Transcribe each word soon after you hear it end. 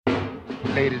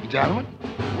Ladies and gentlemen,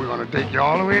 we're going to take you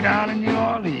all the way down to New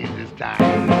Orleans this time.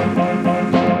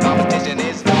 Competition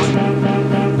is on.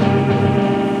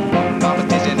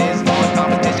 Competition is on.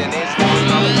 Competition is on.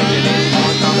 Competition is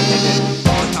on. Competition is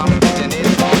on. Competition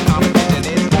is on. Competition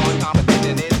is on.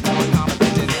 Competition is on.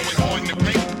 Competition is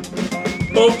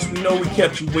on. Folks, we know we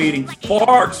kept you waiting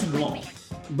far too long,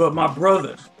 but my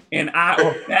brother and I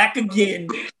are back again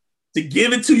to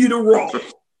give it to you the raw,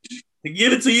 to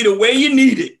give it to you the way you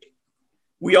need it.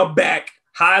 We are back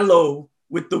high-low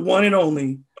with the one and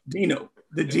only Dino,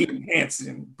 the Dean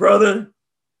Hanson. Brother,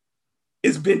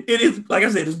 it is like I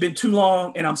said, it's been too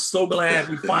long, and I'm so glad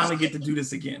we finally get to do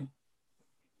this again.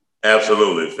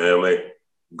 Absolutely, family.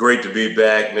 Great to be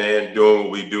back, man, doing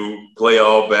what we do,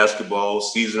 playoff basketball,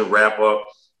 season wrap-up, a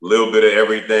little bit of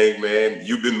everything, man.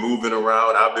 You've been moving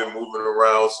around, I've been moving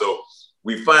around, so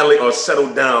we finally are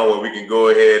settled down where we can go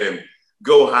ahead and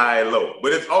go high and low.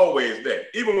 But it's always there.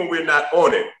 Even when we're not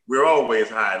on it, we're always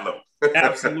high and low.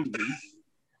 Absolutely.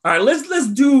 All right, let's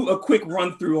do a quick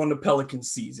run through on the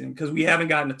Pelicans season because we haven't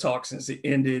gotten to talk since it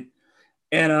ended.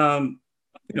 And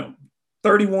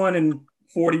 31 and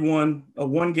 41, a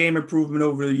one-game improvement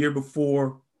over the year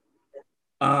before.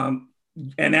 And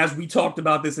as we talked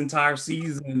about this entire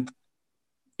season,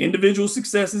 individual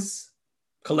successes,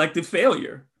 collective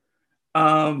failure.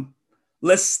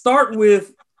 Let's start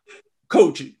with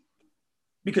coaching,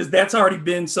 because that's already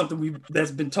been something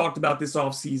that's been talked about this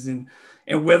offseason,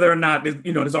 and whether or not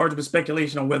there's already been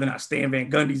speculation on whether or not Stan Van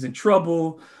Gundy's in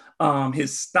trouble,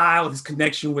 his style, his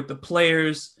connection with the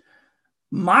players.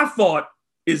 My thought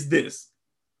is this: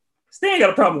 Stan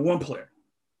got a problem with one player.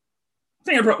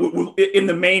 Stan got a problem in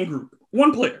the main group,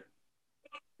 one player,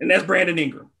 and that's Brandon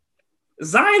Ingram.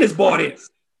 Zion is bought in.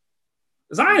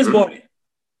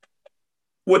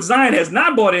 What Zion has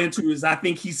not bought into is I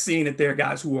think he's seeing that there are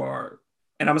guys who are,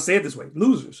 and I'm going to say it this way,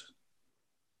 losers.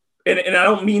 And I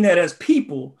don't mean that as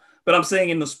people, but I'm saying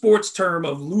in the sports term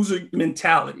of loser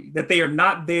mentality, that they are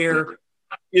not there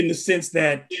in the sense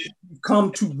that you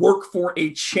come to work for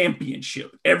a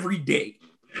championship every day.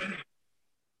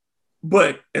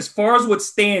 But as far as what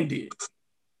Stan did,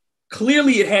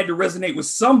 clearly it had to resonate with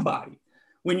somebody.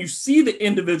 When you see the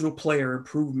individual player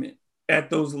improvement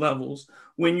at those levels,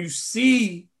 when you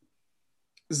see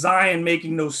Zion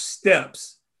making those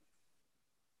steps,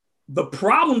 the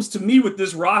problems to me with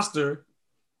this roster,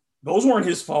 those weren't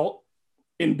his fault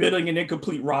in building an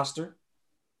incomplete roster.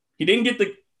 He didn't get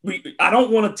I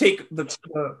don't want to take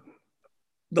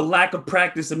the lack of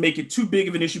practice and make it too big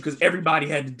of an issue because everybody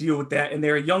had to deal with that. And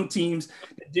there are young teams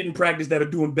that didn't practice that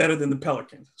are doing better than the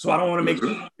Pelicans. So I don't want to make it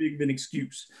too big of an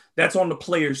excuse. That's on the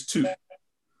players too.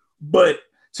 But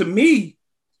to me,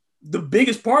 the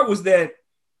biggest part was that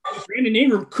Brandon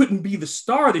Ingram couldn't be the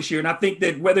star this year. And I think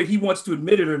that whether he wants to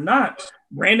admit it or not,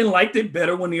 Brandon liked it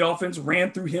better when the offense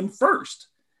ran through him first.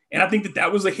 And I think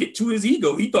that was a hit to his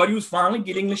ego. He thought he was finally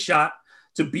getting the shot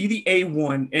to be the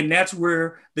A1. And that's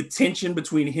where the tension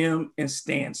between him and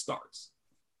Stan starts.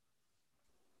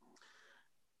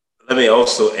 Let me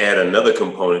also add another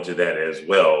component to that as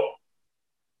well.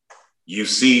 You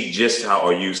saw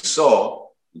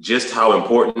just how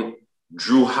important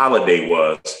Jrue Holiday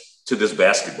was to this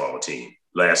basketball team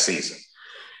last season.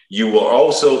 You were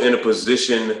also in a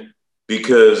position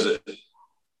because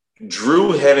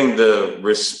Jrue having the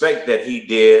respect that he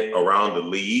did around the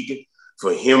league,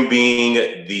 for him being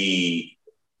the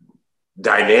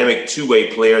dynamic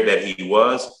two-way player that he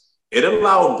was, it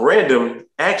allowed Brandon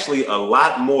actually a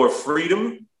lot more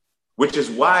freedom, which is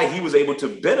why he was able to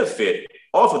benefit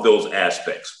off of those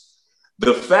aspects.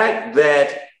 The fact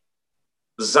that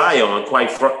Zion,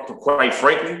 quite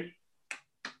frankly,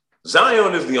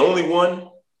 Zion is the only one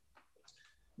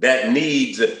that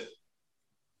needs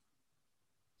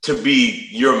to be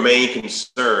your main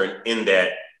concern, in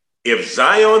that if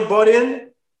Zion bought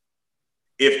in,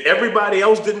 if everybody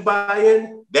else didn't buy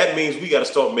in, that means we got to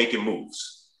start making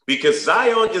moves, because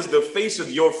Zion is the face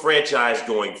of your franchise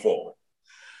going forward.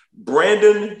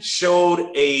 Brandon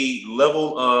showed a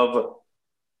level of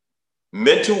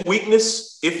mental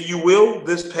weakness, if you will,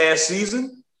 this past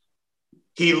season.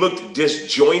 He looked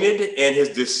disjointed and his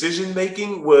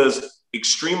decision-making was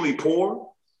extremely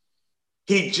poor.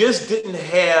 He just didn't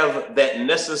have that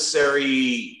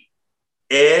necessary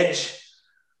edge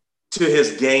to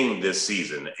his game this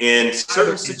season. In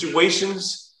certain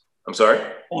situations, I'm sorry?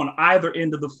 On either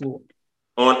end of the floor.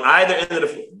 On either end of the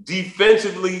floor.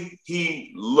 Defensively,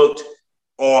 he looked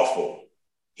awful.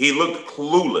 He looked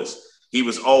clueless. He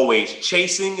was always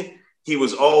chasing. He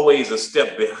was always a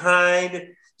step behind.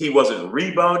 He wasn't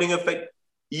rebounding effective.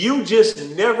 you just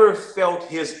never felt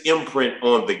his imprint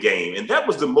on the game. And that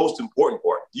was the most important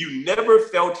part. You never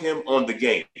felt him on the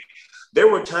game. There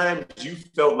were times you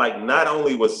felt like not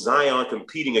only was Zion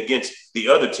competing against the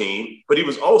other team, but he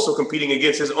was also competing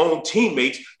against his own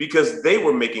teammates because they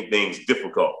were making things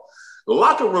difficult.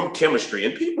 Locker room chemistry,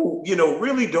 and people,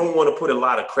 really don't want to put a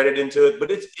lot of credit into it, but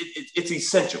it's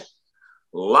essential.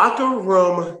 Locker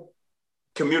room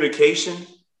communication,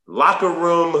 locker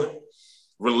room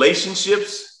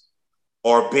relationships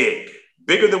are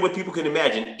bigger than what people can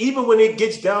imagine. Even when it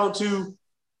gets down to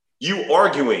you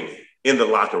arguing in the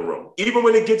locker room, even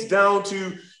when it gets down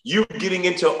to you getting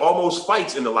into almost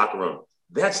fights in the locker room,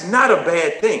 that's not a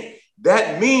bad thing.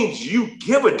 That means you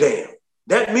give a damn.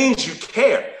 That means you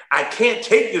care. I can't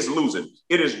take this losing.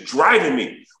 It is driving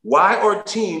me. Why are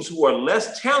teams who are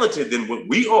less talented than what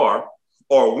we are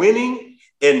winning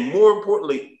and, more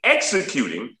importantly,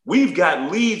 executing? We've got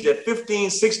leads at 15,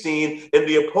 16, and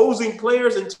the opposing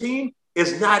players and team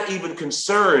is not even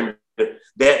concerned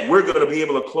that we're going to be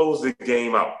able to close the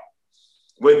game out.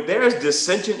 When there's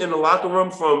dissension in the locker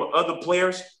room from other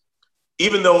players,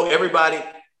 even though everybody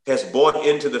has bought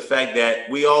into the fact that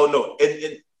we all know,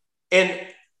 and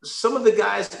some of the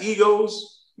guys'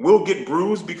 egos will get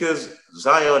bruised because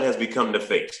Zion has become the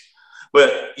face.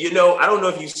 But, I don't know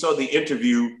if you saw the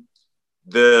interview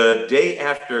the day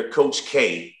after Coach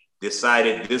K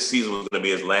decided this season was going to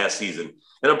be his last season.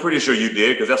 And I'm pretty sure you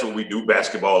did, because that's what we do,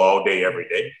 basketball all day, every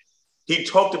day. He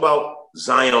talked about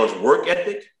Zion's work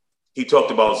ethic. He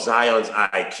talked about Zion's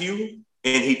IQ,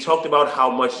 and he talked about how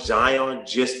much Zion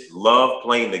just loved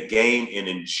playing the game and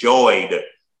enjoyed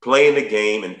playing the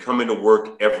game and coming to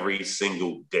work every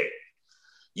single day.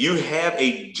 You have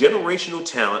a generational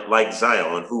talent like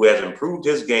Zion who has improved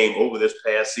his game over this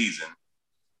past season,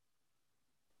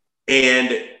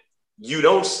 and you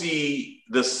don't see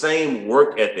the same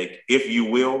work ethic, if you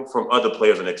will, from other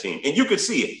players on the team. And you could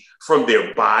see it from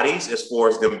their bodies as far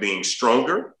as them being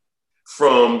stronger,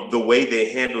 from the way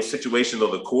they handle situations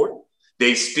on the court.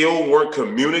 They still weren't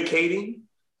communicating.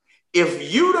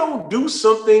 If you don't do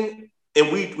something, and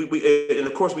and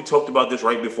of course we talked about this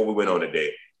right before we went on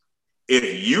today,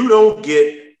 if you don't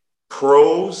get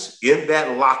pros in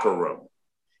that locker room,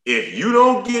 if you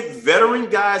don't get veteran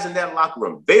guys in that locker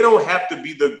room, they don't have to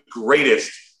be the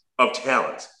greatest of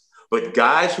talents, but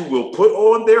guys who will put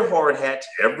on their hard hats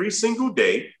every single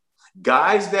day,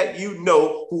 guys that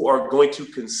who are going to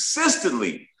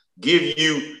consistently give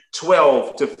you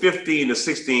 12 to 15 to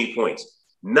 16 points,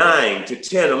 9 to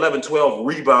 10, 11, 12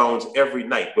 rebounds every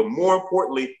night. But more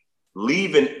importantly,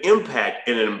 leave an impact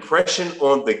and an impression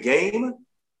on the game,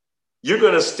 you're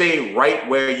going to stay right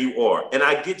where you are. And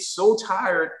I get so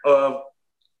tired of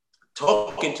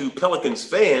talking to Pelicans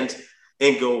fans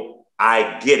and go,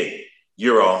 I get it.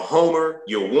 You're a homer.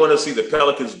 You want to see the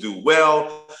Pelicans do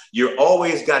well. You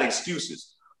always got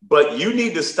excuses. But you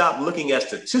need to stop looking at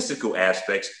statistical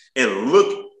aspects and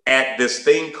look at this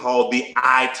thing called the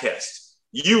eye test.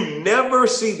 You never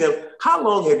see them. How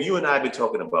long have you and I been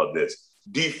talking about this?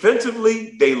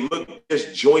 Defensively, they look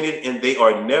disjointed and they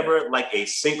are never like a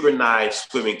synchronized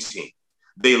swimming team.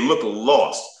 They look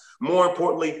lost. More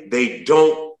importantly, they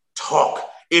don't talk.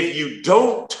 If you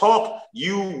don't talk,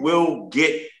 you will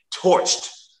get torched.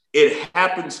 It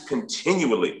happens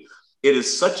continually. It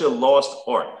is such a lost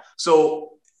art.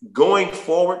 So going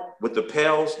forward with the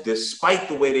Pels, despite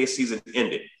the way their season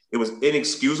ended, it was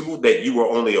inexcusable that you were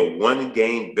only a one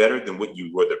game better than what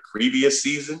you were the previous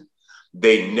season.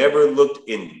 They never looked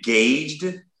engaged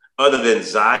other than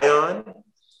Zion.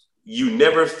 You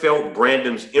never felt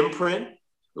Brandon's imprint.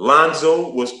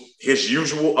 Lonzo was his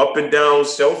usual up and down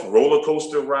self, roller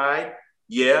coaster ride.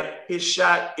 Yeah, his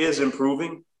shot is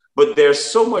improving, but there's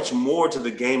so much more to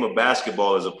the game of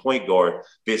basketball as a point guard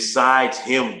besides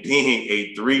him being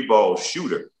a three-ball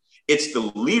shooter. It's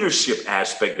the leadership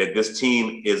aspect that this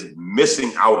team is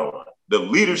missing out on. The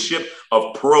leadership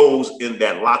of pros in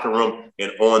that locker room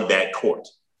and on that court.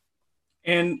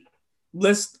 And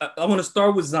I want to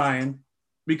start with Zion,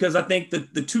 because I think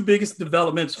that the two biggest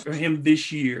developments for him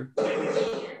this year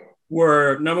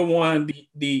were, number one,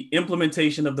 the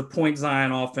implementation of the point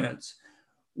Zion offense,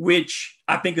 which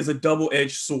I think is a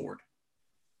double-edged sword.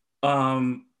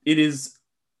 It is,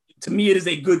 to me, it is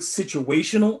a good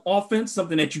situational offense,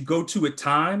 something that you go to at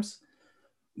times,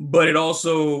 but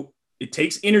it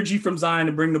takes energy from Zion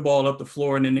to bring the ball up the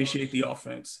floor and initiate the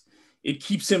offense. It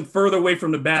keeps him further away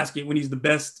from the basket when he's the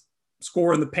best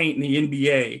scorer in the paint in the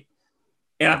NBA.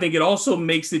 And I think it also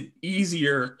makes it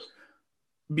easier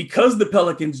because the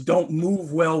Pelicans don't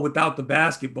move well without the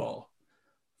basketball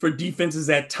for defenses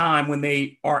at time when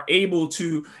they are able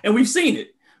to, and we've seen it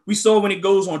We saw when it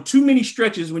goes on too many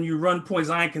stretches, when you run point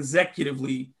Zion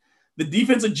consecutively, the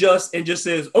defense adjusts and just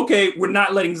says, okay, we're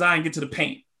not letting Zion get to the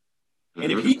paint.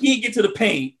 And if he can't get to the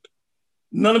paint,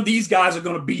 none of these guys are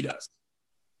going to beat us.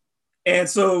 And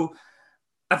so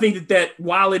I think that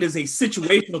while it is a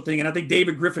situational thing, and I think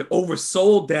David Griffin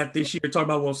oversold that this year, talking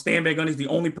about, well, Stan Van Gundy is the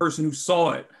only person who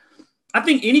saw it. I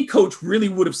think any coach really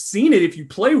would have seen it if you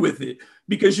play with it,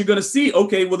 because you're going to see,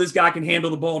 okay, well, this guy can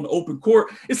handle the ball in the open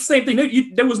court. It's the same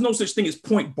thing. There was no such thing as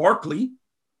Point Barkley,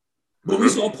 but we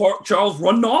saw Charles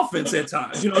run the offense at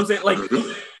times. You know what I'm saying? Like,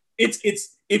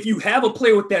 it's if you have a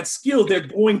player with that skill, they're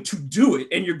going to do it,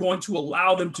 and you're going to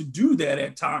allow them to do that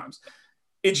at times.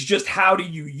 It's just, how do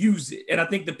you use it? And I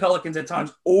think the Pelicans at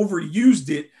times overused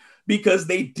it because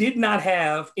they did not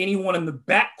have anyone in the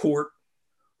backcourt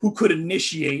who could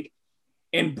initiate.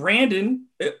 And Brandon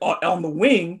on the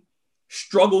wing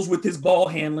struggles with his ball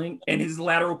handling and his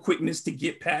lateral quickness to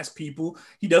get past people.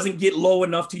 He doesn't get low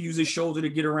enough to use his shoulder to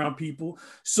get around people.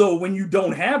 So when you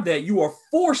don't have that, you are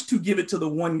forced to give it to the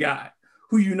one guy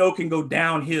who you know can go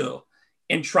downhill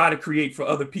and try to create for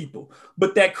other people.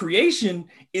 But that creation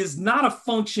is not a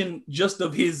function just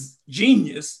of his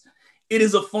genius. It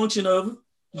is a function of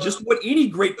just what any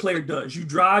great player does. You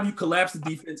drive, you collapse the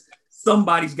defense,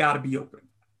 somebody's got to be open.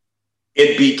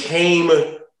 It became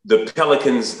the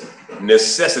Pelicans'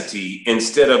 necessity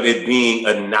instead of it being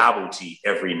a novelty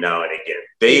every now and again.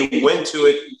 They went to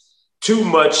it too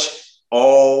much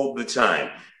all the time.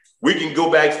 We can go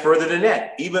back further than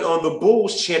that, even on the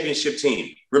Bulls championship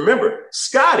team. Remember,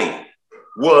 Scotty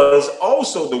was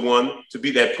also the one to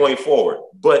be that point forward,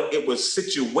 but it was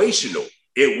situational.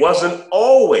 It wasn't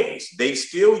always. They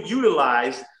still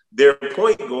utilized their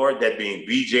point guard, that being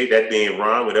BJ, that being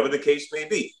Ron, whatever the case may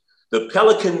be. The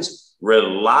Pelicans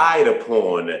relied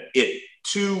upon it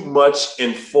too much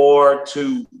and for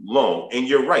too long. And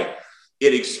you're right.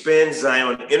 It expands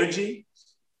Zion energy.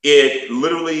 It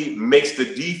literally makes the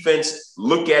defense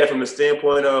look at it from the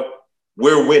standpoint of,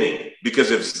 we're winning. Because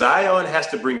if Zion has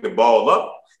to bring the ball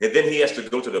up and then he has to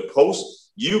go to the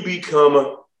post, you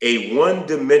become a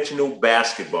one-dimensional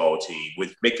basketball team,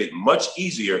 which make it much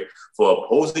easier for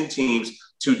opposing teams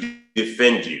to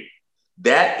defend you.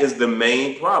 That is the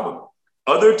main problem.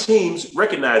 Other teams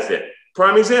recognize that.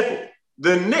 Prime example,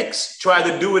 the Knicks tried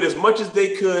to do it as much as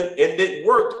they could, and it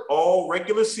worked all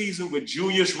regular season with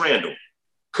Julius Randle.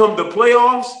 Come the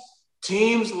playoffs,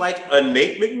 teams like a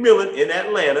Nate McMillan in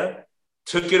Atlanta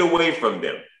took it away from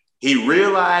them. He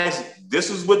realized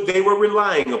this is what they were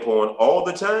relying upon all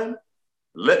the time.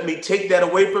 Let me take that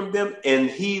away from them. And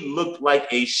he looked like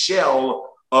a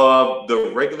shell of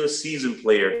the regular season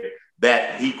player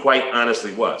that he quite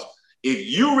honestly was. If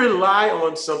you rely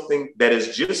on something that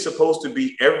is just supposed to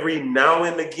be every now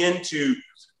and again to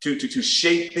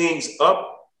shake things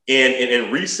up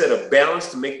and reset a balance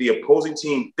to make the opposing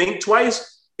team think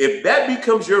twice, if that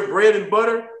becomes your bread and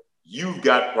butter, you've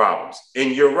got problems.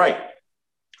 And you're right.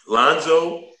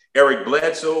 Lonzo, Eric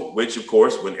Bledsoe, which of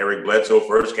course, when Eric Bledsoe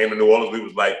first came to New Orleans, we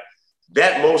was like,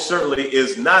 that most certainly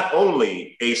is not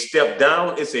only a step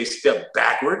down, it's a step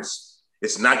backwards.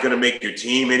 It's not going to make your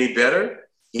team any better.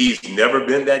 He's never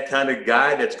been that kind of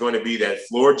guy that's going to be that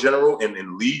floor general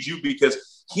and lead you,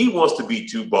 because he wants to be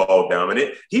too ball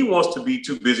dominant. He wants to be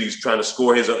too busy trying to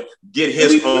score his own, get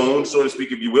his own, so to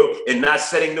speak, if you will, and not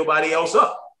setting nobody else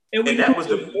up. And that was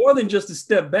more than just a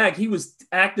step back. He was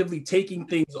actively taking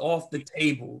things off the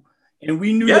table. And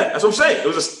we knew that's what I'm saying. It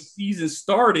was a season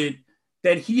started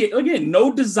that he, again,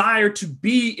 no desire to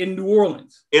be in New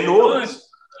Orleans. In New Orleans.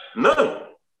 None.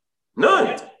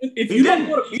 If you don't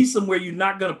want to be somewhere, you're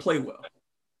not going to play well.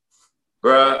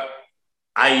 Bruh,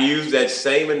 I use that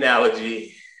same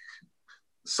analogy.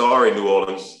 Sorry, New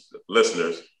Orleans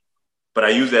listeners, but I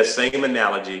use that same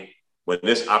analogy when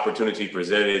this opportunity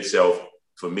presented itself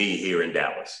for me here in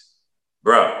Dallas.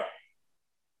 Bruh,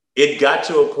 it got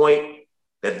to a point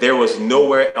that there was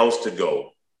nowhere else to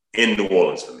go in New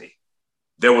Orleans for me.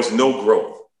 There was no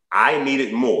growth. I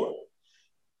needed more.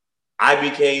 I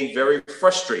became very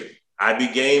frustrated. I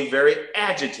became very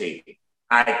agitated.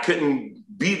 I couldn't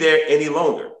be there any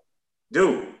longer.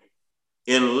 Dude,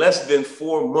 in less than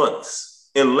 4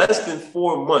 months,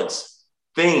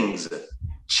 things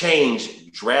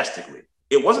changed drastically.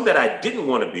 It wasn't that I didn't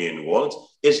want to be in New Orleans.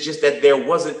 It's just that there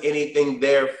wasn't anything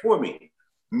there for me.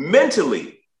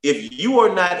 Mentally, if you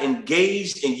are not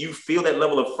engaged and you feel that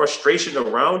level of frustration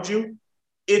around you,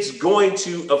 it's going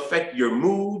to affect your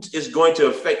moods. It's going to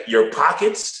affect your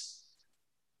pockets.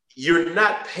 You're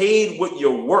not paid what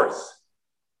you're worth.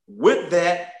 With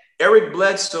that, Eric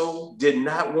Bledsoe did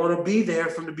not want to be there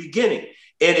from the beginning.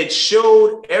 And it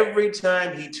showed every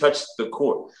time he touched the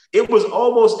court. It was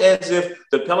almost as if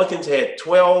the Pelicans had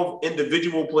 12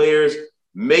 individual players,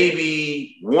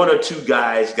 maybe one or two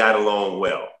guys got along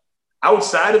well.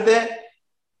 Outside of that,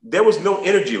 there was no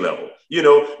energy level. You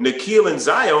know, Nikhil and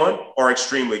Zion are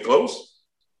extremely close,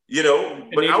 you know,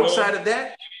 but outside of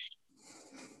that.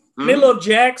 They love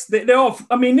Jax. They're all,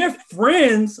 I mean, they're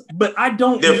friends, but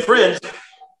They're friends.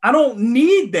 I don't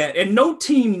need that. And no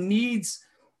team needs,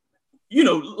 you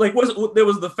know, like there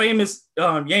was the famous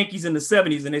Yankees in the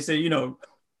 70s, and they said, you know,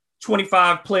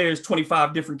 25 players,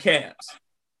 25 different Cavs,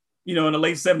 you know, in the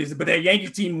late 70s. But that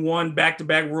Yankees team won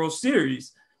back-to-back World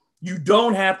Series. You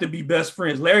don't have to be best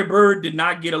friends. Larry Bird did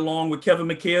not get along with Kevin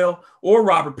McHale or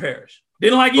Robert Parrish.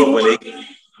 Didn't like either one.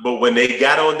 But when they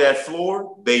got on that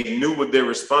floor, they knew what their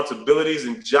responsibilities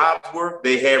and jobs were.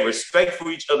 They had respect for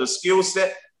each other's skill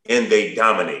set, and they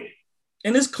dominated.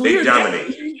 And it's clear. They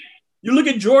dominated. You look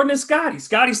at Jordan and Scottie.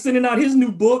 Scotty's sending out his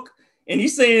new book, and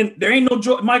he's saying there ain't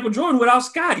no Michael Jordan without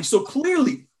Scottie. So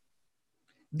clearly,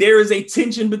 there is a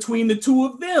tension between the two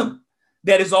of them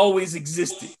that has always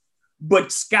existed.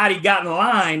 But Scottie got in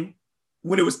line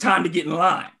when it was time to get in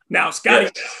line. Now,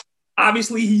 Scottie,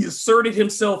 obviously, he asserted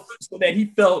himself so that he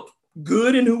felt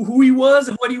good in who he was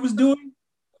and what he was doing.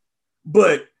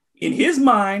 But in his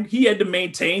mind, he had to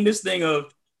maintain this thing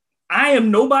of, I am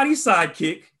nobody's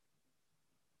sidekick.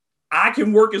 I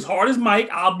can work as hard as Mike.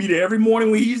 I'll be there every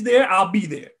morning when he's there. I'll be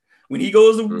there. When he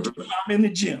goes to work, I'm in the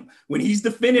gym. When he's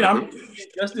defending, I'm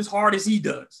just as hard as he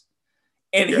does.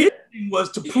 And his thing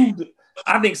was to prove that.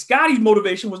 I think Scottie's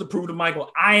motivation was to prove to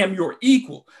Michael, I am your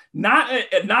equal, not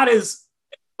as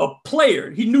a player.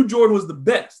 He knew Jordan was the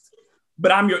best,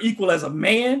 but I'm your equal as a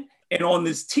man. And on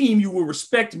this team, you will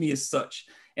respect me as such.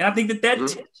 And I think that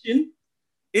tension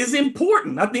is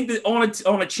important. I think that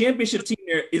on a championship team,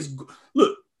 there is,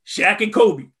 look, Shaq and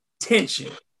Kobe, tension.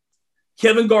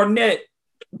 Kevin Garnett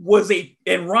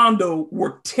and Rondo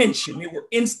were tension. They were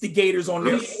instigators on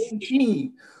their own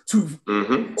team to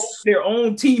their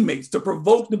own teammates, to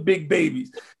provoke the big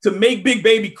babies, to make Big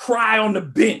Baby cry on the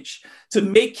bench, to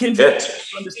make Kendrick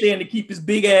understand to keep his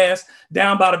big ass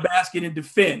down by the basket and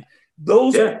defend.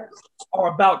 Those are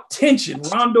about tension.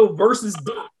 Rondo versus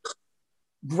Dirk.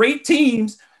 Great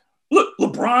teams. Look,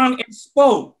 LeBron and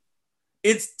Spo.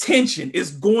 It's tension.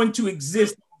 It's going to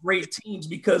exist in great teams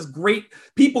because great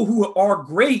people who are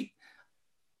great,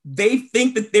 they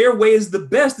think that their way is the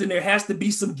best and there has to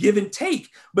be some give and take.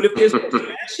 But if there's no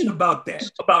passion about that,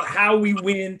 about how we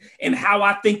win and how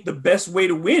I think the best way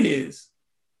to win is,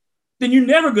 then you're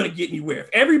never going to get anywhere. If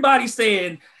everybody's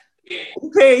saying,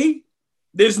 okay,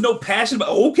 there's no passion about,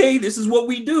 okay, this is what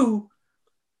we do.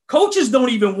 Coaches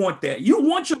don't even want that. You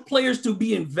want your players to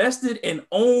be invested and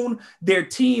own their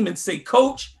team and say,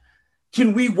 Coach,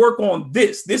 can we work on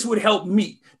this? This would help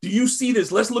me. Do you see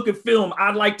this? Let's look at film.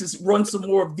 I'd like to run some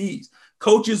more of these.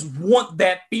 Coaches want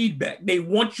that feedback. They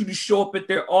want you to show up at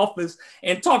their office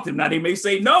and talk to them. Now, they may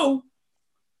say no,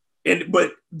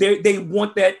 but they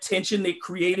want that tension. They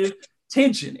created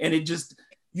tension, and it just,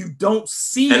 you don't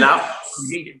see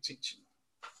creative tension.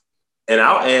 And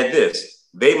I'll add this.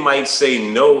 They might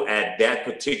say no at that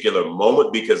particular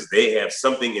moment because they have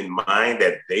something in mind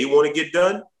that they want to get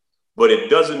done. But it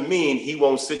doesn't mean he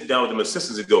won't sit down with them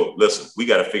assistants and go, listen, we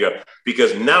got to figure out,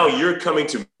 because now you're coming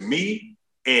to me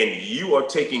and you are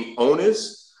taking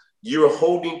onus. You're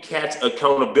holding cats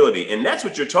accountability. And that's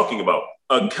what you're talking about.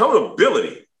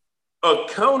 Accountability.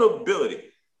 Accountability.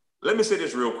 Let me say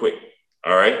this real quick.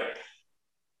 All right.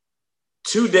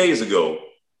 2 days ago,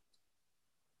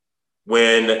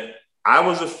 when I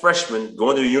was a freshman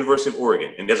going to the University of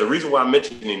Oregon, and there's a reason why I'm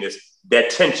mentioning this, that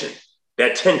tension.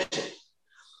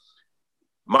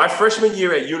 My freshman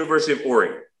year at University of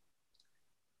Oregon,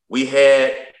 we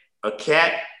had a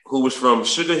cat who was from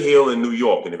Sugar Hill in New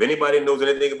York. And if anybody knows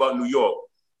anything about New York,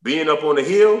 being up on the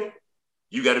hill,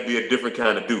 you got to be a different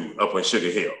kind of dude up on Sugar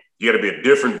Hill. You got to be a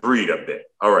different breed up there.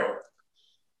 All right.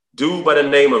 Dude by the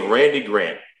name of Randy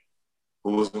Grant,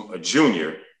 who was a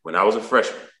junior when I was a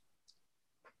freshman,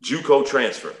 JUCO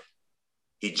transfer.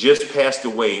 He just passed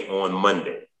away on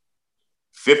Monday.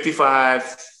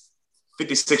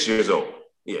 56 years old.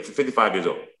 Yeah, 55 years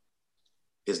old.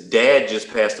 His dad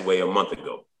just passed away a month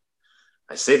ago.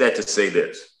 I say that to say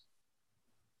this.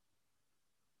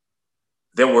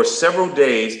 There were several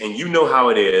days, and you know how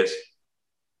it is,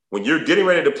 when you're getting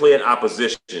ready to play an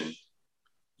opposition,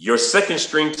 your second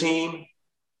string team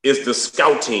is the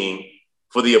scout team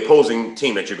for the opposing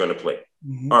team that you're going to play.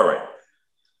 Mm-hmm. All right.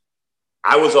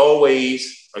 I was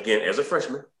always, again, as a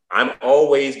freshman, I'm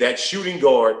always that shooting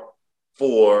guard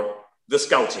for the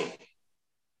scout team.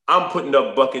 I'm putting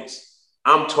up buckets.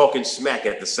 I'm talking smack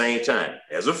at the same time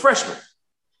as a freshman.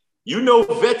 You know,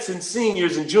 vets and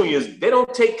seniors and juniors, they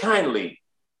don't take kindly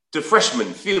to freshmen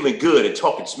feeling good and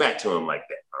talking smack to them like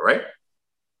that, all right?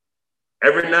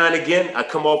 Every now and again, I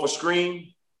come off a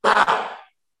screen, bow.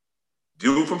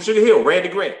 Dude from Sugar Hill, Randy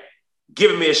Grant,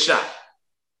 giving me a shot.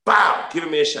 Bow, giving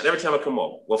me a shot every time I come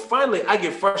off. Well, finally, I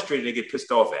get frustrated and get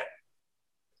pissed off at it.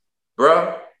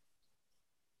 Bruh,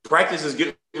 practice is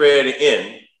getting ready to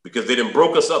end because they done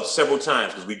broke us up several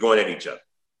times because we going at each other.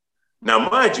 Now,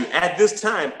 mind you, at this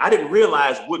time, I didn't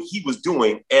realize what he was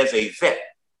doing as a vet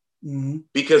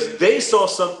because they saw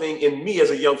something in me as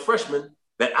a young freshman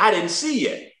that I didn't see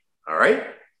yet, all right?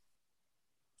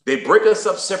 They break us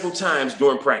up several times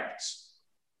during practice.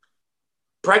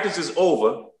 Practice is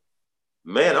over.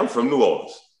 Man, I'm from New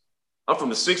Orleans. I'm from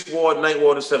the 6th Ward, 9th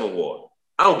Ward, and 7th Ward.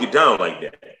 I don't get down like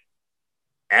that.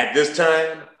 At this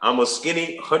time, I'm a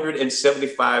skinny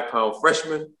 175-pound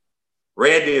freshman.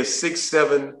 Randy is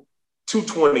 6'7",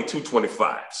 220,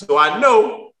 225. So I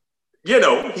know, he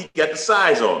got the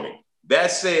size on me.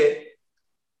 That said,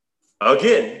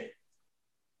 again,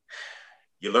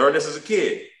 you learn this as a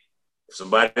kid. If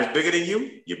somebody's bigger than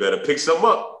you better pick something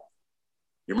up.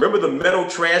 You remember the metal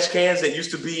trash cans that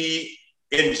used to be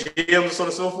in gyms and so on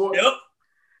and so forth? Yep.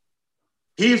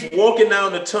 He's walking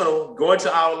down the tunnel, going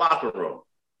to our locker room.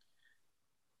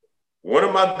 One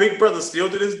of my big brothers, still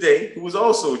to this day, who was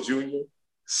also a junior,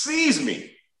 sees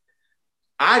me.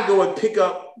 I go and pick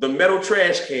up the metal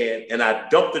trash can and I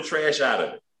dump the trash out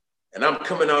of it. And I'm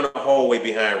coming down the hallway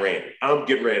behind Randy. I'm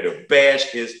getting ready to bash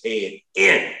his head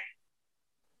in.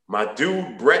 My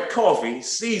dude, Brett Coffee,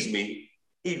 sees me.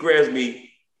 He grabs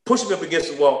me, pushes me up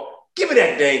against the wall. Give me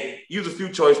that dang, use a few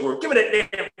choice words. Give me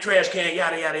that damn trash can,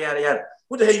 yada, yada, yada, yada.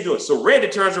 What the hell you doing? So Randy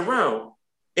turns around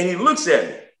and he looks at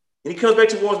me and he comes back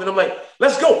towards me and I'm like,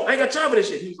 let's go. I ain't got time for this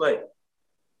shit. He was like,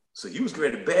 so you was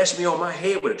ready to bash me on my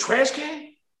head with a trash can?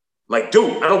 Like,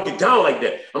 dude, I don't get down like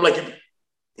that. I'm like,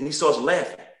 and he starts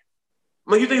laughing.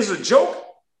 I'm like, you think it's a joke?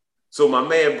 So my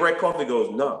man, Brett Coffee,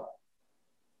 goes, no.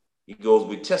 He goes,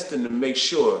 we're testing to make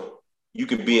sure you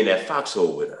can be in that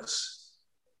foxhole with us.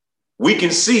 We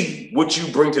can see what you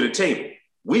bring to the table.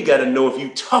 We got to know if you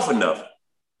tough enough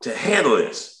to handle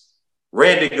this.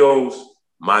 Randy goes,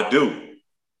 my dude,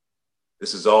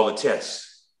 this is all a test.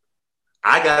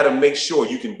 I got to make sure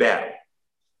you can battle.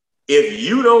 If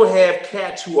you don't have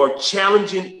cats who are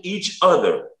challenging each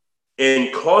other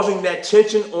and causing that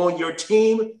tension on your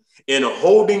team and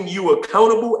holding you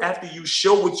accountable after you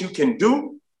show what you can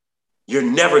do, you're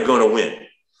never going to win.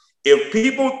 If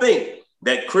people think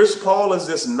that Chris Paul is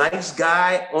this nice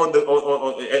guy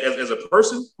as a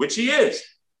person, which he is,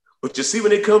 but you see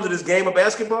when it comes to this game of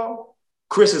basketball,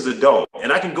 Chris is a dog.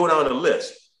 And I can go down the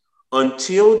list.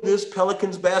 Until this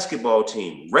Pelicans basketball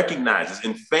team recognizes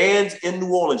and fans in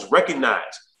New Orleans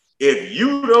recognize, if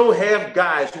you don't have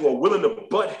guys who are willing to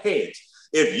butt heads,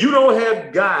 if you don't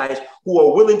have guys who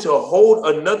are willing to hold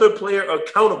another player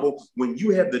accountable when you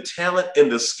have the talent and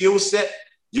the skill set,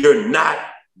 you're not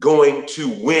going to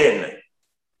win.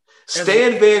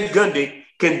 Stan Van Gundy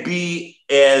can be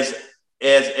as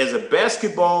a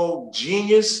basketball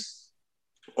genius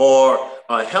or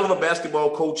a hell of a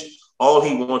basketball coach all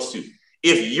he wants to.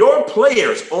 If your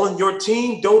players on your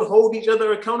team don't hold each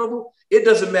other accountable, it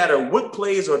doesn't matter what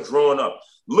plays are drawn up.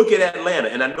 Look at Atlanta,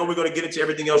 and I know we're going to get into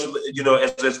everything else,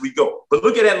 as we go. But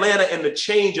look at Atlanta and the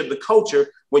change of the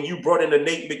culture when you brought in a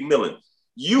Nate McMillan.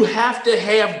 You have to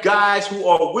have guys who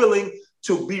are willing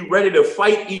to be ready to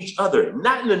fight each other,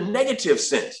 not in a negative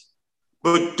sense.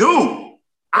 But dude,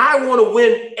 I want to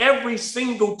win every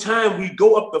single time we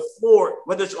go up the floor,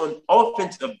 whether it's on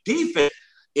offense or defense.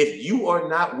 If you are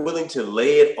not willing to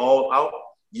lay it all out,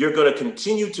 you're going to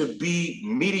continue to be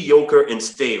mediocre and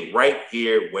stay right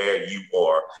here where you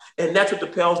are. And that's what the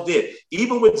Pels did.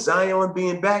 Even with Zion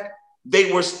being back,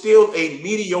 they were still a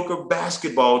mediocre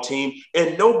basketball team,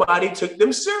 and nobody took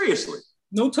them seriously.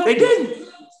 No toughness. They didn't.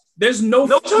 There's no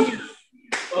fear toughness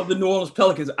of the New Orleans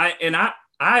Pelicans. I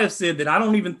have said that I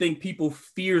don't even think people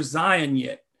fear Zion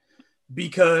yet,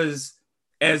 because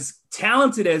as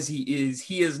talented as he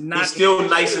is not. He's still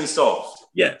nice and soft.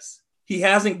 Yes. He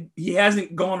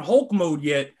hasn't gone Hulk mode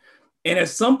yet. And at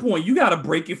some point, you got to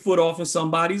break your foot off in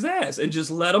somebody's ass and just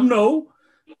let them know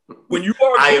when you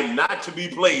are. I am not to be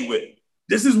played with.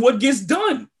 This is what gets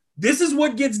done. This is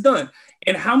what gets done.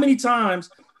 And how many times,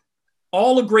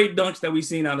 all the great dunks that we've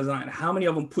seen out of Zion, how many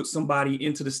of them put somebody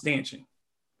into the stanchion?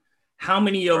 How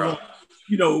many of them,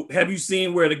 have you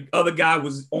seen where the other guy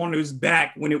was on his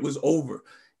back when it was over?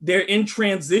 They're in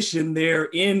transition. They're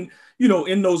in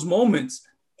those moments.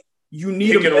 You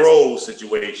need pick and roll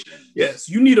situation. Yes,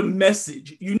 you need a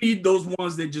message. You need those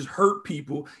ones that just hurt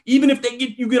people, even if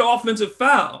you get offensive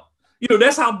foul. You know,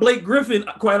 that's how Blake Griffin,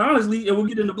 quite honestly, and we'll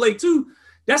get into Blake too.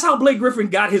 That's how Blake Griffin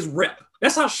got his rep.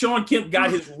 That's how Shawn Kemp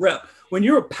got his rep. When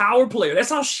you're a power player, that's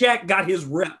how Shaq got his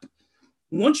rep.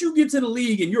 Once you get to the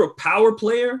league and you're a power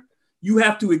player, you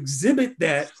have to exhibit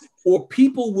that, or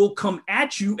people will come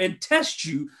at you and test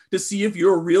you to see if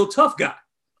you're a real tough guy.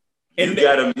 And you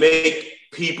got to make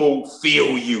people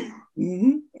feel you.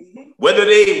 Whether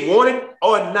they want it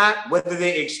or not, whether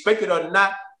they expect it or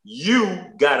not, you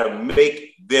got to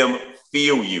make them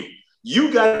feel you.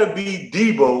 You got to be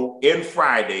Debo in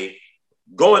Friday,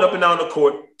 going up and down the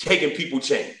court, taking people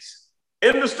chains.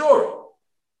 End of the story.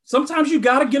 Sometimes you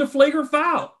got to get a flagrant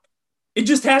foul. It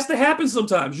just has to happen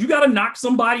sometimes. You got to knock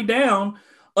somebody down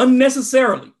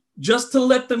unnecessarily just to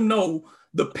let them know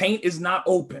the paint is not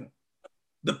open.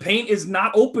 The paint is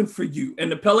not open for you.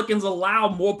 And the Pelicans allow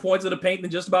more points in the paint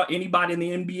than just about anybody in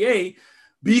the NBA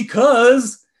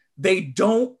because they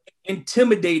don't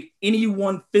intimidate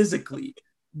anyone physically.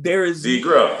 There is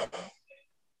D-Grubb.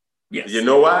 Yes. You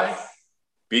know why?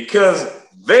 Because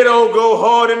they don't go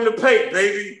hard in the paint,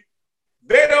 baby.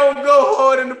 They don't go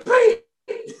hard in the paint.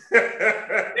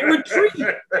 They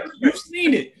retreat. You've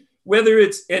seen it. Whether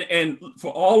it's and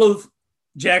for all of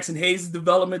Jackson Hayes'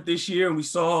 development this year, and we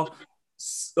saw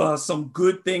some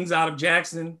good things out of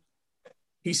Jackson,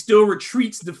 he still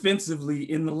retreats defensively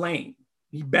in the lane.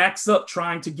 He backs up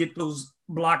trying to get those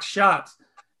blocked shots.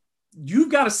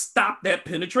 You've got to stop that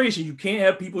penetration. You can't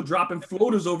have people dropping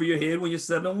floaters over your head when you're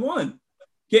 7-1.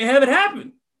 Can't have it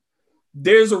happen.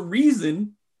 There's a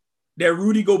reason that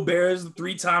Rudy Gobert is the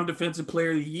 3-time Defensive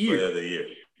Player of the Year. Player of the Year.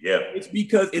 Yeah.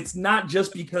 It's not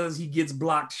just because he gets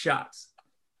blocked shots.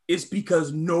 It's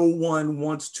because no one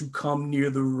wants to come near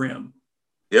the rim.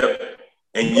 Yep.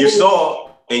 And you saw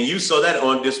that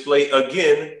on display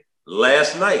again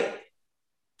last night.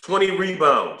 20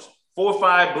 rebounds, 4 or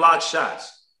 5 block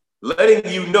shots,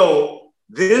 letting you know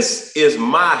this is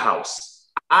my house.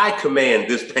 I command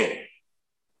this paint.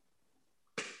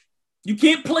 You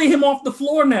can't play him off the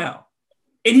floor now.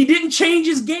 And he didn't change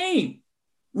his game.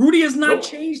 Rudy has not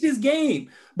changed his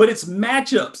game, but it's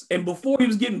matchups. And before he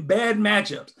was getting bad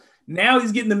matchups. Now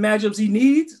he's getting the matchups he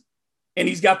needs, and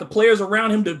he's got the players around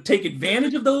him to take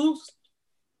advantage of those.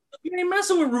 You ain't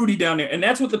messing with Rudy down there. And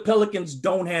that's what the Pelicans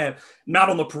don't have. Not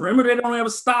on the perimeter, they don't have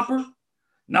a stopper.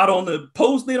 Not on the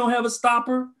post, they don't have a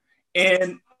stopper.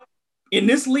 And in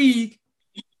this league,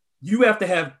 you have to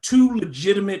have 2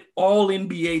 legitimate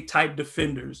all-NBA type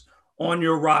defenders on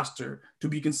your roster to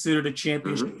be considered a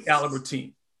championship caliber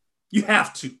team. You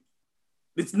have to.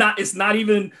 It's not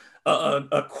even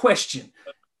a question.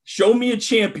 Show me a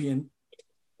champion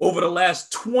over the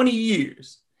last 20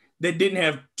 years that didn't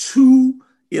have 2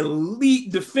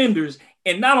 elite defenders.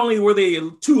 And not only were they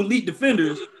 2 elite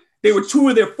defenders, they were 2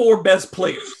 of their 4 best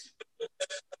players.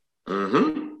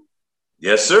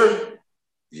 Yes, sir.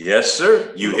 Yes,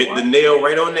 sir. You hit the nail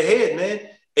right on the head, man.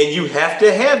 And you have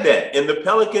to have that. And the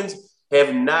Pelicans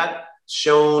have not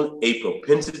shown a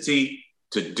propensity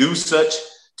to do such,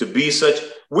 to be such.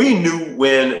 We knew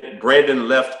when Brandon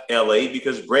left LA,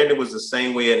 because Brandon was the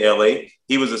same way in LA.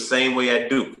 He was the same way at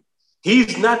Duke.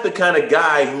 He's not the kind of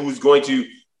guy who's going to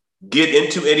get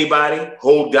into anybody,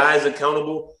 hold guys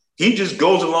accountable. He just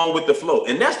goes along with the flow.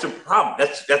 And that's the problem.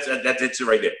 That's it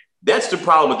right there. That's the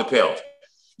problem with the Pels.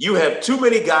 You have too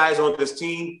many guys on this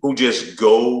team who just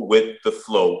go with the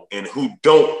flow and who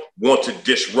don't want to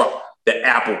disrupt the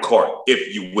apple cart,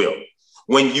 if you will.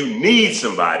 When you need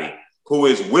somebody who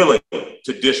is willing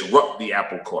to disrupt the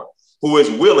apple cart, who is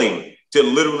willing to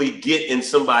literally get in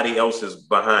somebody else's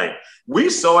behind. We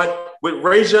saw it with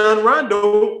Rajon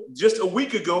Rondo just a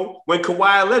week ago when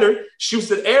Kawhi Leonard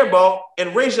shoots an air ball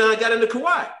and Rajon got into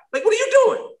Kawhi. Like, what are you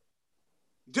doing?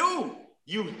 Dude,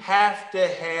 you have to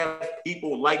have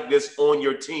people like this on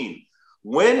your team.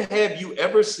 When have you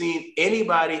ever seen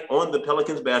anybody on the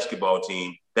Pelicans basketball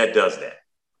team that does that?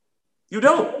 You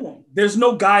don't. There's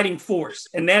no guiding force,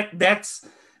 and that's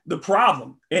the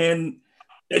problem. And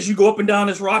as you go up and down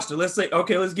this roster, let's say,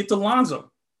 okay, let's get to Lonzo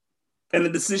and the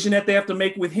decision that they have to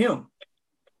make with him.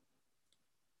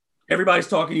 Everybody's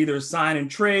talking either a sign and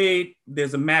trade.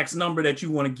 There's a max number that you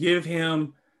want to give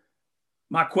him.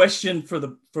 My question for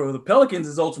the Pelicans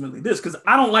is ultimately this, because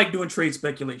I don't like doing trade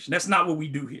speculation. That's not what we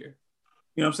do here.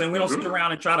 You know what I'm saying? We don't sit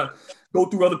around and try to go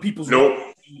through other people's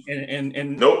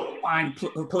and find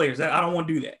players. I don't want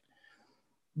to do that.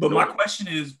 But my question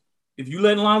is, if you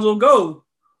let Lonzo go,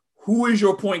 who is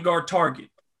your point guard target?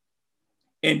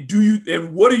 And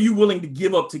what are you willing to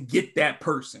give up to get that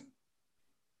person?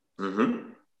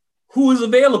 Who is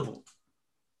available?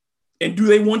 And do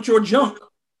they want your junk?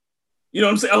 You know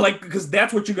what I'm saying? Like, because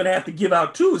that's what you're going to have to give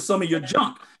out too, is some of your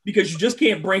junk, because you just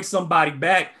can't bring somebody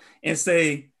back and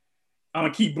say, I'm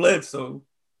going to keep Bledsoe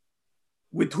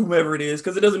with whomever it is.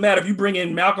 Because it doesn't matter if you bring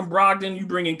in Malcolm Brogdon, you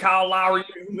bring in Kyle Lowry,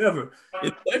 whomever.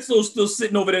 If Bledsoe's still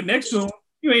sitting over there next to him,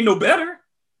 you ain't no better.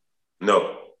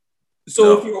 No.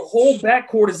 So if your whole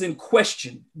backcourt is in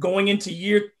question going into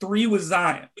year 3 with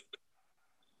Zion,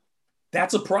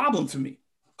 that's a problem to me.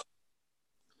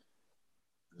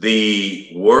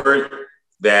 The word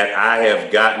that I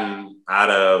have gotten out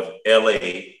of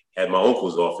LA at my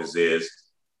uncle's office is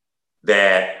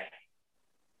that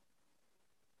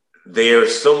they're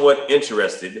somewhat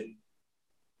interested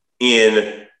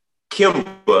in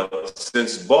Kemba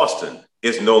since Boston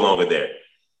is no longer there.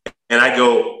 And I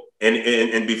go,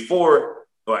 and before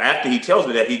or after he tells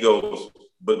me that, he goes,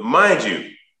 but mind you,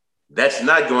 that's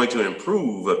not going to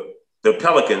improve the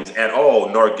Pelicans at all,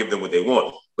 nor give them what they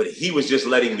want. But he was just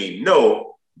letting me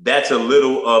know that's a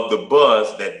little of the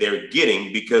buzz that they're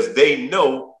getting, because they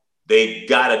know they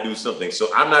got to do something. So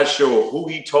I'm not sure who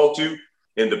he talked to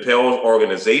in the Pels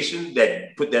organization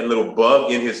that put that little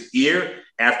bug in his ear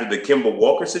after the Kemba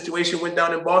Walker situation went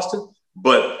down in Boston.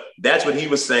 But that's what he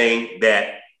was saying,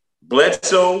 that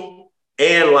Bledsoe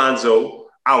and Lonzo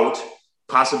out,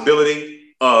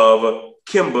 possibility of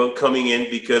Kemba coming in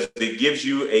because it gives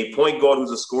you a point guard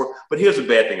who's a scorer. But here's the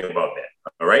bad thing about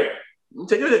that, all right? I'm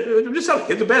just telling you,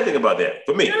 here's the bad thing about that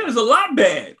for me. Yeah, there's a lot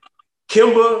bad.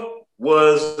 Kemba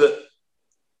was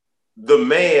the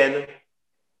man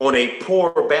on a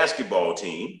poor basketball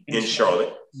team in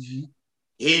Charlotte. Mm-hmm.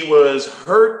 He was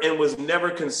hurt and was never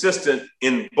consistent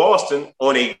in Boston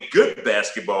on a good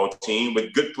basketball team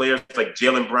with good players like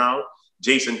Jaylen Brown,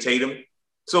 Jason Tatum.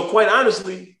 So quite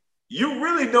honestly, you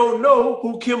really don't know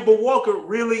who Kemba Walker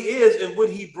really is and what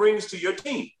he brings to your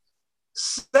team.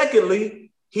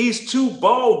 Secondly, he's too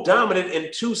ball dominant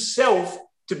and too self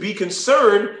to be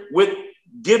concerned with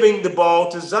giving the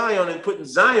ball to Zion and putting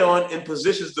Zion in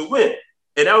positions to win.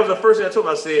 And that was the first thing I told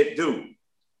him. I said, dude,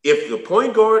 if the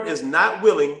point guard is not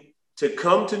willing to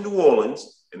come to New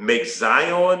Orleans and make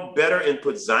Zion better and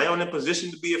put Zion in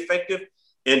position to be effective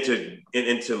and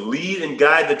to lead and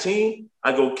guide the team,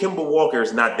 I go, Kemba Walker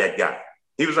is not that guy.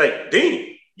 He was like,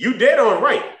 Dean, you dead on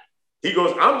right. He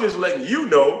goes, I'm just letting you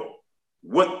know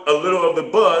what a little of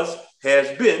the buzz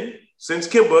has been since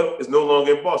Kemba is no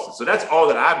longer in Boston. So that's all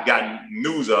that I've gotten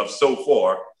news of so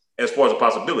far as a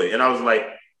possibility. And I was like,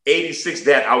 86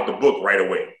 that out the book right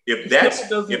away. If that's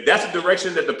the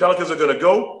direction that the Pelicans are going to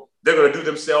go, they're going to do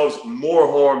themselves more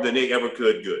harm than they ever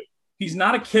could good. He's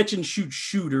not a catch and shoot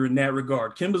shooter in that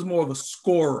regard. Kemba's more of a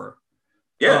scorer.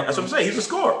 Yeah, that's what I'm saying. He's a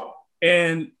scorer.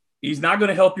 And he's not going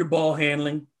to help your ball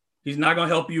handling. He's not going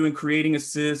to help you in creating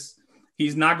assists.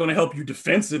 He's not going to help you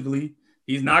defensively.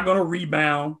 He's not going to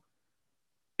rebound.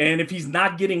 And if he's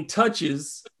not getting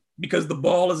touches because the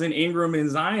ball is in Ingram and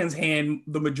Zion's hand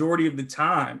the majority of the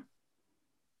time,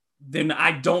 then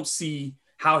I don't see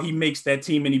how he makes that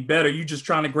team any better. You're just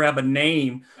trying to grab a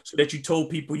name so that you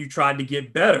told people you tried to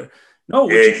get better. No,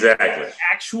 exactly.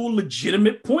 Actual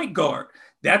legitimate point guard.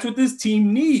 That's what this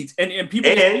team needs. And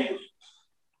people. And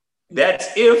that's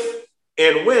if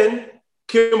and when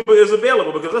Kemba is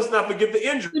available, because let's not forget the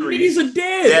injuries. His knees are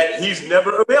dead. That he's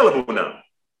never available now.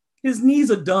 His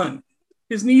knees are done.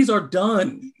 His knees are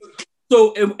done.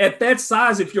 So at that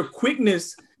size, if your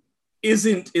quickness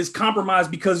is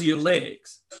compromised because of your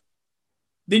legs,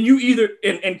 then you either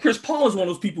and Chris Paul is one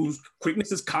of those people whose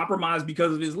quickness is compromised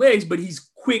because of his legs, but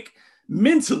he's quick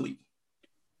mentally.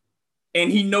 And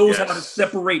he knows how to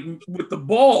separate with the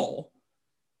ball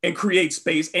and create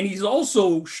space. And he's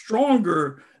also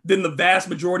stronger than the vast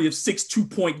majority of 6'2"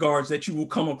 point guards that you will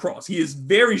come across. He is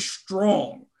very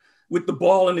strong with the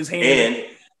ball in his hand and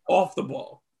off the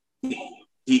ball.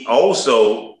 He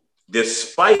also,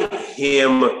 despite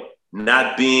him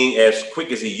not being as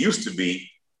quick as he used to be,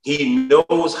 he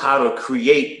knows how to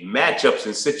create matchups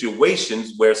and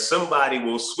situations where somebody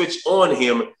will switch on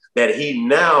him that he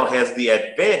now has the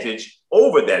advantage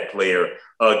over that player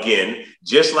again,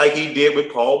 just like he did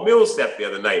with Paul Millsap the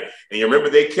other night. And you remember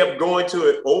they kept going to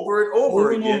it over and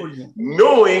over again,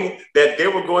 knowing that they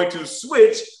were going to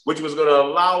switch, which was going to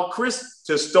allow Chris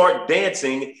to start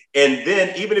dancing. And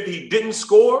then even if he didn't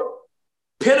score,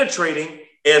 penetrating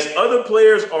as other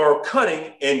players are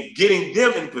cutting and getting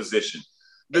them in position.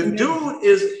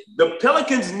 The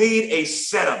Pelicans need a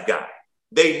setup guy.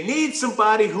 They need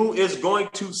somebody who is going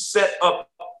to set up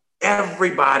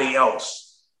everybody else.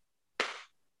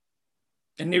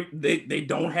 And they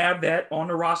don't have that on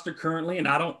the roster currently.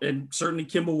 And certainly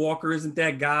Kemba Walker isn't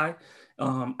that guy.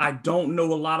 I don't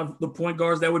know a lot of the point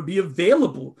guards that would be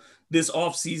available this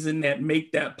offseason that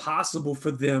make that possible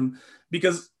for them,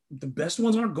 because the best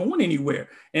ones aren't going anywhere.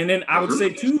 And then I would say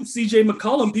too, CJ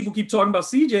McCollum, people keep talking about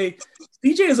CJ.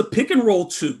 CJ is a pick and roll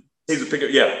two. He's a picker.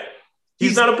 Yeah.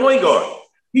 He's not a point guard.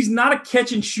 He's not a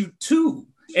catch and shoot two.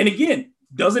 And again,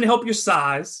 doesn't help your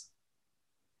size.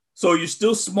 So you're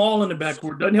still small in the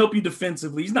backcourt. Doesn't help you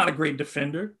defensively. He's not a great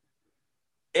defender.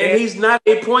 And he's not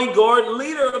a point guard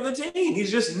leader of the team.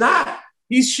 He's just not.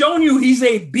 He's shown you he's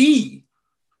a B.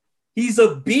 He's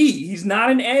a B. He's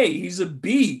not an A. He's a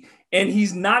B. And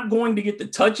he's not going to get the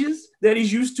touches that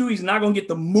he's used to. He's not going to get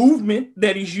the movement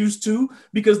that he's used to,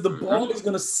 because the ball is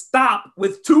going to stop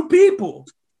with two people.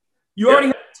 You already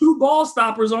have two ball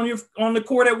stoppers on the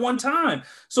court at one time.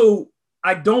 So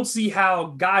I don't see how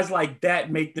guys like that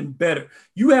make them better.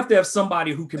 You have to have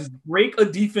somebody who can break a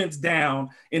defense down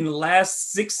in the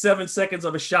last 6-7 seconds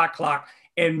of a shot clock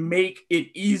and make it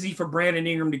easy for Brandon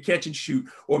Ingram to catch and shoot,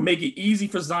 or make it easy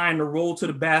for Zion to roll to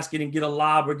the basket and get a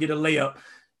lob or get a layup.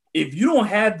 If you don't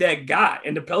have that guy,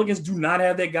 and the Pelicans do not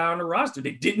have that guy on the roster,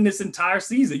 they didn't this entire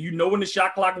season. You know, when the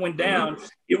shot clock went down,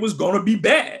 it was going to be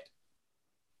bad.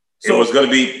 So it was going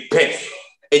to be panic.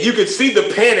 And you could see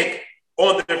the panic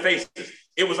on their faces.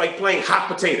 It was like playing hot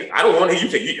potato. I don't want to hear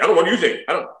you take it. I don't want you to take it.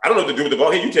 I don't know what to do with the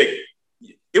ball. Here, you take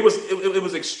it. It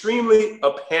was extremely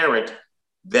apparent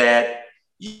that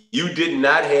you did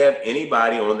not have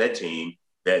anybody on that team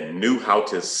that knew how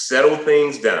to settle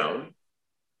things down,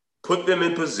 put them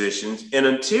in positions. And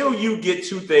until you get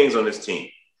two things on this team,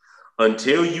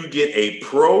 until you get a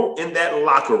pro in that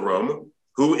locker room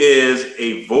who is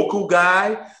a vocal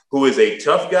guy, who is a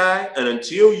tough guy, and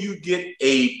until you get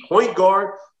a point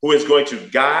guard who is going to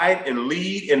guide and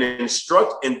lead and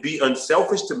instruct and be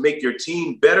unselfish to make your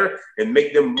team better and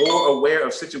make them more aware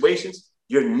of situations,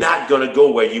 you're not going to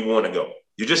go where you want to go.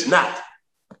 You're just not.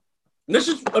 Let's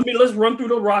run through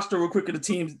the roster real quick of the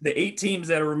teams, the 8 teams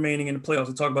that are remaining in the playoffs,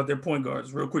 and talk about their point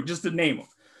guards real quick, just to name them.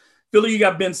 Philly, you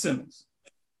got Ben Simmons.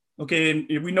 Okay,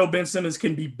 and we know Ben Simmons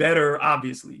can be better,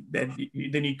 obviously, than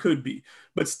he could be.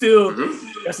 But still,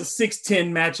 that's a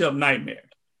 6-10 matchup nightmare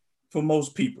for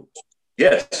most people.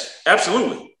 Yes,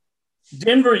 absolutely.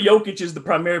 Denver, Jokic is the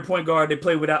primary point guard they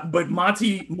play without, but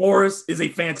Monty Morris is a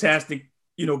fantastic,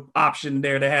 option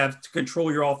there to have to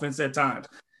control your offense at times.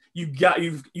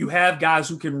 You have guys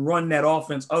who can run that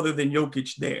offense other than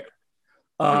Jokic there.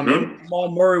 And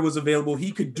Jamal Murray was available.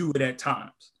 He could do it at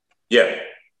times. Yeah.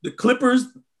 The Clippers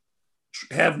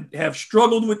have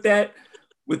struggled with that,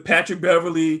 with Patrick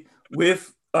Beverly,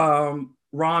 with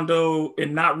Rondo,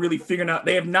 and not really figuring out.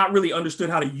 They have not really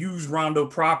understood how to use Rondo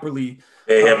properly.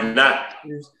 They have not.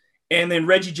 And then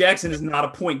Reggie Jackson is not a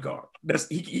point guard.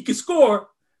 He can score,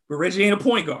 but Reggie ain't a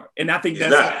point guard. And I think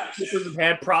that's why the Clippers have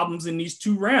had problems in these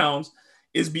 2 rounds,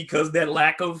 is because that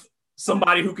lack of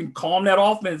somebody who can calm that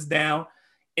offense down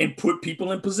and put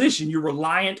people in position. You're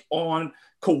reliant on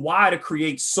Kawhi to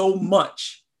create so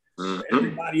much for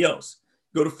everybody else.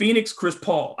 Go to Phoenix, Chris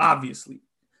Paul, obviously.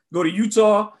 Go to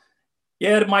Utah.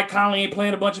 Yeah, Mike Conley ain't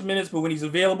playing a bunch of minutes, but when he's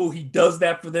available, he does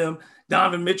that for them.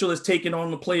 Donovan Mitchell has taken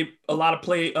on a lot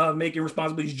of making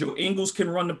responsibilities. Joe Ingles can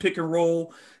run the pick and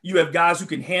roll. You have guys who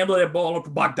can handle that ball.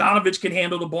 Bogdanovich can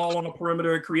handle the ball on the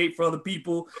perimeter and create for other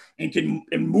people, and can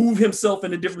move himself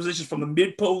into different positions from the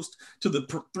mid post to the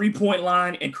 3-point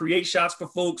line and create shots for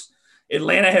folks.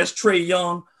 Atlanta has Trae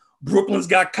Young. Brooklyn's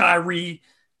got Kyrie.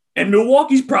 And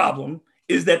Milwaukee's problem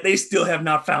is that they still have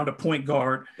not found a point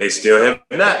guard. They still have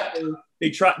not. They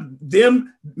try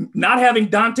them not having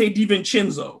Dante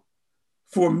DiVincenzo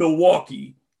for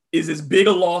Milwaukee is as big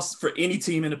a loss for any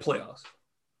team in the playoffs.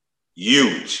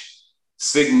 Huge,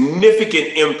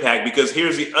 significant impact, because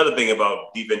here's the other thing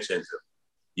about DiVincenzo.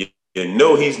 You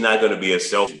know he's not going to be a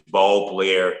selfish ball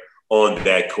player on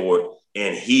that court,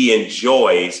 and he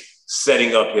enjoys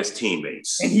setting up his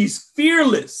teammates. And he's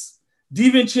fearless.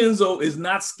 DiVincenzo is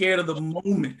not scared of the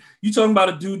moment. You're talking about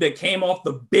a dude that came off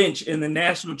the bench in the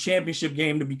national championship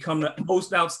game to become the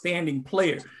most outstanding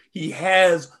player. He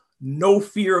has no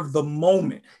fear of the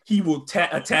moment. He will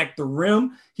attack the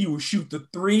rim. He will shoot the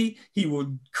 3. He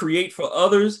will create for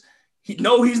others. He's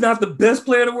not the best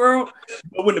player in the world,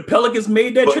 but when the Pelicans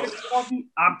made that trade,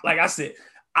 like I said,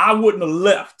 I wouldn't have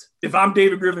left. If I'm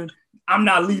David Griffin, I'm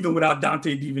not leaving without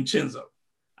Dante DiVincenzo.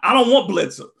 I don't want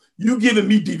Bledsoe. You giving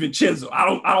me DiVincenzo. I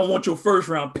don't want your first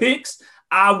round picks.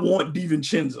 I want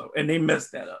DiVincenzo. And they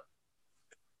messed that up.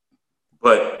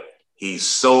 But he's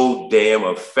so damn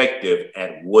effective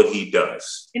at what he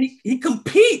does. And he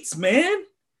competes, man.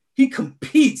 He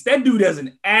competes. That dude has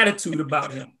an attitude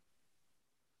about him.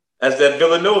 That's that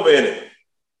Villanova in him.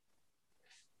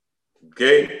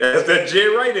 Okay? That's that Jay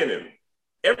Wright in him.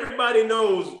 Everybody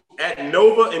knows at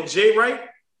Nova and Jay Wright,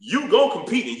 you gonna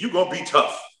compete and you gonna be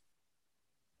tough.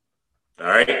 All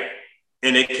right.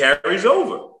 And it carries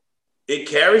over. It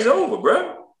carries over,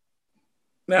 bro.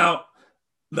 Now,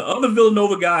 the other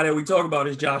Villanova guy that we talk about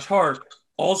is Josh Hart,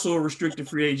 also a restricted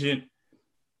free agent.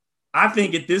 I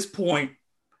think at this point,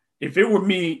 if it were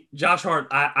me, Josh Hart,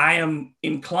 I am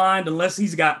inclined, unless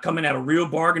he's got coming at a real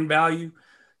bargain value,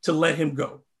 to let him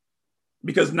go.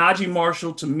 Because Najee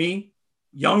Marshall, to me,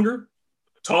 younger,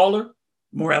 taller,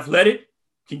 more athletic,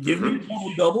 can give me a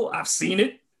double-double. I've seen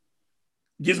it.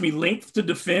 Gives me length to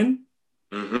defend.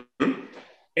 And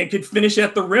can finish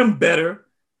at the rim better.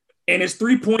 And his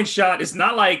three-point shot, it's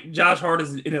not like Josh Hart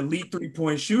is an elite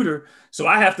three-point shooter. So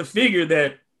I have to figure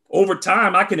that over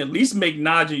time, I can at least make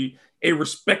Najee a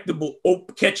respectable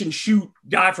catch-and-shoot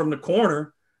guy from the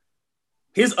corner.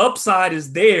 His upside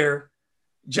is there.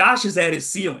 Josh is at his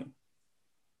ceiling.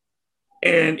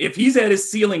 And if he's at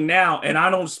his ceiling now, and I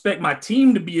don't expect my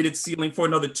team to be at its ceiling for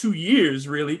another 2 years,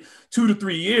 really, 2 to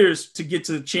 3 years to get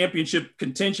to championship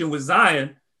contention with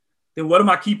Zion, then what am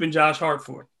I keeping Josh Hart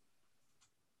for?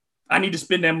 I need to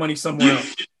spend that money somewhere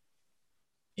else.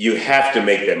 You have to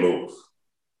make that move.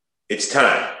 It's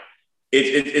time.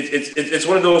 It's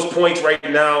one of those points right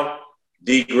now,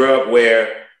 D Grub,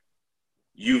 where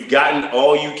you've gotten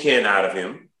all you can out of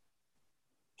him.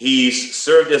 He's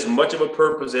served as much of a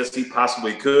purpose as he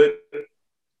possibly could,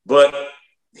 but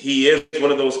he is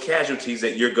one of those casualties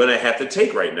that you're going to have to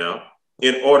take right now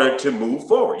in order to move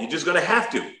forward. You're just going to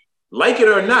have to, like it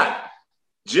or not.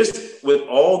 Just with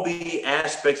all the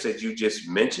aspects that you just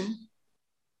mentioned,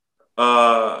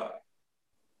 the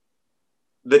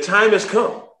time has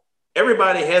come.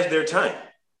 Everybody has their time.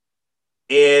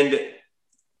 And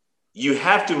you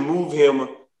have to move him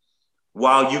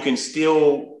while you can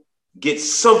still get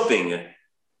something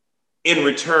in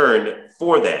return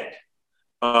for that.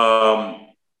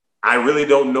 I really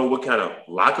don't know what kind of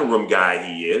locker room guy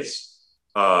he is.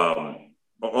 On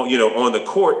the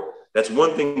court, that's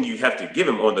one thing you have to give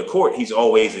him. On the court, he's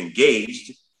always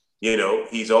engaged.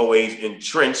 He's always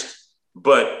entrenched,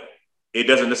 but it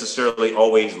doesn't necessarily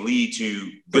always lead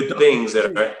to good things that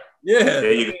are. Yeah.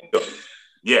 There you go.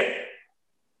 Yeah.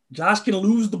 Josh can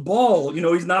lose the ball.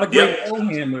 He's not a great ball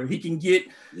handler. He can get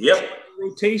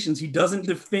rotations. He doesn't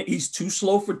defend. He's too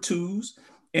slow for twos,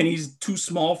 and he's too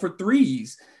small for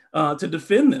threes to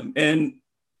defend them. And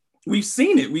we've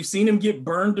seen it. We've seen him get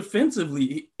burned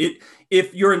defensively.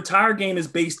 If your entire game is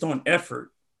based on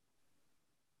effort,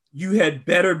 you had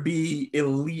better be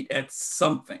elite at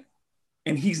something.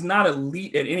 And he's not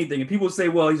elite at anything. And people say,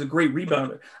 well, he's a great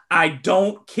rebounder. I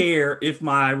don't care if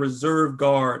my reserve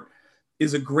guard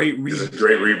is a great rebounder. He's a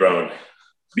great rebounder.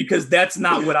 Because that's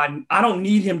not what I don't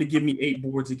need him to give me 8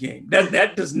 boards a game.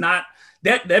 That does not,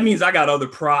 that means I got other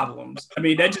problems. I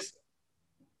mean,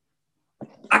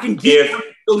 I can get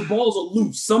those balls are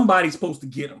loose. Somebody's supposed to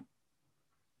get them.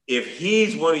 If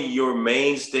he's one of your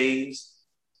mainstays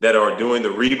that are doing the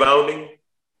rebounding,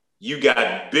 you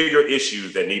got bigger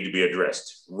issues that need to be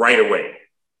addressed right away.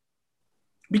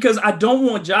 Because I don't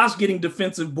want Josh getting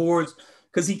defensive boards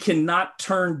because he cannot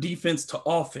turn defense to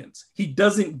offense. He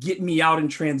doesn't get me out in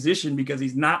transition because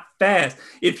he's not fast.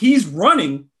 If he's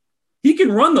running, he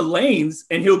can run the lanes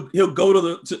and he'll go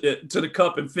to the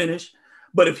cup and finish.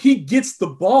 But if he gets the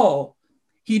ball,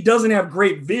 he doesn't have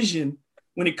great vision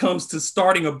when it comes to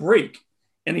starting a break.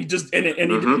 And he doesn't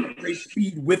have great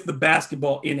speed with the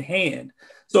basketball in hand.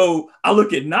 So I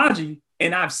look at Najee,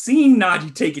 and I've seen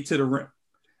Najee take it to the rim.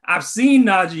 I've seen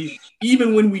Najee,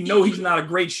 even when we know he's not a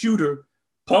great shooter,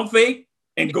 pump fake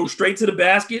and go straight to the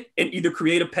basket and either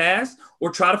create a pass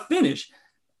or try to finish.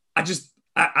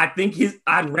 I think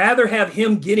I'd rather have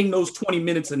him getting those 20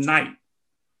 minutes a night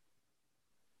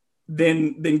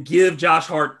than give Josh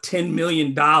Hart $10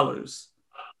 million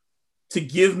to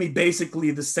give me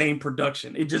basically the same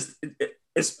production.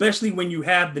 Especially when you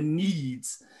have the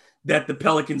needs that the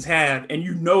Pelicans have, and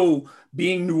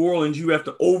being New Orleans, you have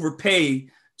to overpay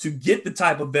to get the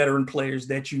type of veteran players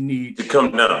that you need. To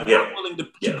come down, you're not willing to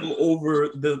go over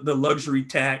the luxury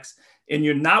tax, and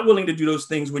you're not willing to do those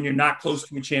things when you're not close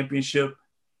to a championship.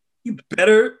 You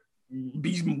better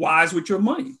be wise with your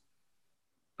money.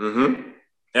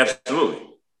 Absolutely.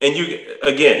 And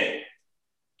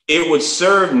it would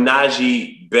serve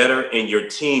Najee better and your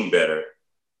team better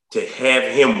to have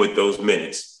him with those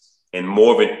minutes and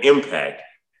more of an impact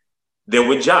than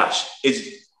with Josh.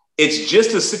 It's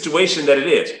just a situation that it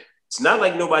is. It's not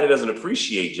like nobody doesn't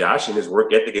appreciate Josh and his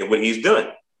work ethic and what he's done.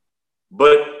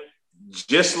 But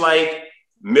just like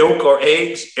milk or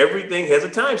eggs, everything has a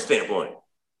timestamp on it.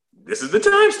 This is the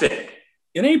timestamp.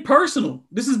 It ain't personal.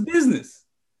 This is business.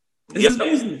 This is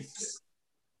business.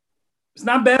 It's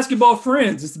not basketball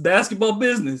friends. It's basketball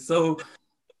business. So,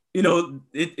 you know,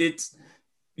 it's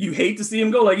you hate to see him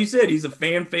go. Like you said, he's a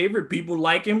fan favorite. People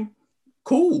like him.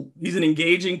 Cool. He's an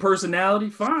engaging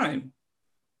personality. Fine.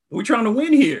 We're trying to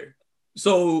win here.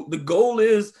 So the goal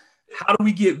is, how do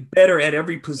we get better at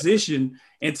every position?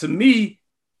 And to me,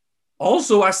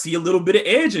 also, I see a little bit of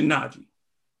edge in Najee.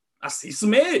 I see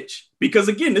some edge because,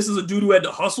 again, this is a dude who had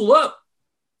to hustle up.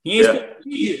 He ain't supposed to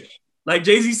be here. Like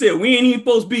Jay-Z said, we ain't even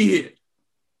supposed to be here.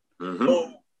 Mm-hmm.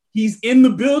 So he's in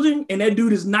the building, and that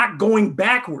dude is not going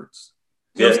backwards.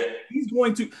 So he's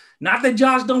going to, not that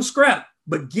Josh don't scrap,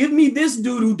 but give me this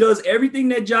dude who does everything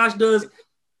that Josh does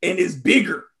and is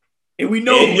bigger. And we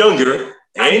know. And younger.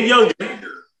 And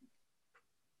younger.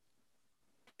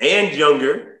 And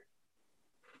younger.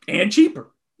 And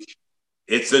cheaper.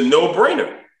 It's a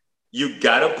no-brainer. You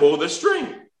got to pull the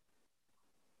string.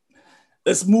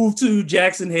 Let's move to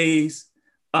Jackson Hayes.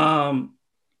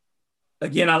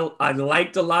 Again, I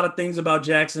liked a lot of things about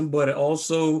Jackson, but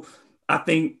also I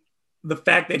think the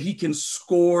fact that he can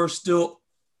score still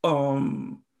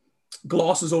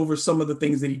glosses over some of the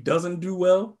things that he doesn't do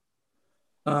well.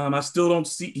 I still don't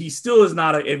see, he still is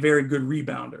not a very good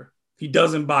rebounder. He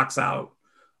doesn't box out.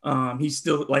 He's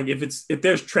still like, if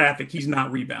there's traffic, he's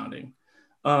not rebounding.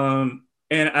 And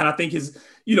I think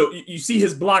you see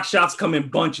his block shots come in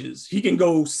bunches. He can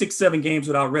go 6-7 games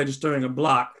without registering a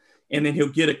block, and then he'll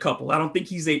get a couple. I don't think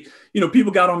he's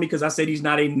people got on me because I said he's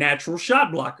not a natural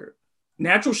shot blocker.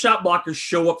 Natural shot blockers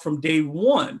show up from day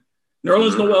one.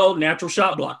 Nerlens Noel, natural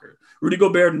shot blocker. Rudy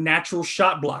Gobert, natural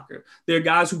shot blocker. There are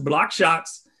guys who block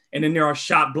shots, and then there are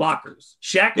shot blockers.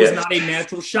 Shaq was not a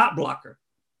natural shot blocker.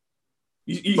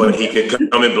 But he could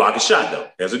come and block a shot, though.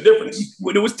 There's a difference.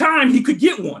 When it was time, he could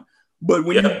get one. But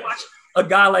when you watch a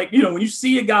guy like, when you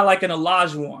see a guy like an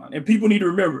Olajuwon, and people need to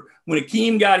remember, when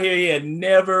Akeem got here, he had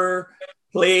never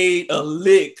played a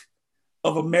lick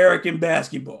of American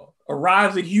basketball.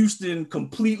 Arrives at Houston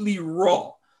completely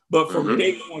raw, but from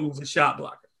day one was a shot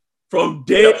blocker. From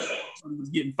day one, he was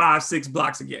getting 5-6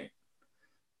 blocks a game.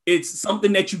 It's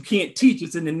something that you can't teach.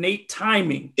 It's an innate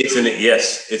timing. It's an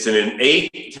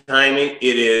innate timing.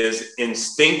 It is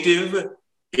instinctive.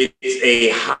 It's a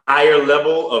higher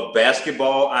level of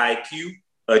basketball IQ.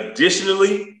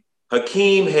 Additionally,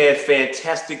 Hakeem had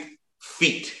fantastic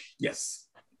feet. Yes.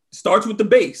 Starts with the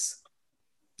base.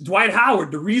 Dwight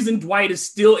Howard, the reason Dwight is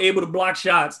still able to block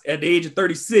shots at the age of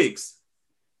 36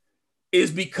 is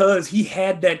because he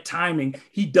had that timing.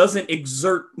 He doesn't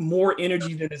exert more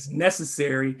energy than is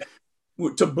necessary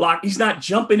to block. He's not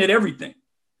jumping at everything.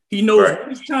 He knows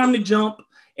when it's time to jump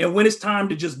and when it's time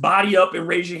to just body up and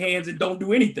raise your hands and don't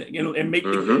do anything and make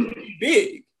it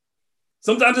big.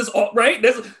 Sometimes it's all right.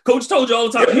 That's coach told you all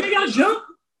the time. You ain't gotta jump.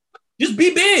 Just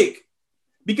be big.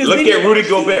 Because look at Rudy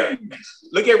Gobert.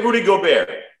 Look at Rudy Gobert.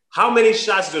 How many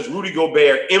shots does Rudy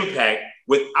Gobert impact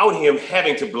without him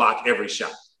having to block every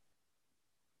shot?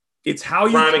 It's how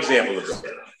you prime example of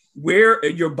that. Where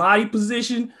your body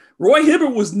position. Roy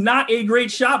Hibbert was not a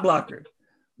great shot blocker,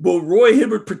 but Roy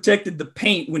Hibbert protected the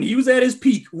paint. When he was at his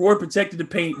peak, Roy protected the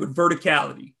paint with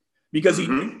verticality because he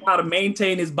knew how to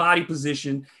maintain his body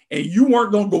position, and you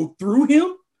weren't going to go through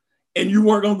him and you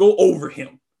weren't going to go over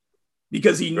him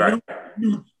because he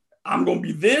knew I'm going to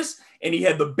be this, and he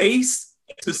had the base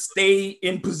to stay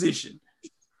in position.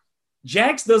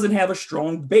 Jax doesn't have a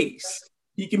strong base.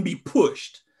 He can be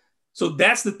pushed. So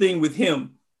that's the thing with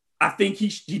him. I think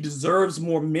he deserves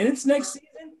more minutes next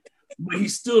season, but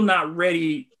he's still not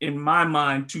ready, in my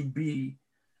mind, to be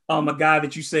a guy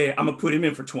that you say, I'm going to put him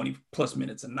in for 20 plus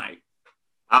minutes a night.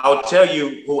 I'll tell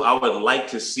you who I would like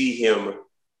to see him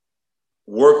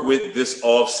work with this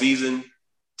offseason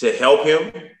to help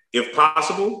him, if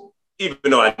possible, even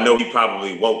though I know he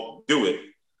probably won't do it.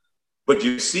 But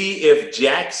you see if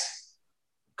Jax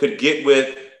could get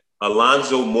with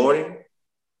Alonzo Mourning,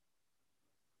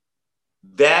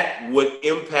 that would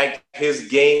impact his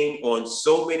game on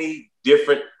so many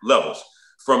different levels.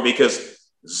 Because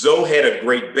Zoe had a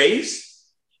great base,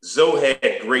 Zoe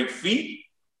had great feet,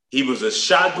 he was a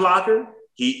shot blocker,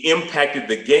 he impacted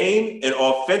the game, and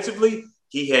offensively,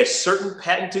 he had certain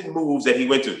patented moves that he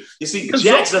went to. You see,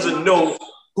 Jax doesn't know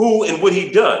who and what he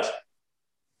does.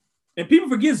 And people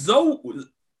forget Zoe,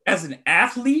 as an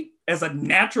athlete, as a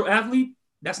natural athlete,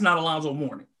 that's not Alonzo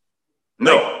Mourning.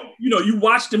 No. Like, you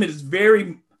watched him,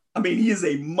 he is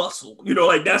a muscle.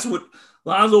 That's what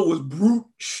Lonzo was, brute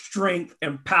strength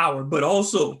and power, but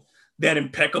also that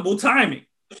impeccable timing.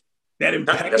 That's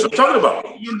what I'm talking about.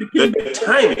 The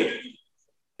timing.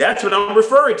 That's what I'm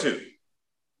referring to.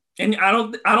 And I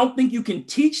don't think you can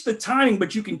teach the timing,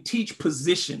 but you can teach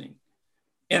positioning.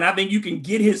 And I think you can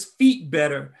get his feet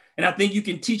better And I think you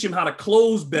can teach him how to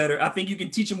close better. I think you can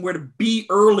teach him where to be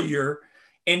earlier,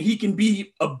 and he can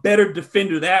be a better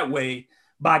defender that way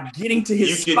by getting to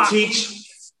his spot.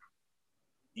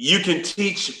 You can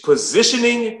teach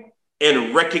positioning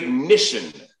and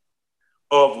recognition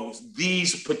of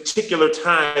these particular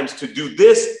times to do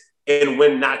this and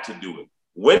when not to do it.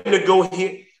 When to go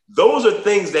here. Those are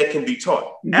things that can be taught.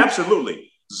 Mm-hmm.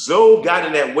 Absolutely. Zoe got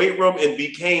in that weight room and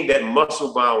became that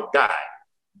muscle-bound guy.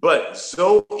 But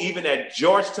Zoe, even at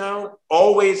Georgetown,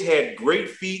 always had great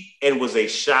feet and was a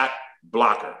shot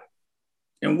blocker.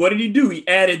 And what did he do? He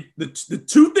added the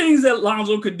two things that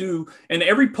Lonzo could do, and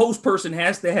every post person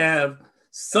has to have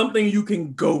something you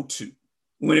can go to.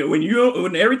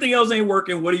 When everything else ain't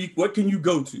working, what can you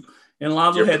go to? And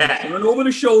Lonzo had to turn over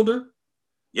the shoulder.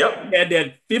 Yep. He had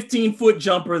that 15-foot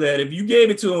jumper that if you gave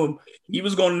it to him, he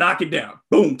was going to knock it down.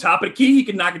 Boom. Top of the key, he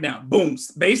can knock it down. Boom.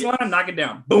 Baseline, knock it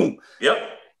down. Boom.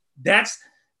 Yep.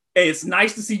 It's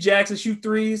nice to see Jackson shoot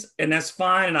threes, and that's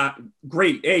fine. And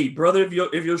great. Hey, brother,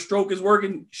 if your stroke is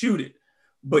working, shoot it.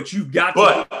 But you've got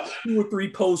to do 2 or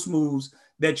 3 post moves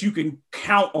that you can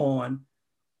count on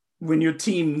when your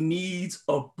team needs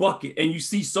a bucket. And you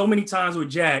see so many times with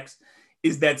Jax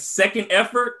is that second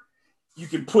effort, you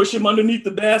can push him underneath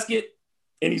the basket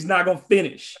and he's not going to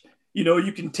finish.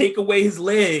 You can take away his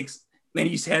legs and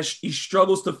he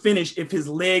struggles to finish if his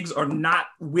legs are not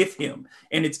with him.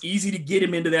 And it's easy to get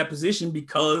him into that position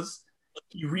because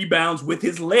he rebounds with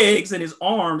his legs and his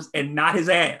arms and not his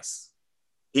ass.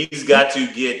 He's got to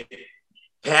get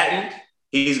patent,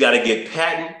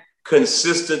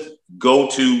 consistent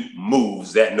go-to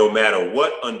moves that no matter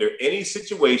what, under any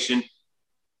situation,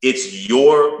 it's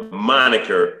your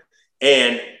moniker.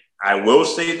 And I will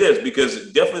say this,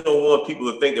 because definitely don't want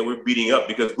people to think that we're beating up,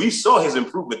 because we saw his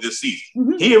improvement this season.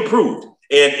 Mm-hmm. He improved.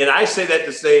 And I say that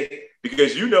to say,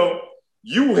 because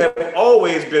you have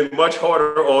always been much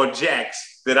harder on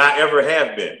Jax than I ever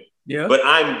have been. Yeah. But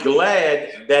I'm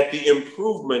glad that the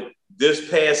improvement this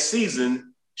past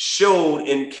season showed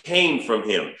and came from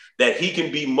him, that he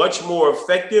can be much more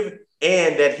effective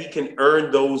and that he can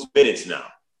earn those minutes now.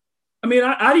 I mean,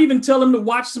 I'd even tell him to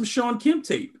watch some Sean Kemp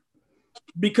tape,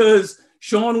 because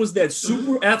Sean was that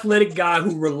super athletic guy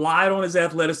who relied on his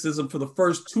athleticism for the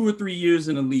first 2 or 3 years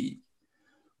in the league.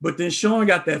 But then Sean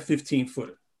got that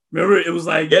 15-footer. Remember, it was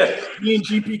like he and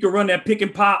GP could run that pick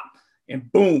and pop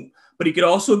and boom. But he could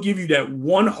also give you that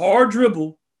one hard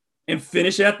dribble and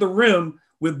finish at the rim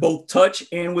with both touch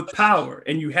and with power.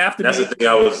 And you have to. That's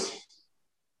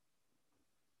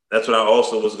what I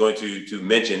also was going to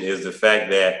mention, is the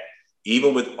fact that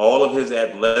even with all of his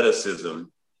athleticism,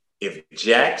 if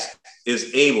Jax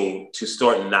is able to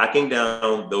start knocking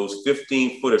down those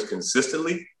 15-footers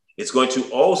consistently, it's going to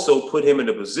also put him in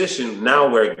a position now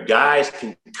where guys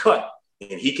can cut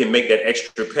and he can make that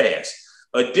extra pass.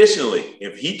 Additionally,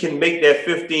 if he can make that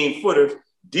 15-footer,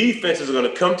 defenses are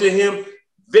going to come to him,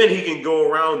 then he can go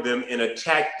around them and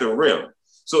attack the rim.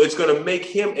 So it's going to make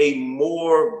him a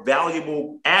more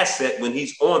valuable asset when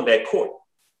he's on that court.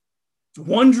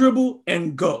 One dribble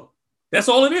and go. That's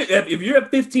all it is. If you're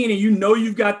at 15 and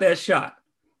you've got that shot,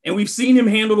 and we've seen him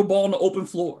handle the ball on the open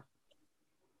floor.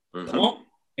 Mm-hmm. Come on.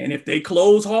 And if they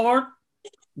close hard,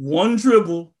 one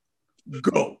dribble,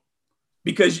 go.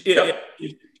 Because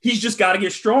he's just got to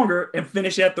get stronger and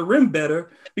finish at the rim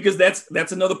better, because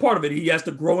that's another part of it. He has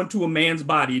to grow into a man's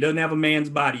body. He doesn't have a man's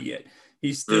body yet.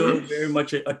 He's still very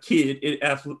much a kid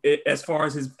as far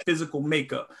as his physical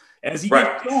makeup. As he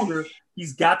gets stronger,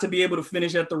 he's got to be able to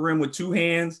finish at the rim with 2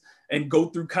 hands and go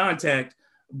through contact.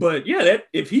 But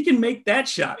if he can make that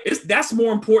shot, that's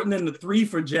more important than the 3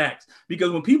 for Jax.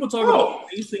 Because when people talk about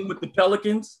facing with the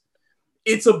Pelicans,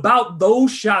 it's about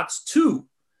those shots too.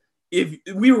 If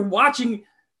we were watching,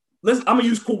 I'm gonna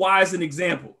use Kawhi as an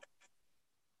example.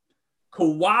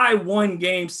 Kawhi won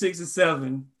game 6 and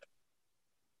 7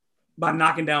 by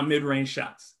knocking down mid-range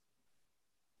shots.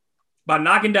 By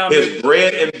knocking down his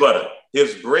bread and butter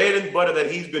that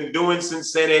he's been doing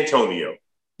since San Antonio.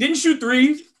 Didn't shoot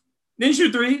threes.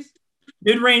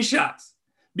 Mid-range shots,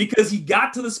 because he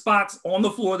got to the spots on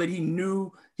the floor that he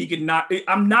knew he could not. If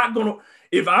I'm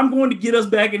going to get us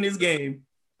back in this game,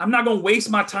 I'm not going to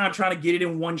waste my time trying to get it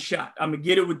in one shot. I'm going to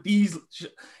get it with these.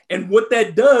 And what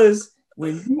that does,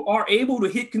 when you are able to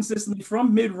hit consistently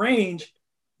from mid-range,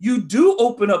 you do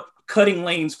open up cutting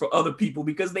lanes for other people,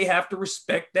 because they have to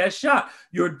respect that shot.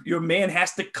 Your man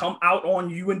has to come out on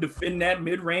you and defend that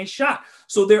mid-range shot.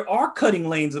 So there are cutting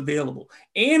lanes available.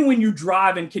 And when you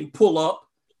drive and can pull up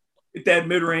at that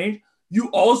mid-range,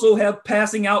 you also have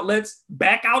passing outlets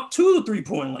back out to the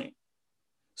three-point lane.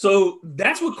 So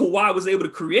that's what Kawhi was able to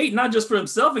create, not just for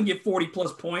himself and get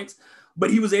 40-plus points,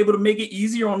 but he was able to make it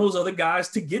easier on those other guys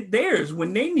to get theirs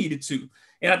when they needed to.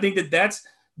 And I think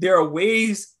there are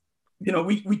ways,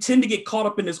 we tend to get caught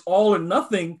up in this all or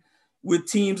nothing with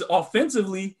teams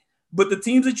offensively, but the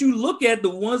teams that you look at, the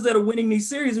ones that are winning these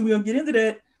series, and we're going to get into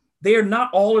that, they are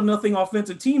not all or nothing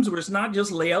offensive teams where it's not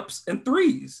just layups and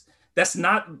threes. That's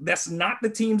not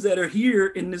the teams that are here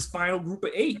in this final group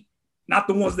of 8, not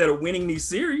the ones that are winning these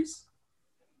series.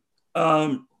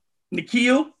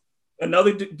 Nickeil,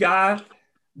 another guy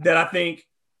that I think,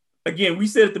 again, we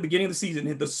said at the beginning of the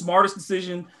season, the smartest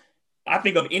decision I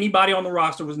think of anybody on the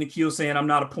roster was Nickeil saying, I'm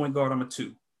not a point guard, I'm a 2.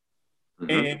 Mm-hmm.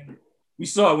 And we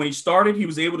saw when he started, he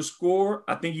was able to score.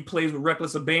 I think he plays with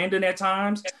reckless abandon at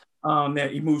times,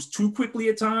 that he moves too quickly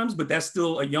at times, but that's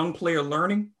still a young player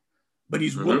learning. But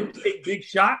he's willing to take big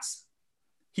shots.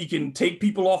 He can take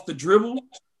people off the dribble.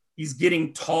 He's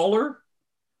getting taller.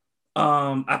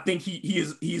 I think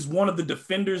he's one of the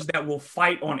defenders that will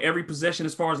fight on every possession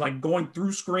as far as like going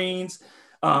through screens,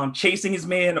 chasing his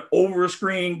man over a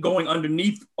screen, going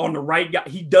underneath on the right guy.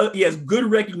 He has good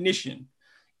recognition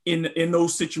in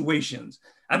those situations.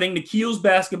 I think Nickeil's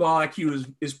basketball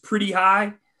IQ is pretty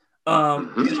high.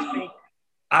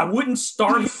 I wouldn't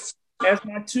start him as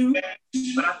my 2,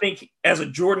 but I think as a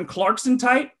Jordan Clarkson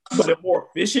type, but a more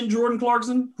efficient Jordan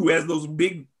Clarkson who has those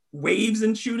big waves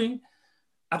in shooting,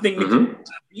 I think Nickeil would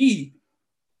be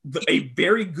a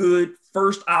very good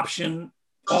first option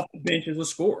off the bench as a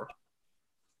scorer.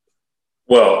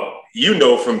 Well,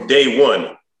 from day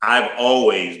one, I've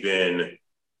always been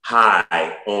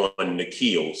high on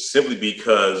Nickeil simply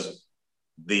because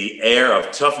the air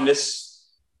of toughness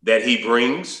that he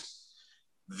brings,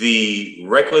 the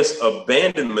reckless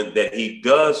abandonment that he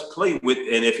does play with,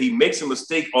 and if he makes a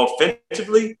mistake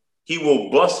offensively, he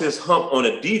will bust his hump on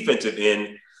a defensive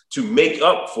end to make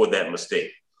up for that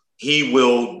mistake. He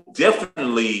will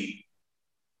definitely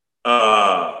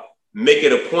make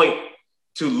it a point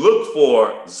to look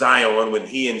for Zion when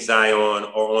he and Zion are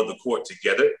on the court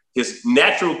together. His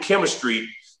natural chemistry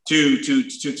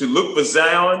to look for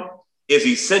Zion is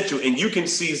essential, and you can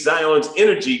see Zion's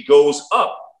energy goes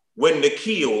up when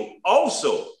Nickeil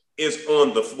also is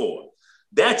on the floor.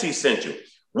 That's essential.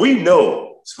 We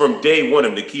know from day one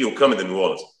of Nickeil coming to New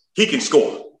Orleans, he can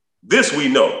score. This we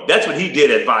know. That's what he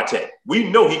did at Vatech. We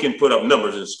know he can put up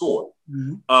numbers and score.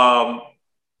 Mm-hmm.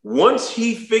 Once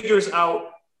he figures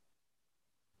out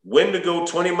when to go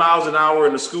 20 miles an hour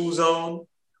in the school zone,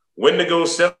 when to go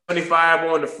 75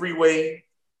 on the freeway,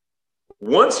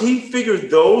 once he figures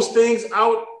those things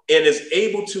out and is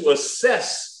able to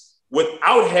assess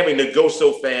without having to go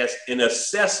so fast and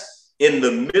assess in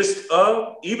the midst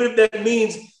of, even if that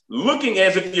means looking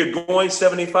as if you're going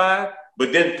 75,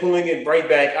 but then pulling it right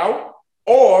back out,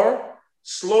 or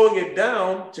slowing it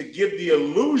down to give the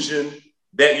illusion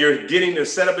that you're getting the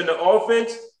setup in the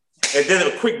offense, and then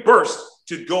a quick burst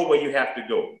to go where you have to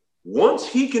go. Once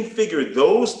he can figure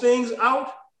those things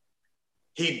out,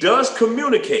 he does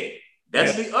communicate.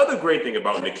 That's the other great thing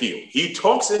about Nickeil. He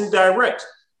talks and directs.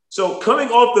 So coming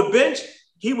off the bench,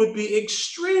 he would be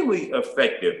extremely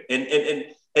effective.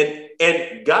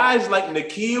 And guys like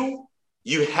Nickeil,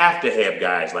 you have to have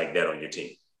guys like that on your team.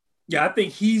 Yeah, I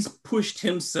think he's pushed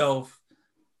himself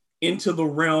into the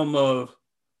realm of,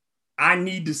 I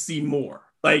need to see more.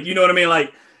 Like, you know what I mean?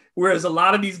 Like, whereas a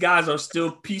lot of these guys are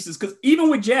still pieces, because even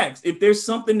with Jax, if there's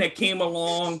something that came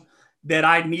along that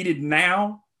I needed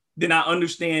now, then I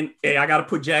understand, hey, I got to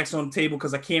put Jax on the table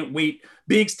because I can't wait.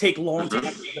 Bigs take long time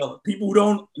to develop. People who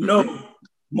don't know,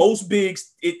 most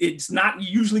bigs, it's not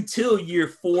usually till year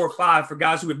 4 or 5 for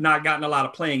guys who have not gotten a lot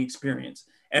of playing experience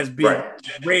as being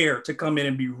rare to come in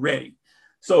and be ready.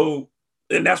 So,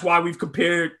 and that's why we've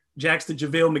compared Jax to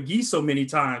JaVale McGee so many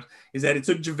times, is that it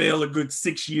took JaVale a good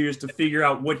 6 years to figure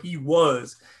out what he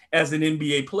was as an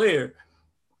NBA player.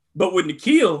 But with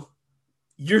Nickeil,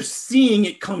 you're seeing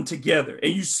it come together.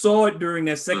 And you saw it during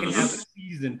that second half of the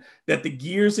season, that the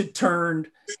gears had turned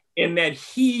and that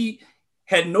he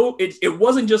had it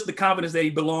wasn't just the confidence that he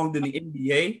belonged in the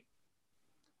NBA,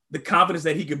 the confidence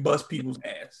that he could bust people's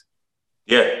ass.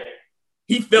 Yeah.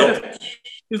 He felt it.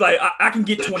 He was like, I can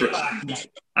get 25 tonight.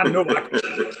 I know I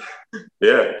can.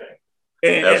 Yeah.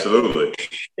 Absolutely.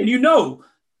 And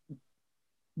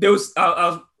there was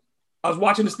I was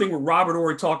watching this thing with Robert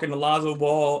Horry talking to Lonzo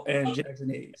Ball and Jackson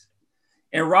Hayes.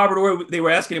 And Robert Horry, they were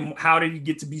asking him, how did he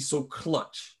get to be so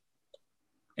clutch?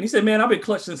 And he said, man, I've been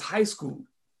clutch since high school.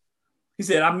 He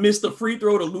said, I missed a free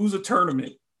throw to lose a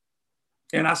tournament.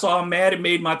 And I saw how mad it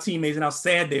made my teammates and how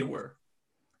sad they were.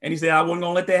 And he said, I wasn't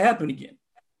going to let that happen again.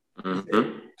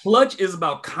 Said, clutch is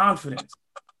about confidence.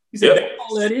 He said, that's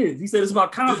all that is. He said, it's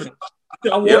about confidence. He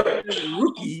said, I walked in as a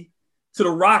rookie to the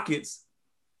Rockets,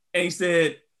 and he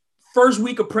said, first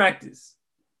week of practice,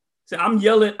 said, I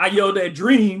yelled at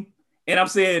Dream, and I'm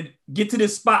saying, get to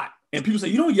this spot. And people say,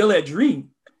 you don't yell at Dream. And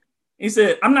he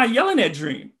said, I'm not yelling at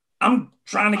Dream. I'm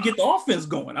trying to get the offense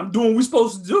going. I'm doing what we're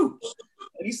supposed to do.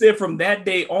 And he said from that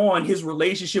day on, his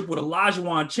relationship with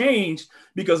Olajuwon changed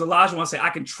because Olajuwon said, I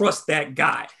can trust that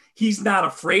guy. He's not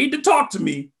afraid to talk to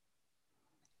me,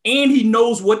 and he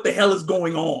knows what the hell is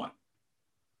going on.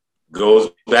 Goes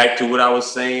back to what I was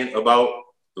saying about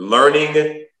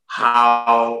learning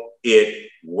how it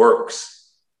works.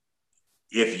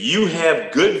 If you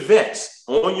have good vets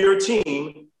on your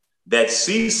team that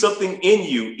see something in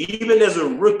you, even as a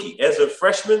rookie, as a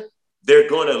freshman, they're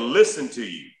going to listen to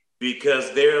you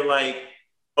because they're like,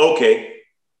 okay,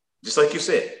 just like you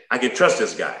said, I can trust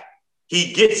this guy.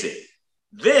 He gets it.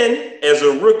 Then as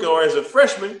a rookie or as a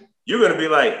freshman, you're going to be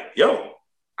like, yo,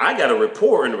 I got a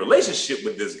rapport and a relationship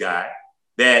with this guy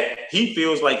that he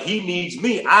feels like he needs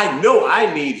me. I know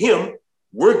I need him.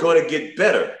 We're going to get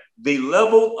better. The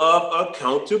level of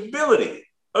accountability.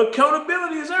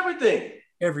 Accountability is everything.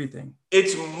 Everything.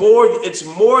 It's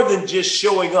more than just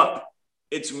showing up.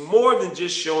 It's more than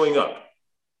just showing up.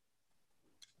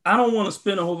 I don't want to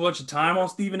spend a whole bunch of time on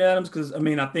Steven Adams because,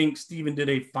 I think Steven did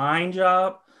a fine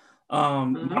job.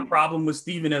 My problem with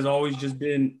Steven has always just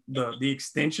been the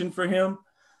extension for him.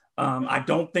 I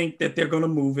don't think that they're going to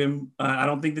move him. I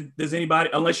don't think that there's anybody,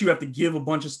 unless you have to give a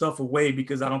bunch of stuff away,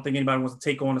 because I don't think anybody wants to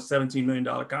take on a $17 million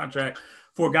contract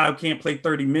for a guy who can't play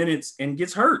 30 minutes and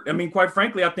gets hurt. Quite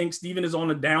frankly, I think Steven is on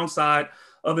the downside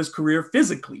of his career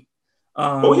physically.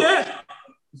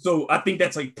 So I think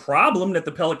that's a problem that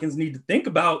the Pelicans need to think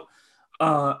about.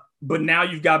 But now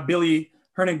you've got Billy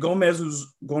Hernangomez, who's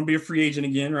going to be a free agent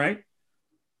again, right?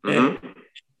 And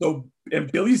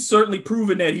Billy's certainly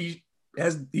proven that he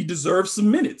deserves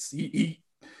some minutes. He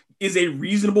is a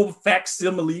reasonable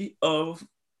facsimile of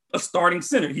a starting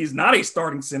center. He's not a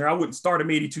starting center. I wouldn't start him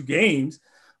 82 games,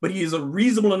 but he is a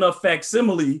reasonable enough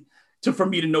facsimile for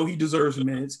me to know he deserves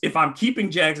minutes. If I'm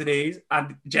keeping Jackson Hayes,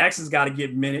 Jackson's got to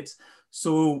get minutes.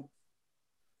 So,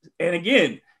 and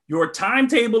again, your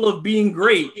timetable of being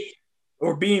great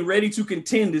or being ready to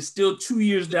contend is still 2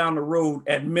 years down the road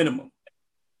at minimum.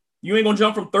 You ain't going to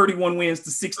jump from 31 wins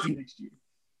to 60 next year.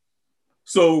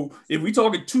 So if we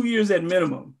talking 2 years at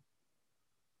minimum,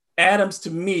 Adams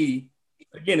to me,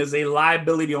 again, is a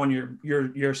liability on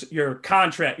your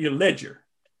contract, your ledger.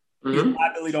 He's a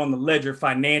liability on the ledger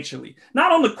financially.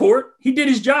 Not on the court. He did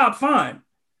his job fine.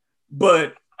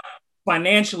 But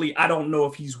financially, I don't know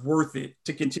if he's worth it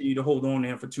to continue to hold on to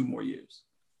him for 2 more years.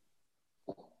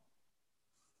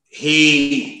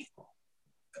 He,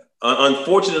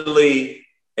 unfortunately,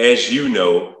 as you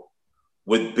know,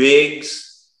 with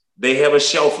bigs, they have a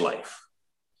shelf life.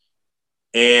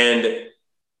 And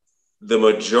the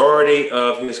majority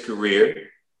of his career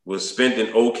was spent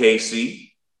in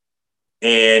OKC,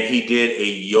 and he did a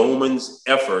yeoman's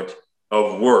effort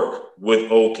of work with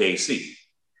OKC.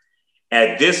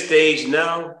 At this stage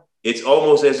now, it's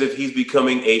almost as if he's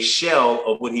becoming a shell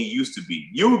of what he used to be.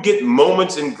 You get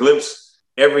moments and glimpses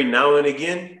every now and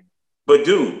again, but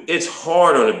dude, it's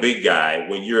hard on a big guy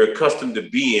when you're accustomed to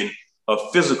being a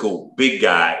physical big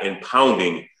guy and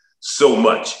pounding so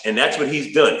much. And that's what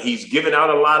he's done. He's given out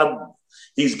a lot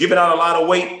of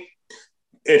weight,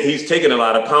 and he's taken a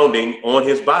lot of pounding on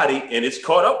his body, and it's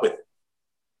caught up with him.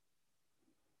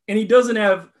 And he doesn't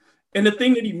have, and the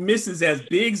thing that he misses as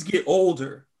bigs get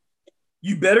older,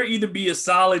 you better either be a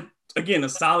solid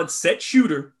set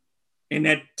shooter in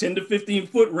that 10 to 15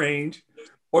 foot range,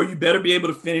 or you better be able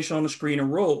to finish on the screen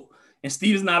and roll. And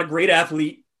Steve is not a great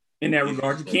athlete in that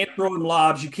regard. You can't throw him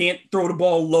lobs. You can't throw the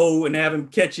ball low and have him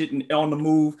catch it on the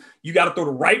move. You got to throw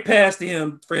the right pass to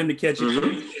him for him to catch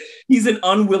it. He's an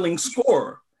unwilling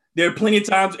scorer. There are plenty of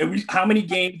times, and how many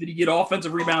games did he get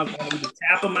offensive rebounds to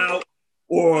tap him out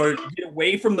or get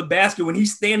away from the basket when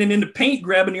he's standing in the paint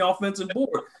grabbing the offensive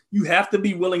board? You have to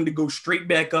be willing to go straight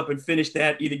back up and finish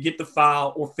that, either get the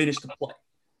foul or finish the play.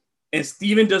 And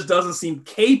Steven just doesn't seem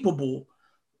capable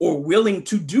or willing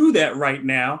to do that right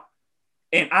now.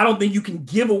 And I don't think you can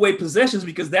give away possessions,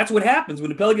 because that's what happens when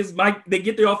the Pelicans they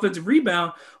get their offensive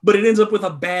rebound, but it ends up with a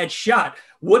bad shot.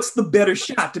 What's the better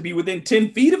shot? To be within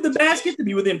 10 feet of the basket, to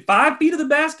be within 5 feet of the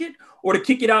basket, or to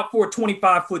kick it out for a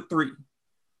 25-foot three?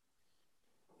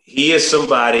 He is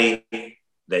somebody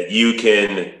that you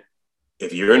can,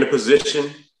 if you're in a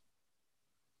position,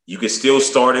 you can still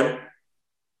start him,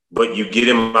 but you get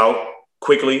him out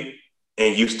quickly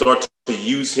and you start to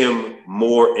use him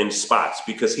more in spots,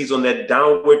 because he's on that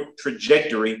downward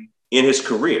trajectory in his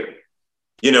career.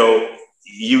 You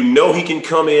know he can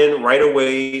come in right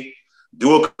away,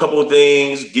 do a couple of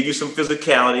things, give you some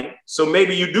physicality. So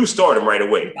maybe you do start him right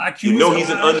away. You know he's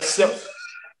an unselfish.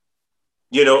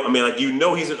 You know, I mean, like, you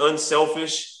know he's an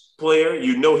unselfish player.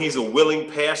 You know he's a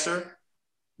willing passer,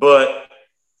 but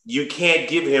you can't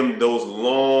give him those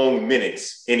long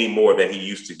minutes anymore that he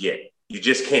used to get. You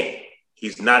just can't.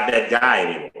 He's not that guy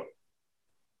anymore.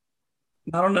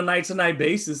 Not on a night-to-night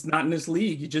basis, not in this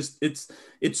league.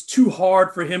 It's too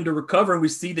hard for him to recover, and we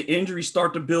see the injuries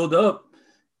start to build up.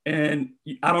 And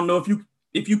I don't know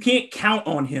if you can't count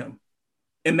on him,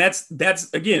 and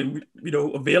that's again, you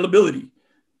know, availability.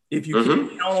 If you can't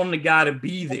count on the guy to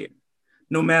be there,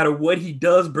 no matter what he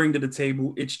does bring to the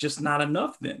table, it's just not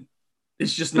enough. Then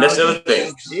it's just not. That's the other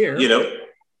thing. You know,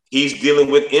 he's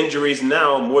dealing with injuries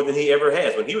now more than he ever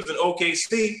has. When he was in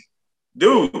OKC,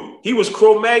 dude, he was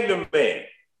Cro-Magnon man.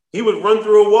 He would run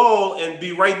through a wall and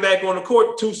be right back on the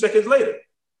court 2 seconds later.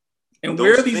 And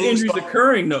where are these injuries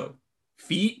occurring though?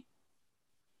 Feet,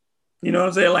 you know what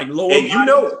I'm saying? Like lower. And you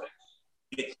know,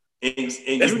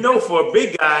 you know, for a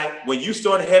big guy, when you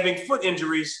start having foot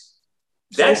injuries,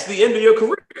 that's the end of your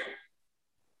career.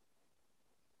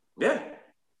 Yeah.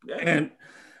 And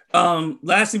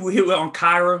lastly, we'll hit on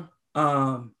Kyra.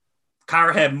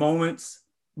 Kyra had moments,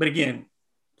 but again,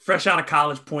 fresh out of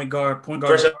college, point guard.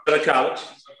 Fresh out of college.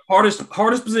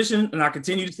 Hardest position, and I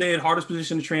continue to say it, hardest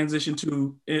position to transition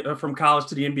to from college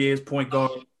to the NBA is point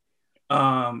guard.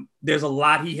 There's a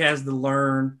lot he has to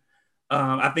learn.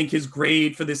 I think his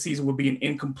grade for this season will be an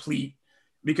incomplete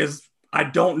because I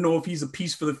don't know if he's a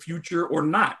piece for the future or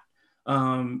not.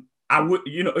 I would,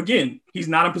 you know, again, he's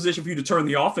not in position for you to turn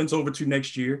the offense over to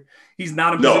next year. He's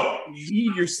not in position to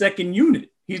lead your second unit.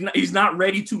 He's not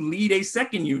ready to lead a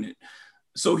second unit.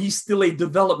 So he's still a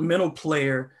developmental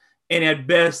player. And at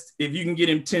best, if you can get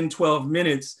him 10, 12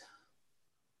 minutes,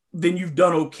 then you've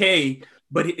done okay.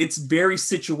 But it's very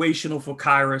situational for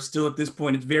Kyra still at this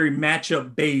point. It's very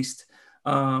matchup based.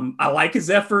 I like his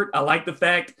effort. I like the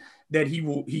fact that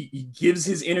he gives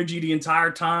his energy the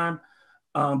entire time,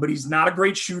 but he's not a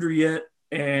great shooter yet.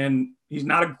 And he's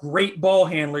not a great ball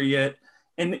handler yet.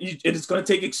 And it's going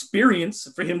to take experience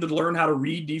for him to learn how to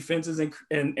read defenses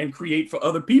and create for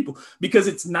other people, because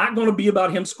it's not going to be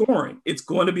about him scoring. It's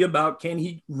going to be about, can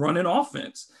he run an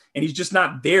offense? And he's just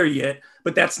not there yet.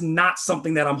 But that's not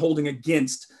something that I'm holding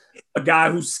against a guy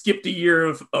who skipped a year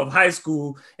of high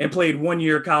school and played 1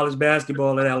 year of college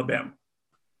basketball at Alabama.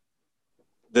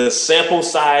 The sample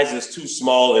size is too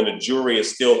small, and the jury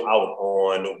is still out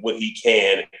on what he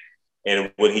can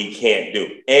and what he can't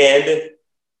do. And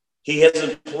he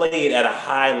hasn't played at a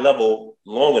high level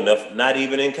long enough, not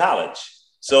even in college.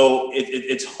 So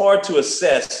it's hard to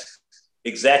assess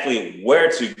exactly where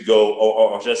to go,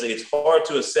 or should I say it's hard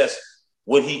to assess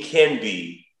what he can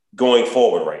be going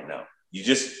forward right now. You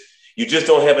just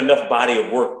don't have enough body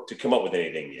of work to come up with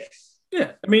anything yet.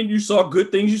 Yeah, I mean, you saw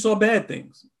good things, you saw bad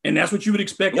things. And that's what you would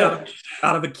expect out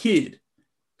of a kid,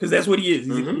 because that's what he is.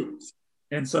 He's a kid.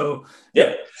 And so,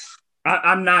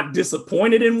 I'm not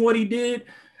disappointed in what he did.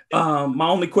 My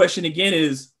only question again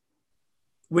is,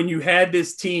 when you had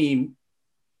this team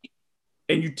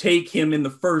and you take him in the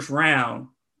first round,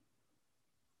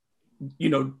 you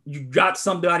know, you got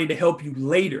somebody to help you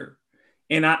later.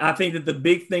 And I think that the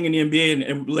big thing in the NBA,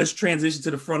 and let's transition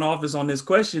to the front office on this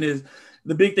question, is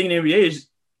the big thing in the NBA is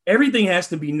everything has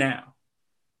to be now.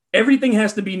 Everything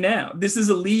has to be now. This is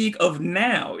a league of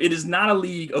now. It is not a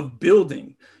league of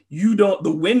building. The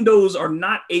windows are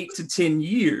not 8 to 10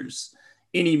 years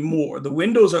anymore. The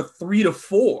windows are 3 to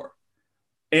 4.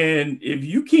 And if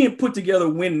you can't put together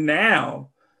win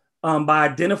now by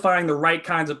identifying the right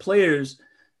kinds of players,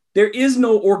 there is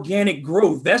no organic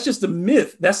growth. That's just a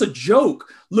myth. That's a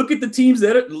joke. Look at the teams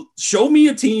show me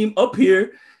a team up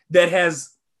here that has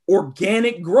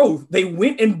organic growth. They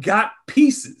went and got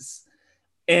pieces.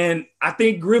 And I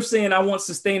think Griff saying, I want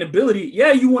sustainability.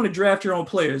 Yeah, you want to draft your own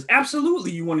players.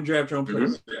 Absolutely, you want to draft your own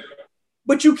players.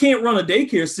 But you can't run a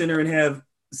daycare center and have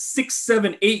 6,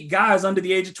 7, 8 guys under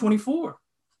the age of 24.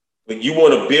 But you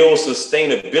want to build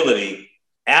sustainability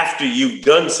after you've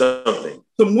done something.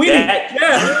 Some winning.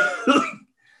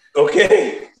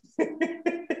 Okay.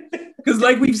 Because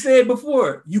like we've said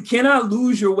before, you cannot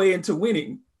lose your way into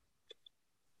winning.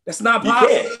 That's not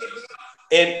possible. You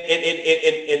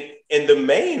can't. And the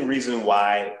main reason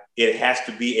why it has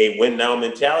to be a win now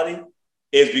mentality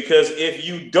is because if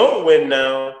you don't win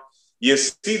now, you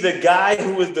see the guy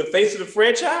who is the face of the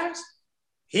franchise,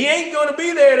 he ain't going to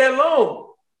be there that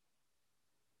long.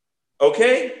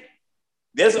 Okay?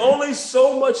 There's only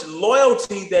so much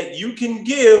loyalty that you can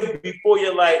give before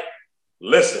you're like,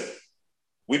 listen,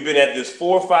 we've been at this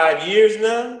 4 or 5 years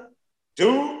now.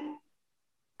 Dude,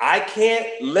 I can't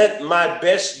let my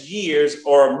best years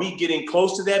or me getting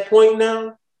close to that point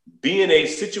now be in a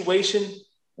situation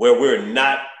where we're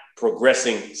not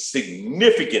progressing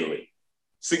significantly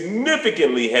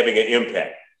having an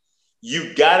impact.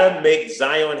 You gotta make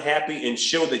Zion happy and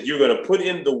show that you're gonna put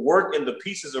in the work and the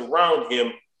pieces around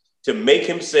him to make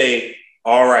him say,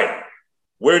 all right,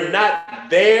 we're not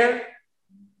there,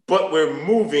 but we're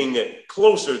moving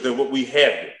closer than what we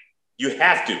have been. You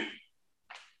have to.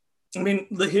 I mean,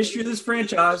 the history of this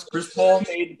franchise, Chris Paul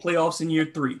made the playoffs in year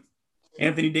 3.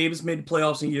 Anthony Davis made the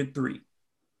playoffs in year 3.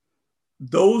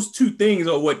 Those two things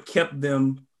are what kept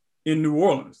them in New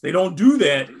Orleans. They don't do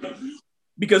that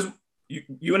because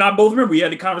you and I both remember we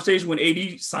had the conversation when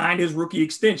AD signed his rookie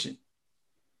extension.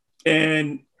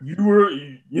 And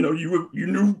you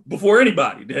knew before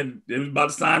anybody that it was about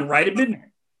to sign right at midnight.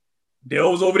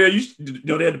 Dell was over there.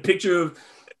 They had a picture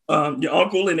of your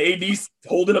uncle and AD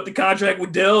holding up the contract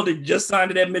with Dell. They just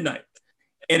signed it at midnight.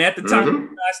 And at the time, you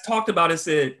guys talked about it,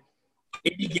 said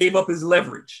AD gave up his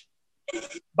leverage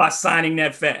by signing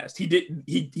that fast.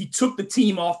 He took the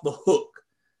team off the hook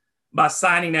by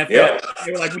signing that fast.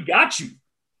 They were like, we got you.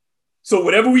 So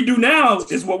whatever we do now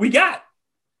is what we got.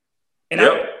 And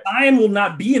Zion will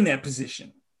not be in that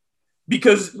position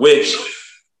because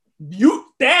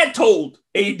Dad told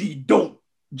AD, don't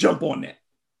jump on that.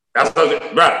 That's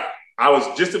right. I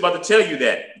was just about to tell you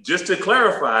that. Just to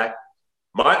clarify,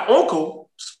 my uncle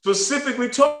specifically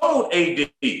told AD,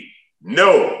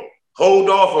 no, hold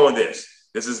off on this.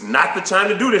 This is not the time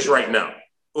to do this right now.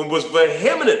 And was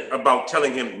vehement about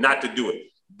telling him not to do it.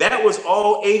 That was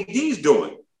all AD's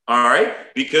doing, all right?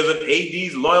 Because of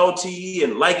AD's loyalty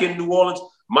and liking New Orleans.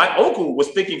 My uncle was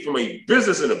thinking from a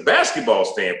business and a basketball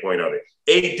standpoint of it.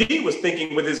 AD was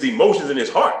thinking with his emotions in his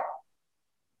heart.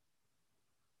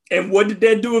 And what did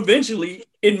that do eventually?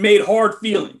 It made hard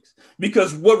feelings.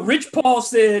 Because what Rich Paul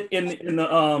said in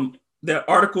the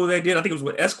article they did, I think it was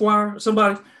with Esquire or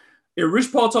somebody,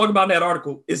 Rich Paul talked about in that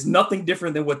article is nothing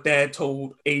different than what Dad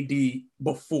told AD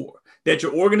before. That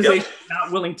your organization is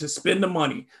not willing to spend the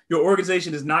money. Your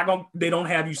organization is not going, they don't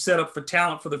have you set up for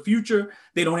talent for the future.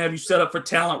 They don't have you set up for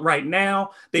talent right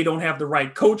now. They don't have the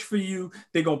right coach for you.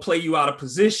 They're going to play you out of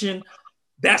position.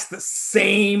 That's the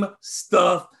same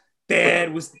stuff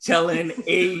Dad was telling AD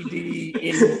in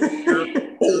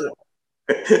year 4.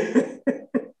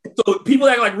 So people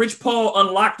act like Rich Paul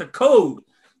unlocked the code.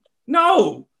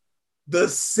 No, the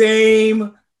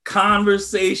same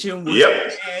conversation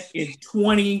was had in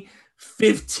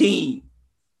 2015.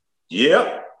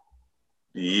 Yep.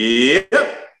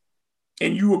 And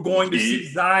you were going to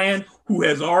see Zion, who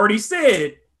has already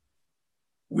said,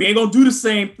 we ain't going to do the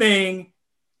same thing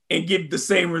and give the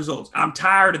same results. I'm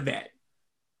tired of that.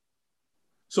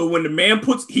 So when the man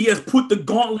he has put the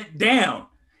gauntlet down,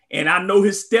 and I know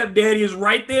his stepdaddy is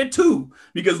right there too,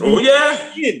 because we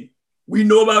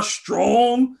know about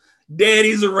strong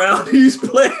daddies around these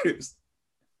players.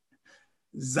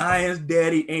 Zion's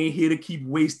daddy ain't here to keep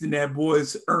wasting that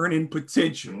boy's earning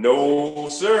potential. No,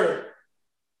 sir.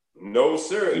 No,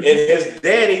 sir. And his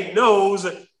daddy knows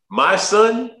my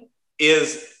son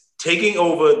is taking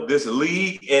over this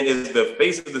league and is the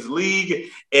face of this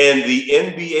league, and the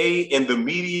NBA and the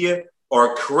media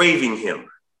are craving him.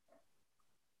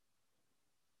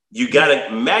 You got to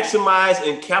maximize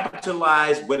and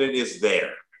capitalize when it is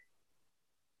there.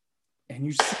 And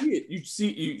you see it.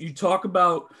 You talk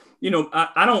about,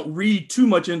 I don't read too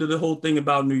much into the whole thing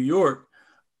about New York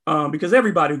because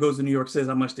everybody who goes to New York says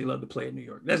how much they love to play in New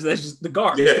York. That's just the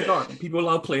Garden. Yeah. It's the Garden. People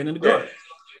love playing in the Garden.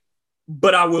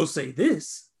 But I will say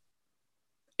this.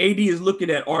 AD is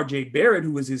looking at RJ Barrett,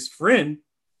 who was his friend,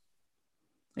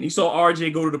 and he saw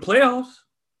RJ go to the playoffs.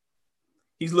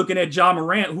 He's looking at Ja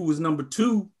Morant, who was number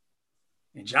 2,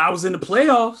 and Ja was in the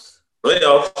playoffs.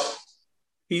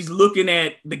 He's looking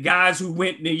at the guys who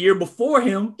went the year before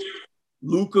him,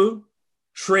 Luka,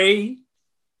 Trey,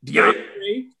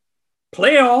 DeAndre,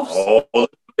 playoffs. All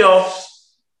playoffs.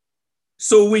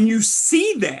 So when you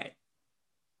see that,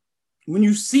 when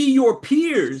you see your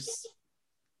peers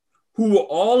who were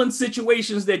all in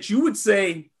situations that you would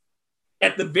say,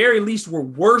 at the very least, were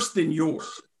worse than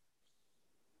yours,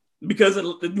 because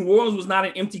New Orleans was not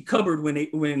an empty cupboard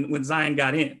when Zion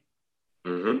got in.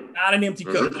 Mm-hmm. Not an empty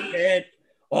cupboard. They had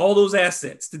all those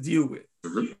assets to deal with.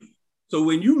 Mm-hmm. So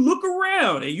when you look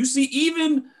around and you see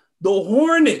even the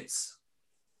Hornets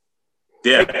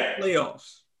make the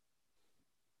playoffs,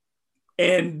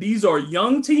 and these are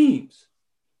young teams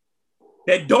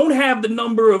that don't have the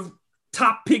number of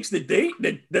top picks that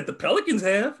the Pelicans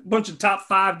have, a bunch of top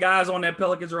 5 guys on that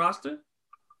Pelicans roster.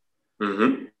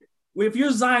 Mm-hmm. If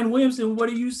you're Zion Williamson, what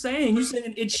are you saying? You're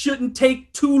saying it shouldn't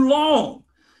take too long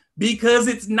because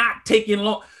it's not taking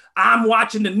long. I'm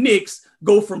watching the Knicks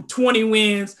go from 20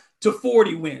 wins to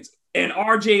 40 wins, and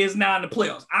RJ is now in the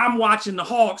playoffs. I'm watching the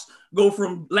Hawks go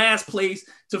from last place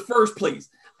to first place.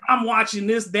 I'm watching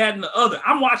this, that, and the other.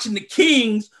 I'm watching the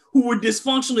Kings, who were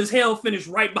dysfunctional as hell, finish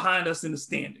right behind us in the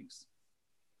standings.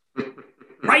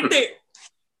 Right there.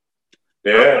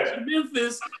 Yeah.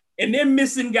 Memphis, and they're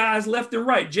missing guys left and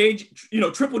right.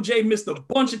 Triple J missed a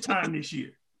bunch of time this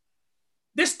year.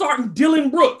 They're starting Dylan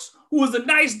Brooks, who was a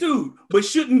nice dude, but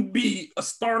shouldn't be a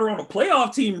starter on a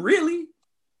playoff team, really.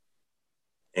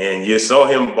 And you saw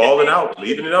him balling out,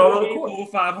 leaving it all on the court.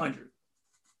 Over 500.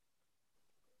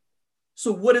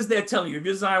 So what is that telling you? If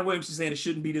you're Zion Williamson saying it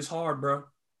shouldn't be this hard, bro.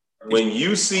 When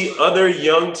you see other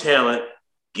young talent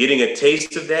getting a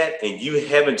taste of that and you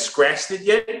haven't scratched it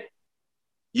yet,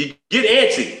 you get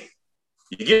antsy.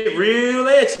 You get real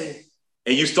antsy.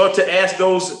 And you start to ask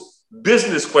those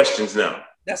business questions now.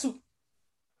 That's what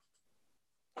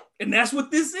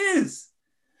this is.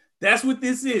 That's what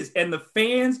this is. And the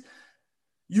fans,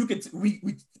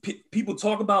 people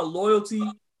talk about loyalty.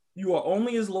 You are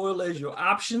only as loyal as your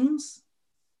options.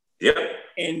 Yep.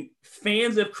 And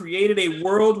fans have created a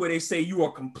world where they say you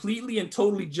are completely and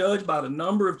totally judged by the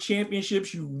number of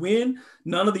championships you win.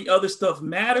 None of the other stuff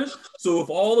matters. So if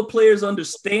all the players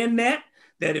understand that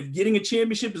if getting a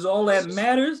championship is all that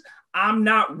matters, I'm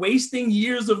not wasting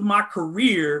years of my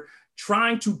career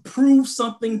trying to prove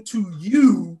something to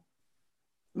you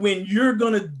when you're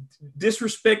going to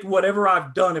disrespect whatever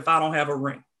I've done if I don't have a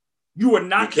ring. You are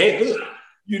not. You can't do it.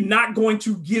 You're not going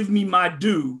to give me my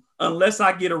due unless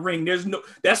I get a ring.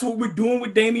 That's what we're doing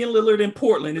with Damian Lillard in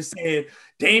Portland. Is saying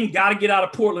Dame got to get out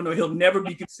of Portland or he'll never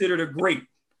be considered a great.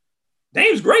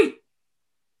 Dame's great.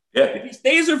 Yeah. If he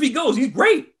stays or if he goes, he's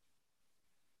great.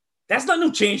 That's not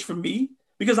no change for me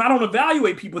because I don't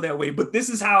evaluate people that way. But this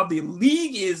is how the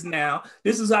league is now.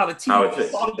 This is how the team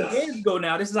go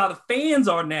now. This is how the fans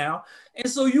are now. And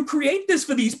so you create this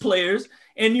for these players.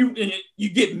 And you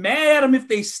get mad at them if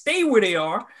they stay where they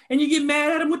are, and you get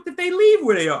mad at them if they leave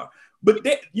where they are. But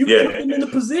you put them in the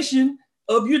position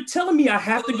of you're telling me I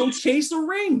have to go chase a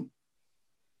ring.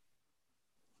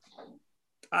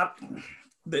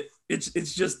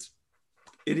 It's just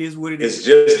it is what it is. It's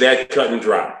just that cut and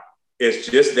dry. It's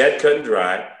just that cut and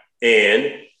dry.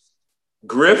 And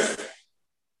Griff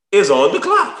is on the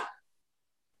clock.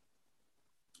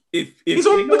 If he's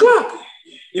on the clock,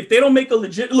 if they don't make a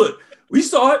legit look. We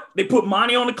saw it. They put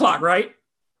Monty on the clock, right?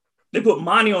 They put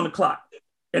Monty on the clock.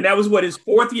 And that was his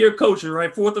fourth year coaching,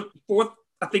 right? Fourth,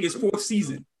 I think his fourth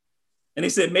season. And they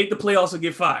said, make the playoffs or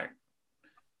get fired.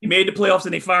 He made the playoffs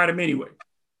and they fired him anyway.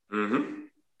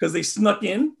 Because they snuck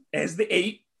in as the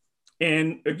 8.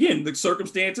 And again, the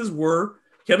circumstances were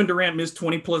Kevin Durant missed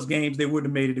 20 plus games. They wouldn't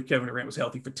have made it if Kevin Durant was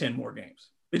healthy for 10 more games.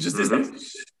 It just isn't.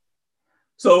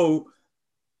 So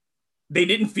they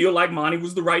didn't feel like Monty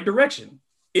was the right direction.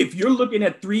 If you're looking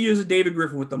at 3 years of David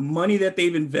Griffin with the money that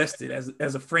they've invested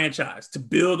as a franchise to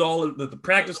build all of the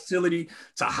practice facility,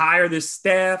 to hire this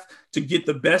staff, to get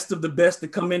the best of the best to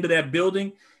come into that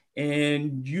building,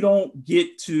 and you don't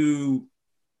get to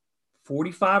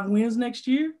 45 wins next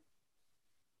year,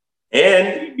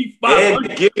 and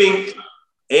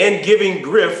giving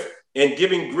Griff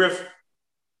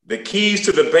the keys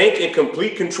to the bank and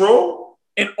complete control,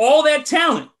 and all that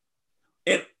talent.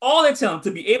 And all that talent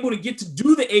to be able to get to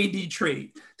do the AD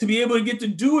trade, to be able to get to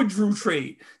do a Drew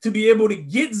trade, to be able to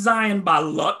get Zion by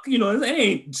luck. You know, it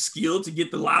ain't skill to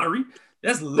get the lottery.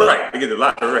 That's luck. Right, to get the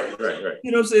lottery. Right.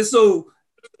 You know what I'm saying? So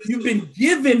you've been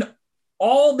given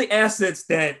all the assets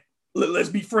that, let's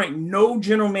be frank, no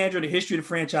general manager in the history of the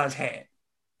franchise had.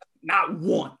 Not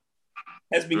one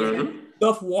has been given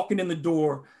stuff walking in the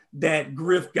door that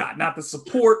Griff got. Not the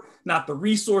support, not the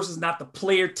resources, not the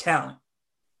player talent.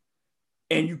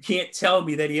 And you can't tell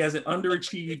me that he hasn't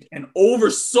underachieved and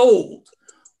oversold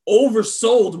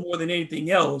more than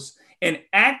anything else, and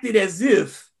acted as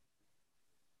if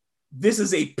this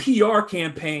is a PR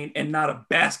campaign and not a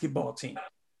basketball team.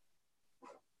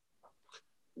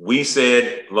 We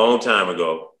said a long time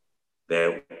ago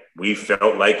that we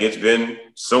felt like it's been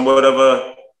somewhat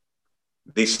of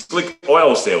the slick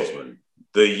oil salesman,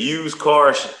 the used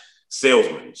car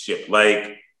salesmanship.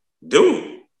 Like,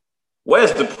 dude,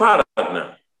 where's the product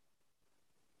now?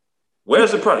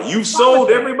 Where's the product? You've sold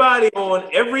everybody on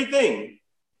everything,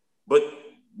 but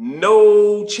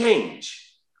no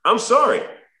change. I'm sorry.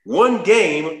 One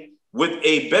game with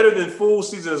a better than full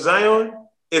season of Zion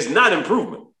is not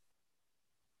improvement.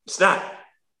 It's not.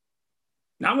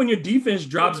 Not when your defense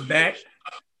drops back,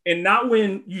 and not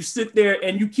when you sit there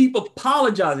and you keep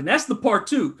apologizing. That's the part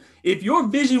too. If your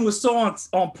vision was so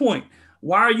on point,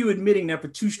 why are you admitting that for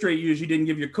 2 straight years you didn't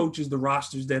give your coaches the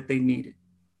rosters that they needed?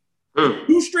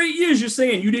 2 straight years you're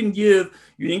saying you didn't give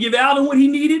Alvin what he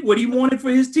needed, what he wanted for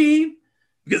his team?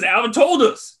 Because Alvin told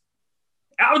us.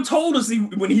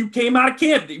 When he came out of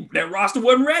camp, that roster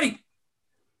wasn't ready.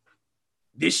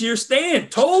 This year, Stan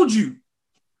told you.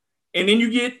 And then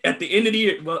you get at the end of the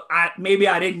year, well, maybe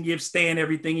I didn't give Stan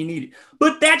everything he needed.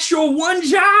 But that's your one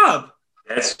job.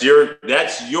 That's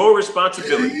your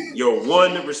responsibility. Your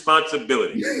one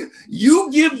responsibility. You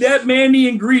give that man the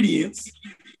ingredients,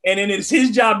 and then it's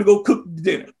his job to go cook the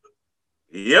dinner.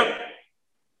 Yep.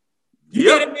 You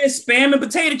get a man spamming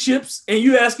potato chips, and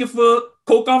you asking for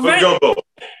Coke on Van. Gumbo.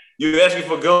 You asking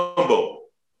for gumbo.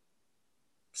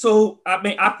 So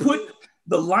I put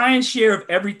the lion's share of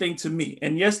everything to me,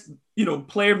 and yes,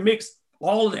 player mix,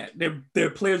 all of that. There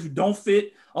are players who don't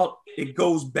fit. It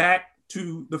goes back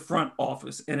to the front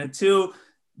office, and until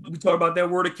we talk about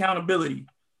that word accountability,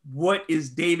 what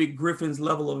is David Griffin's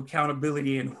level of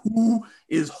accountability, and who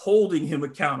is holding him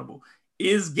accountable?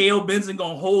 Is Gayle Benson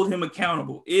going to hold him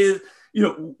accountable?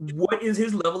 What is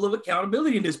his level of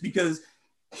accountability in this? Because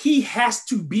he has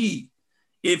to be,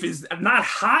 if it's not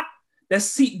hot, that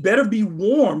seat better be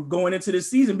warm going into this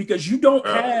season, because you don't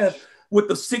have what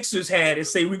the Sixers had and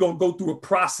say we're going to go through a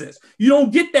process. You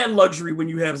don't get that luxury when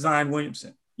you have Zion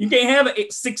Williamson. You can't have a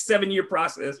 6-7 year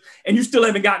process and you still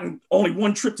haven't gotten only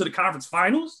one trip to the conference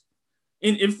finals.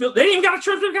 In Philly, they ain't even got a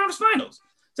trip to the conference finals.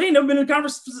 They ain't never been in the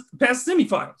conference past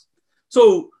semifinals.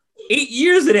 So 8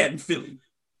 years of that in Philly.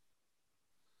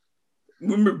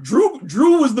 Remember,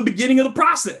 Drew was the beginning of the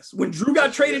process. When Drew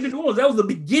got traded to New Orleans, that was the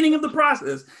beginning of the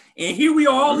process. And here we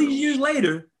are all these years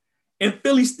later, and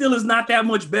Philly still is not that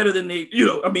much better than they,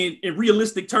 in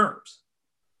realistic terms.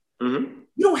 Mm-hmm.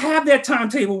 You don't have that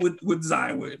timetable with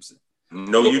Zion Williamson.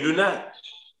 No, you do not.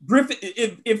 Griffin,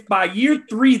 if by year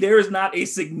 3 there is not a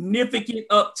significant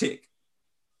uptick,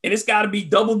 and it's got to be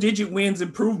double-digit wins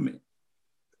improvement,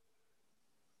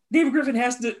 David Griffin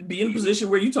has to be in a position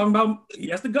where you're talking about he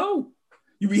has to go.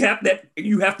 You have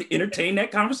to entertain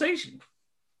that conversation.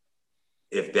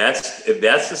 If that's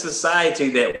the society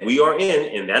that we are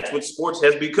in, and that's what sports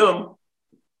has become,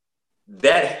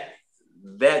 that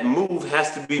move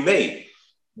has to be made.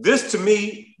 This, to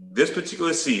me, this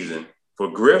particular season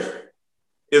for Griff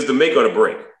is the make or the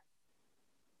break.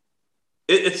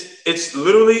 It's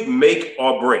literally make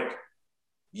or break.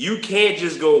 You can't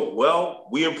just go, well,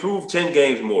 we improved 10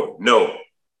 games more. No.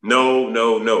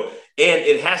 And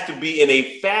it has to be in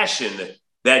a fashion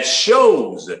that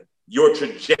shows your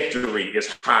trajectory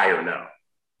is higher now.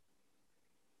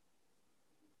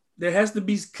 There has to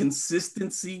be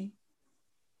consistency.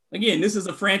 Again, this is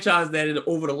a franchise that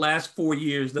over the last 4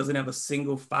 years doesn't have a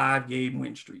single 5-game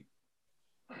win streak.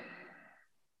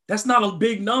 That's not a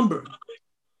big number.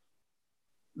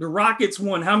 The Rockets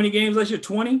won how many games last year?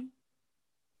 20?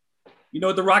 You know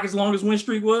what the Rockets' longest win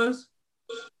streak was?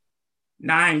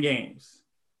 9 games.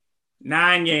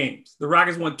 9 games. The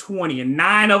Rockets won 20, and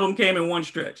 9 of them came in one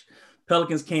stretch.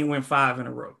 Pelicans can't win 5 in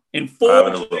a row. In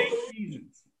 4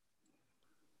 seasons.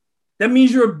 That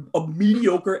means you're a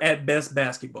mediocre at best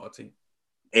basketball team.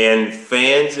 And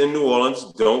fans in New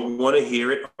Orleans don't want to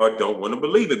hear it or don't want to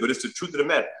believe it, but it's the truth of the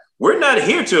matter. We're not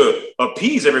here to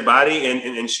appease everybody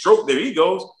and stroke their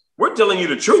egos. We're telling you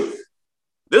the truth.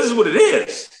 This is what it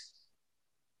is.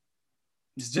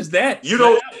 It's just that. You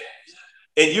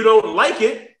don't like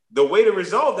it. The way to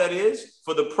resolve that is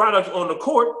for the product on the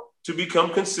court to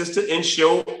become consistent and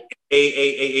show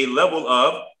a level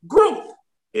of growth.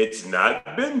 It's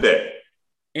not been there.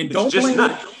 And it's don't just blame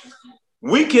not.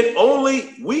 We can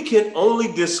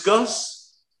only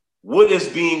discuss what is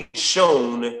being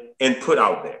shown and put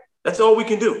out there. That's all we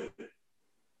can do.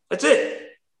 That's it.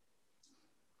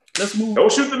 Let's move.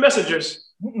 Don't shoot the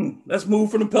messengers. Let's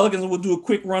move from the Pelicans, and we'll do a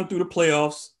quick run through the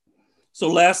playoffs. So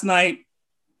last night,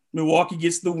 Milwaukee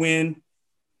gets the win.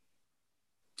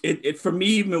 For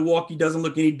me, Milwaukee doesn't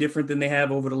look any different than they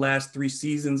have over the last 3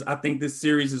 seasons. I think this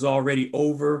series is already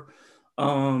over.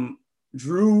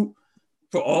 Drew,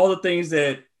 for all the things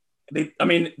that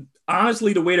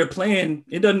honestly, the way they're playing,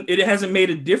 it hasn't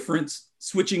made a difference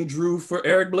switching Drew for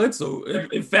Eric Bledsoe.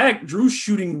 In fact, Drew's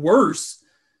shooting worse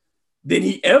than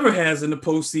he ever has in the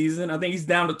postseason. I think he's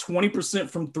down to 20%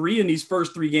 from 3 in these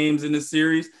first 3 games in this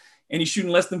series, and he's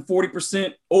shooting less than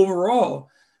 40% overall.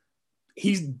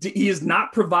 He is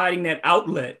not providing that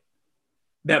outlet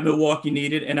that Milwaukee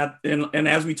needed. And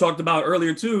as we talked about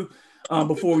earlier too,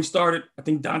 before we started, I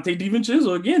think Dante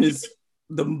DiVincenzo again is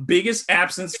the biggest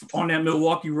absence on that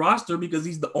Milwaukee roster because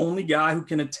he's the only guy who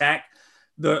can attack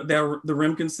the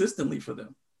rim consistently for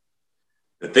them.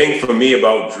 The thing for me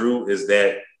about Drew is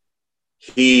that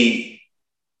he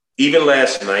even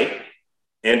last night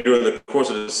and during the course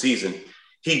of the season,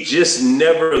 he just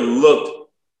never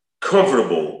looked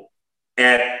comfortable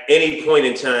at any point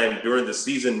in time during the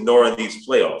season nor in these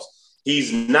playoffs.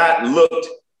 He's not looked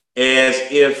as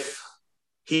if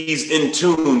he's in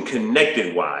tune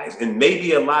connected-wise. And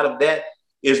maybe a lot of that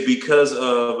is because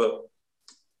of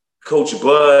Coach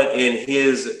Bud and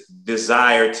his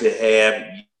desire to have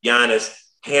Giannis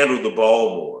handle the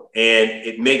ball more. And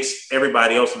it makes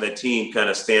everybody else on that team kind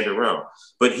of stand around.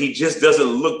 But he just doesn't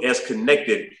look as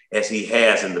connected as he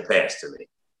has in the past to me.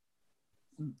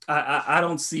 I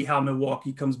don't see how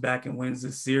Milwaukee comes back and wins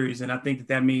this series. And I think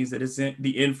that means that it's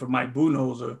the end for Mike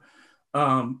Budenholzer.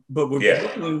 But with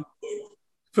Brooklyn,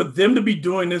 for them to be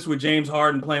doing this with James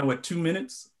Harden playing, 2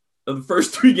 minutes of the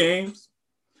first 3 games,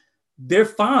 they're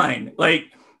fine.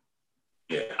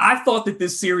 I thought that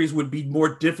this series would be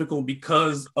more difficult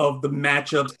because of the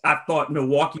matchups. I thought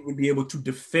Milwaukee would be able to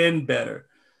defend better,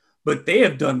 but they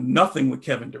have done nothing with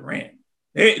Kevin Durant.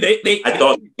 I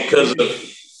thought because of,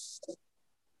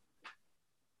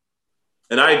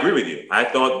 and I agree with you. I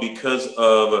thought because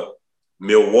of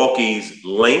Milwaukee's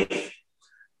length,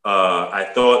 I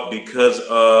thought because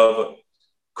of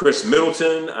Chris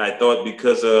Middleton, I thought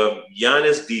because of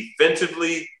Giannis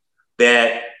defensively,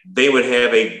 that they would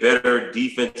have a better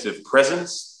defensive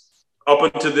presence. Up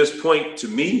until this point, to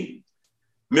me,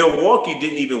 Milwaukee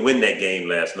didn't even win that game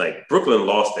last night. Brooklyn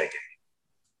lost that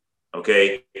game.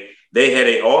 Okay? They had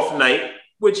an off night,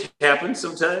 which happens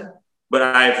sometimes, but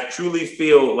I truly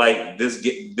feel like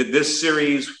this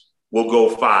series will go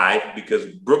 5 because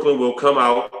Brooklyn will come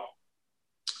out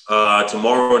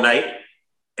tomorrow night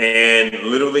and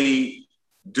literally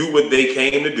do what they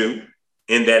came to do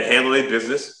in that handle their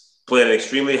business, play at an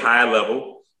extremely high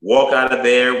level, walk out of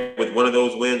there with one of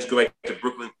those wins, go back to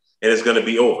Brooklyn, and it's going to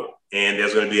be over. And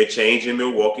there's going to be a change in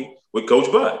Milwaukee with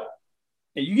Coach Bud.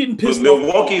 And you getting pissed off.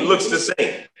 Milwaukee looks the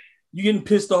same. You're getting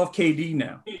pissed off KD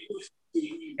now.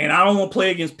 And I don't want to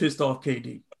play against pissed off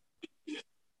KD.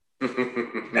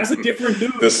 That's a different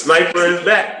dude. The sniper is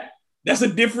back. That's a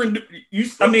different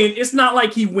it's not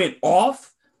like he went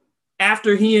off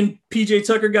after he and PJ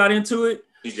Tucker got into it.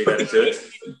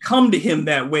 Come to him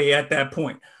that way at that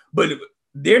point. But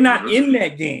they're not in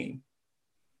that game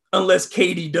unless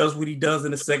KD does what he does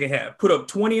in the second half. Put up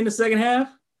 20 in the second half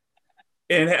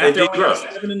and after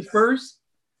 7 in the first.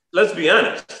 Let's be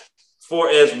honest. For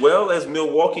as well as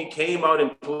Milwaukee came out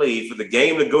and played for the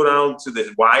game to go down to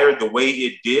the wire the way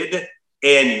it did,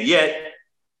 and yet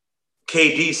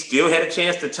KD still had a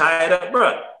chance to tie it up,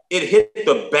 bro. It hit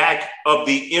the back of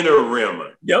the inner rim.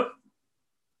 Yep.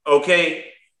 Okay.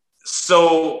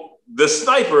 So the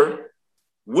sniper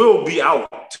will be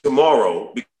out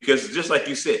tomorrow because just like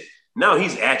you said, now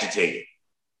he's agitated.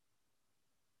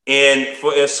 And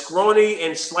for as scrawny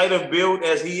and slight of build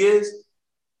as he is,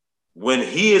 when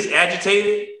he is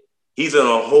agitated, he's in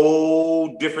a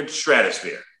whole different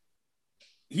stratosphere.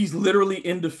 He's literally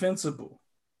indefensible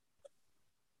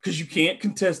because you can't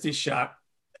contest his shot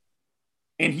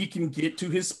and he can get to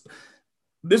his.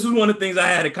 This is one of the things I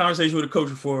had a conversation with a coach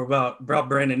before about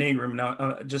Brandon Ingram.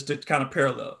 Now, just to kind of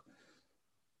parallel.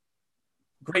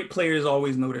 Great players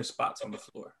always know their spots on the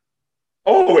floor.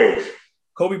 Always.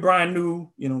 Kobe Bryant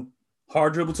knew,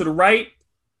 hard dribble to the right,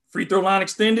 free throw line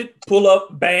extended, pull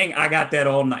up, bang, I got that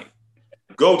all night.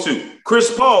 Go to.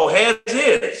 Chris Paul has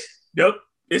his. Yep.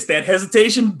 It's that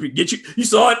hesitation. You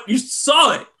saw it. You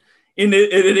saw it in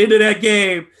the end of that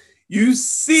game. You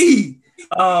see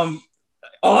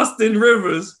Austin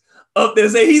Rivers up there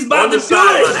saying he's about to do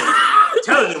it.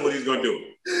 Telling him what he's going to do.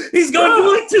 He's going to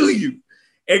do it to you.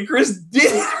 And Chris did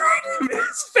it right in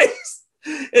his face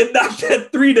and knocked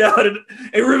that 3 down.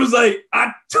 And Rivers like,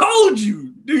 I told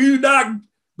you, do you not?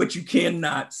 But you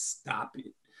cannot stop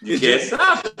it. You can't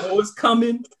stop it. You know it's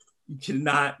coming. You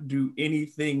cannot do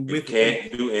anything with it. You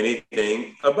can't do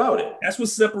anything about it. That's what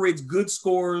separates good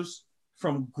scores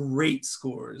from great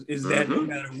scores, is that no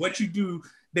matter what you do,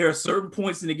 there are certain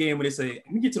points in the game where they say,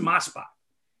 let me get to my spot.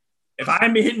 If I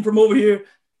ain't been hitting from over here,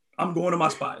 I'm going to my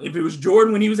spot. If it was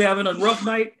Jordan when he was having a rough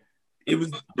night, it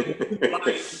was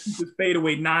fade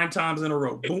away 9 times in a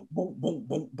row. Boom, boom, boom,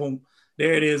 boom, boom.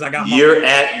 There it is. I got my. You're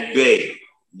at bay.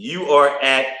 You are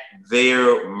at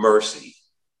their mercy.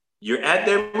 You're at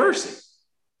their mercy.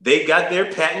 They got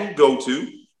their patent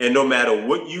go-to, and no matter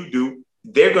what you do,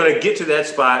 they're going to get to that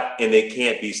spot, and they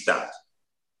can't be stopped.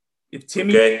 If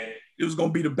Timmy, it was going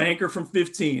to be the banker from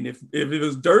 15. If it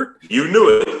was Dirk, you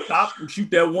knew it. Stop and shoot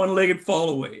that one-legged fall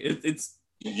away.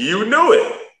 You knew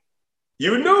it.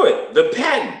 You knew it. The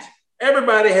patent.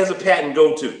 Everybody has a patent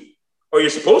go-to, or you're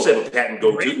supposed to have a patent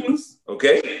go-to. Great ones.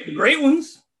 Okay, the great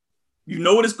ones. You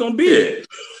know what it's going to be. Yeah.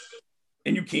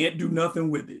 and you can't do nothing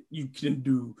with it. You can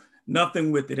do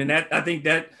nothing with it. And that, I think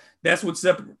that's what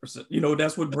separates,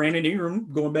 that's what Brandon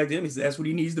Ingram, going back to him, that's what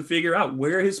he needs to figure out.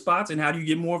 Where are his spots and how do you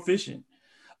get more efficient?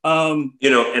 And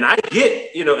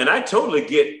I totally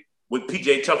get what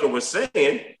PJ Tucker was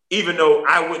saying, even though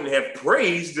I wouldn't have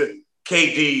praised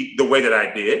KD the way that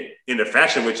I did, in the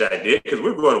fashion which I did, because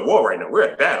we're going to war right now. We're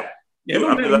at battle. Yeah,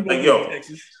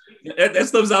 Texas. That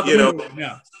stuff's out the window right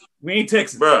now. We ain't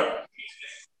Texas. Bro,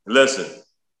 listen,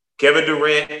 Kevin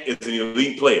Durant is an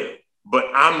elite player, but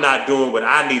I'm not doing what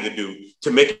I need to do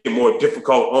to make it more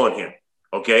difficult on him,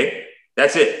 okay?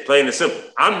 That's it, plain and simple.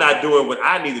 I'm not doing what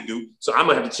I need to do, so I'm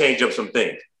going to have to change up some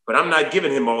things. But I'm not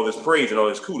giving him all this praise and all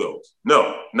this kudos. No,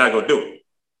 I'm not going to do it.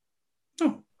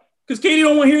 No, because KD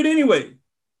don't want to hear it anyway.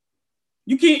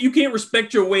 You can't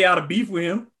respect your way out of beef with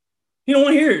him. He don't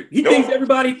want to hear it. He thinks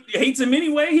everybody hates him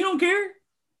anyway. He don't care.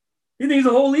 He thinks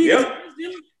the whole league is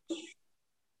against him.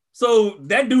 So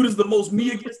that dude is the most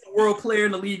me against the world player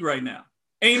in the league right now.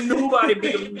 Ain't nobody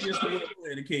bigger me against the world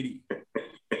player than KD.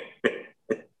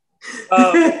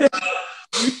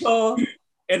 Utah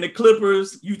and the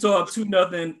Clippers. Utah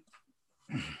 2-0.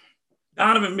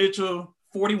 Donovan Mitchell,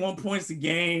 41 points a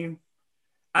game.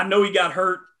 I know he got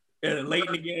hurt late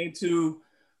in the game too,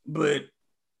 but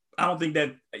I don't think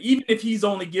that even if he's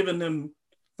only given them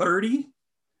 30,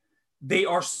 they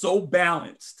are so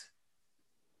balanced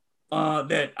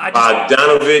that I just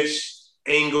Bogdanovich,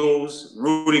 Ingles,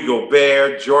 Rudy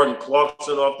Gobert, Jordan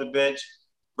Clarkson off the bench.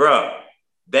 Bruh,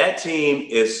 that team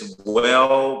is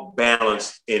well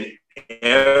balanced in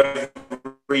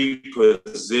every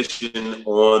position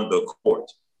on the court.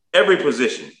 Every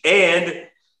position. And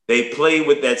they play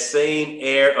with that same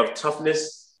air of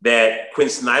toughness that Quinn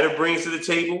Snyder brings to the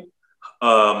table.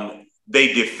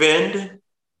 They defend.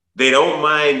 They don't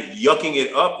mind yucking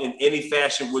it up in any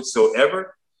fashion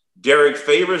whatsoever. Derek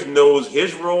Favors knows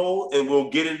his role and will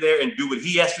get in there and do what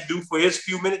he has to do for his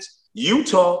few minutes.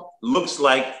 Utah looks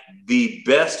like the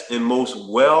best and most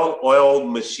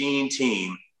well-oiled machine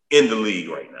team in the league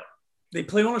right now. They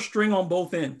play on a string on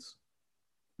both ends.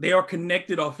 They are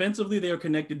connected offensively. They are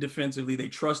connected defensively. They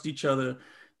trust each other.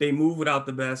 They move without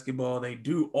the basketball. They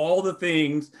do all the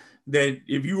things that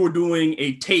if you were doing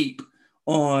a tape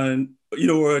on,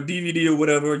 or a DVD or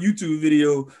whatever, a YouTube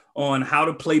video on how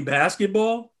to play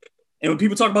basketball. And when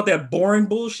people talk about that boring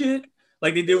bullshit,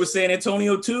 like they did with San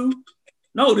Antonio too,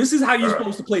 no, this is how you're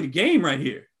supposed to play the game right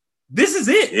here. This is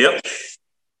it. Yep.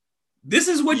 This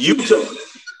is what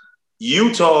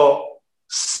Utah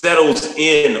settles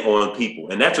in on people,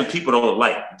 and that's what people don't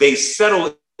like. They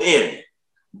settle in.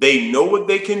 They know what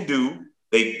they can do.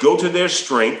 They go to their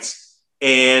strengths,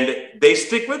 and they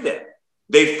stick with that.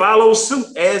 They follow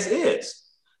suit as is.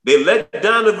 They let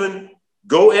Donovan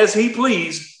go as he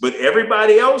please, but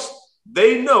everybody else,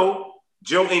 they know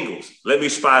Joe Ingles, let me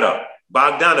spot up.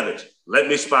 Bogdanovich, let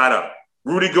me spot up.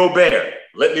 Rudy Gobert,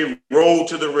 let me roll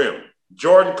to the rim.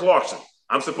 Jordan Clarkson,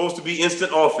 I'm supposed to be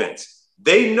instant offense.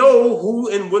 They know who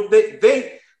and what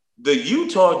the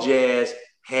Utah Jazz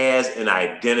has an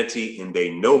identity, and they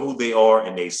know who they are,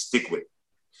 and they stick with it.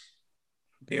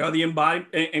 They are the embodied,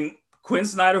 and Quinn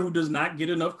Snyder, who does not get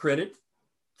enough credit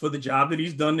for the job that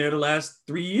he's done there the last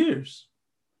 3 years.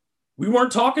 We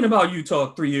weren't talking about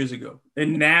Utah 3 years ago,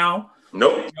 and now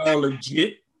they are a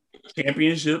legit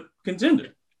championship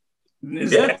contender.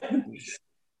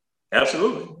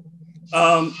 Absolutely.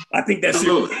 I think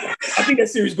that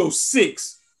series goes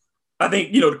 6. I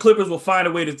think the Clippers will find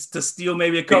a way to steal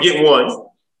maybe a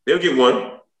couple. They'll get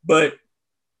one. But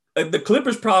the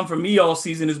Clippers' problem for me all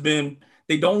season has been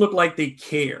they don't look like they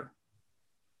care.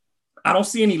 I don't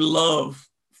see any love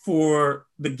for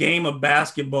the game of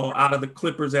basketball out of the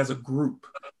Clippers as a group.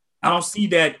 I don't see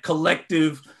that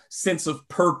collective sense of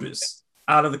purpose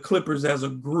out of the Clippers as a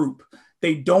group.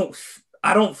 I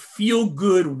don't feel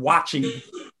good watching it,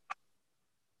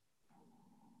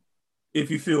 if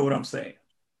you feel what I'm saying.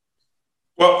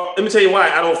 Well, let me tell you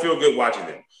why I don't feel good watching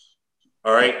them.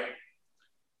 All right.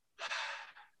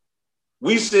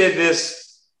 We said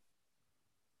this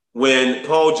when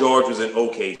Paul George was in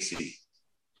OKC.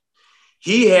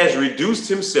 He has reduced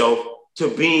himself to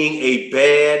being a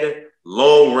bad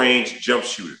long-range jump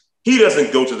shooter. He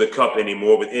doesn't go to the cup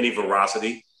anymore with any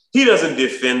veracity. He doesn't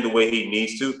defend the way he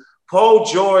needs to. Paul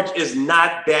George is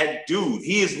not that dude.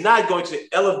 He is not going to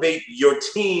elevate your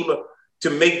team to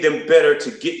make them better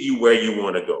to get you where you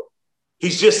want to go.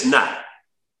 He's just not.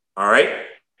 All right?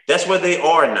 That's where they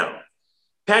are now.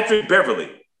 Patrick Beverley.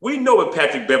 We know what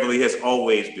Patrick Beverley has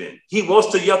always been. He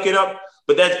wants to yuck it up,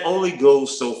 but that only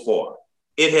goes so far.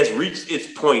 It has reached its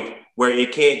point where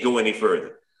it can't go any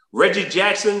further. Reggie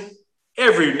Jackson,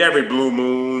 every blue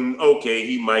moon, okay,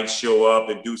 he might show up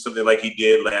and do something like he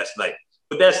did last night,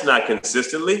 but that's not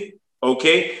consistently.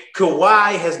 Okay,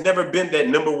 Kawhi has never been that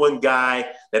number one guy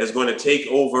that is going to take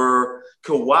over.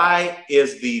 Kawhi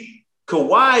is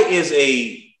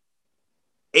a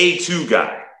A2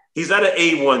 guy. He's not an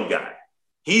A1 guy.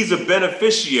 He's a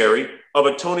beneficiary of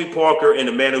a Tony Parker and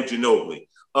a Manu Ginobili,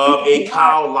 of a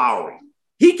Kyle Lowry.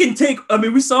 He can take. I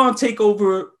mean, we saw him take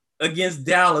over against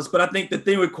Dallas, but I think the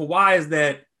thing with Kawhi is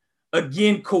that,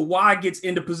 again, Kawhi gets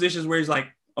into positions where he's like,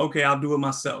 okay, I'll do it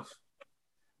myself.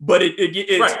 But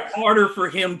it's right. Harder for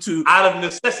him to... Out of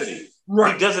necessity.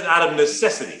 Right. He does it out of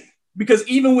necessity. Because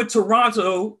even with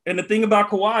Toronto, and the thing about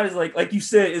Kawhi is like you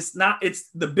said, it's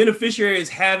the beneficiary is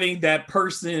having that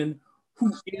person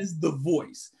who is the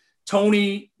voice.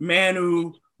 Tony,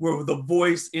 Manu were the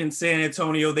voice in San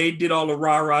Antonio. They did all the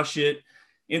rah-rah shit.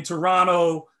 In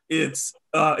Toronto, it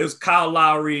was Kyle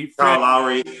Lowry.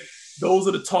 Those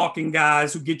are the talking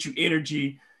guys who get you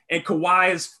energy. And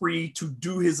Kawhi is free to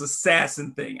do his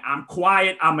assassin thing. I'm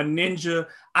quiet. I'm a ninja.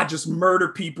 I just murder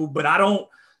people, but I don't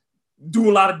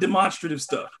do a lot of demonstrative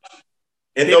stuff.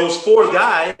 And those four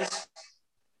guys,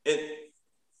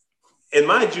 and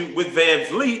mind you, with Van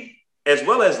Vliet, as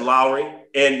well as Lowry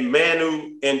and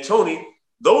Manu and Tony,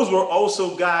 those were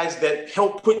also guys that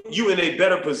helped put you in a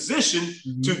better position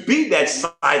to be that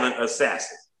silent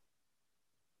assassin.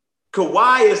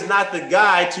 Kawhi is not the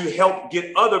guy to help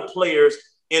get other players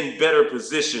in better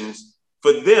positions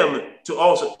for them to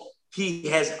also, he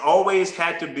has always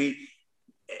had to be,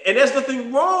 and there's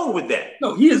nothing wrong with that.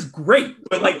 No, he is great.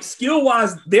 But like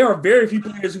skill-wise, there are very few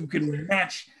players who can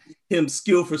match him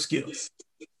skill for skill.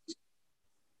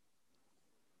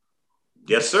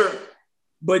 Yes, sir.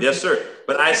 But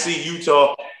I see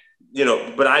Utah,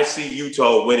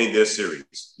 winning this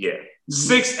series. Yeah.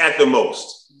 6 at the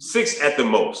most.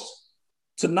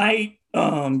 Tonight,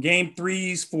 game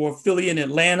 3s for Philly and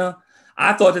Atlanta.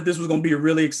 I thought that this was going to be a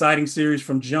really exciting series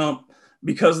from jump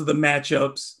because of the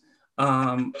matchups.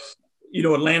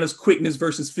 Atlanta's quickness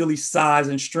versus Philly's size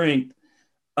and strength.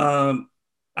 I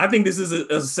think this is a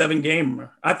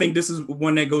 7-gamer. I think this is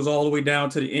one that goes all the way down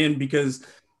to the end because,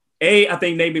 I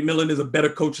think Nate McMillan is a better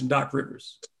coach than Doc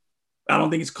Rivers. I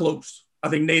don't think it's close. I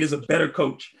think Nate is a better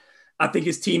coach. I think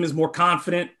his team is more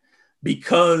confident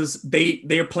because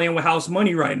they're playing with house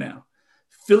money right now.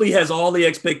 Philly has all the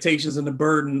expectations and the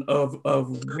burden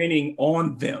of winning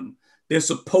on them. They're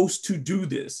supposed to do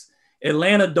this.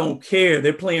 Atlanta don't care.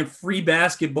 They're playing free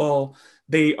basketball.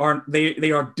 They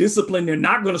are disciplined. They're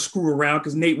not going to screw around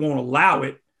because Nate won't allow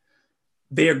it.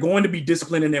 They are going to be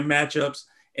disciplined in their matchups,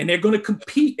 and they're going to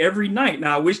compete every night.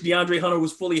 Now, I wish DeAndre Hunter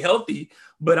was fully healthy,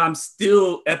 but I'm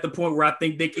still at the point where I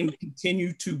think they can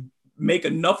continue to make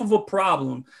enough of a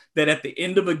problem that at the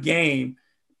end of a game,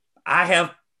 I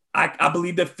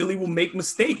believe that Philly will make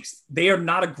mistakes. They are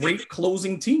not a great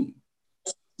closing team.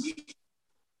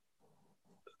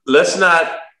 Let's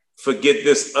not forget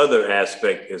this other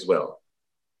aspect as well.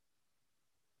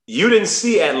 You didn't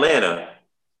see Atlanta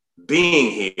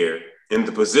being here in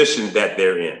the position that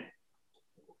they're in.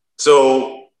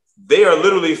 So they are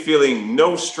literally feeling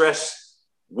no stress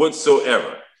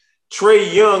whatsoever.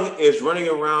 Trae Young is running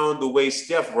around the way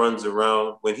Steph runs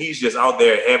around when he's just out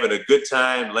there having a good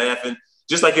time, laughing,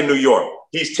 just like in New York.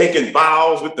 He's taking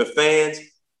bows with the fans.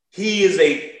 He's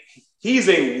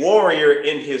a warrior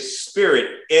in his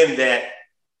spirit in that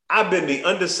I've been the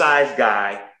undersized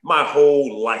guy my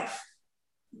whole life.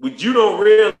 What you don't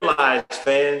realize,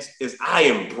 fans, is I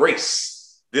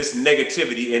embrace this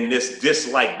negativity and this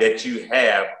dislike that you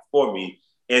have for me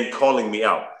and calling me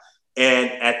out. And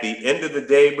at the end of the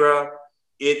day, bro,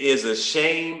 it is a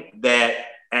shame that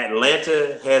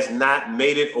Atlanta has not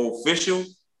made it official,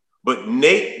 but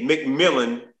Nate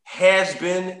McMillan has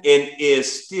been and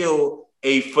is still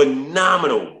a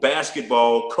phenomenal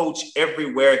basketball coach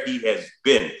everywhere he has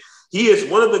been. He is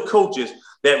one of the coaches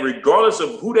that regardless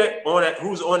of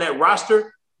who's on that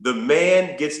roster, the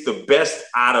man gets the best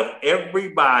out of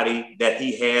everybody that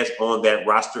he has on that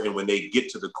roster and when they get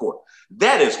to the court.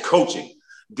 That is coaching.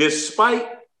 Despite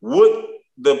what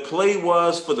the play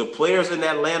was for the players in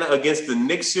Atlanta against the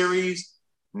Knicks series,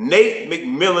 Nate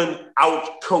McMillan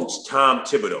outcoached Tom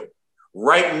Thibodeau.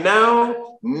 Right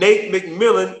now, Nate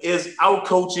McMillan is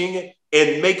outcoaching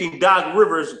and making Doc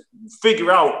Rivers figure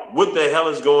out what the hell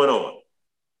is going on.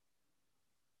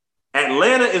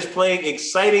 Atlanta is playing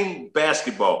exciting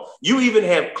basketball. You even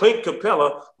have Clint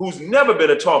Capella, who's never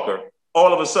been a talker,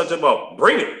 all of a sudden about,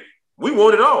 bring it. We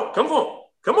want it all. Come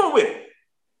on with it.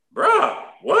 Bruh,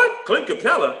 what? Clint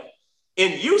Capella?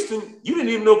 In Houston, you didn't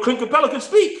even know Clint Capella could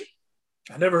speak.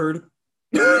 I never heard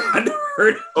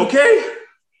him. Okay.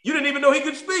 You didn't even know he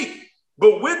could speak.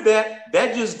 But with that,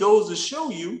 that just goes to show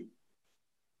you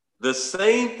the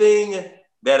same thing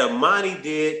that Amani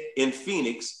did in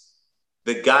Phoenix.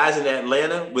 The guys in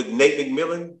Atlanta with Nate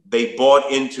McMillan, they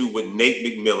bought into what Nate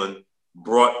McMillan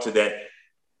brought to that.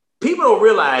 People don't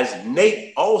realize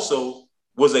Nate also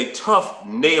was a tough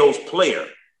nails player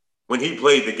when he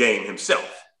played the game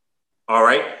himself. All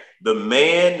right. The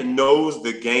man knows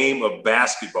the game of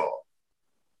basketball.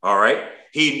 All right.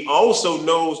 He also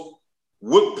knows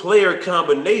what player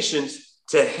combinations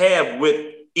to have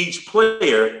with each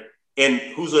player and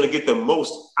who's going to get the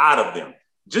most out of them.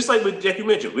 Just like with Jeff, you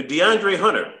mentioned, with DeAndre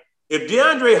Hunter. If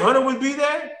DeAndre Hunter would be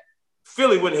there,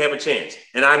 Philly wouldn't have a chance.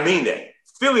 And I mean that.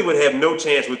 Philly would have no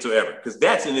chance whatsoever because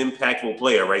that's an impactful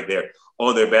player right there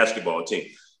on their basketball team.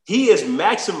 He is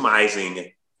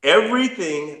maximizing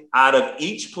everything out of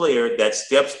each player that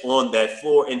steps on that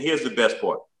floor. And here's the best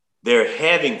part. They're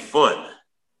having fun.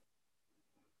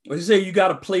 What you say, you got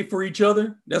to play for each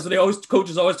other? That's what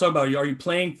coaches always talk about. Are you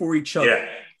playing for each other? Yeah.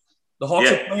 The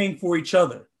Hawks are playing for each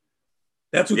other.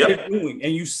 That's what they're doing.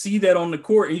 And you see that on the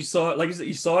court. And you saw it, like you said,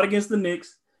 you saw it against the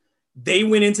Knicks. They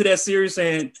went into that series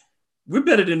saying, we're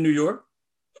better than New York.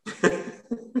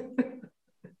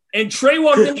 And Trey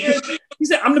walked in there. He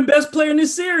said, I'm the best player in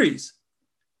this series.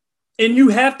 And you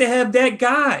have to have that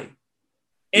guy.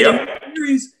 And in the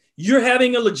series, you're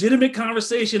having a legitimate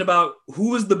conversation about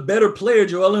who is the better player,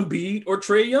 Joel Embiid or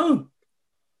Trae Young.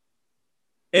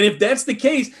 And if that's the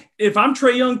case, if I'm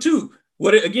Trae Young too,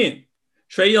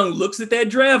 Trae Young looks at that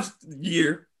draft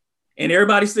year, and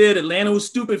everybody said Atlanta was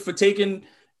stupid for taking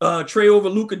Trae over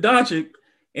Luka Doncic,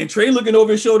 and Trae looking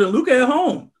over his shoulder, and Luka at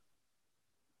home.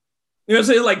 You know what I'm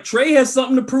saying? Like Trae has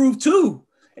something to prove too,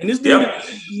 and this dude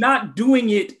is not doing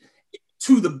it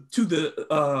to the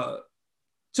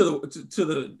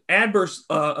adverse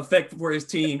effect for his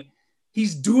team.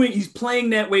 He's playing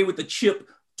that way with the chip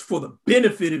for the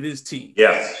benefit of his team.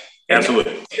 Yes,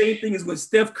 absolutely. The same thing is when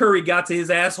Steph Curry got to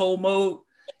his asshole mode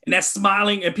and that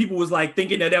smiling, and people was like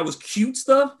thinking that was cute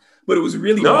stuff, but it was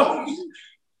really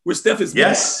where Steph is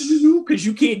you because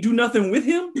you can't do nothing with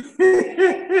him.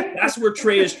 That's where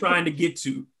Trae is trying to get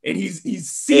to, and he's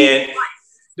seeing the light.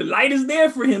 The light is there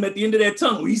for him at the end of that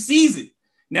tunnel. He sees it.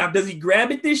 Now, does he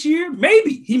grab it this year?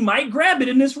 Maybe. He might grab it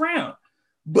in this round.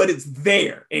 But it's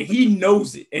there, and he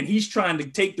knows it, and he's trying to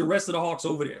take the rest of the Hawks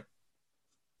over there.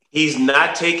 He's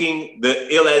not taking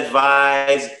the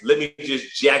ill-advised, let me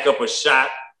just jack up a shot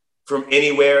from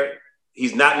anywhere.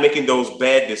 He's not making those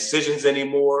bad decisions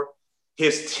anymore.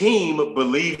 His team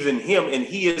believes in him, and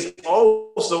he is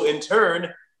also, in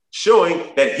turn,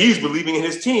 showing that he's believing in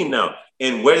his team now.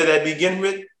 And where did that begin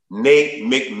with? Nate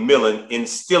McMillan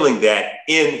instilling that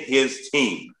in his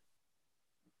team.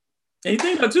 And you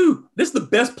think about too, this is the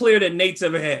best player that Nate's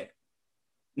ever had.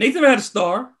 Nate's ever had a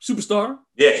superstar.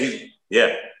 Yeah, he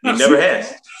never has.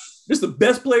 This is the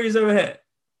best player he's ever had.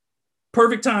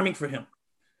 Perfect timing for him.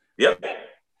 Yep.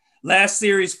 Last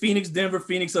series, Phoenix, Denver,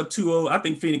 Phoenix up 2-0. I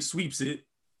think Phoenix sweeps it.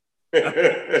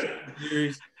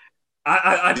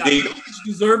 I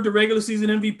deserved the regular season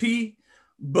MVP,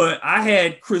 but I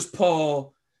had Chris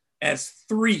Paul as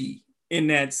 3 in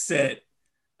that set.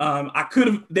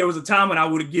 There was a time when I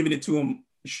would have given it to him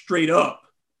straight up,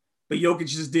 but Jokic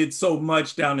just did so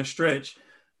much down the stretch.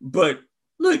 But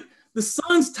look, the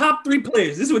Suns' top 3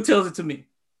 players, this is what tells it to me.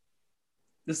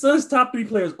 The Suns' top 3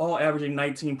 players all averaging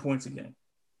 19 points a game.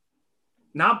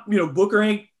 Not, Booker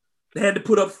ain't had to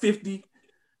put up 50.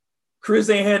 Chris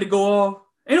ain't had to go off.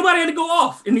 Ain't nobody had to go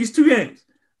off in these 2 games.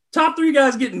 Top 3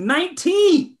 guys getting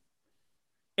 19.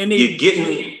 And you're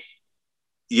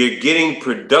getting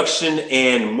production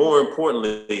and, more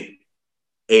importantly,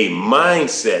 a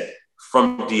mindset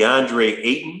from DeAndre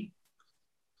Ayton.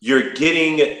 You're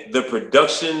getting the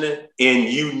production, and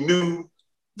you knew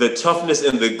the toughness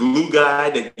and the glue guy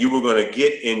that you were going to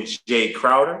get in Jay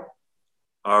Crowder.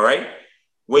 All right.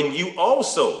 When you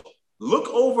also look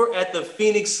over at the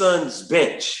Phoenix Suns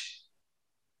bench,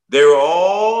 they're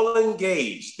all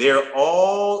engaged. They're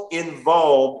all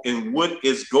involved in what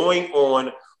is going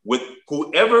on with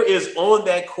whoever is on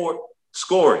that court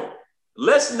scoring.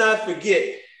 Let's not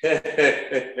forget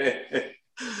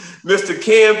Mr.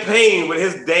 Campaign with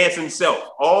his dancing self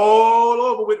all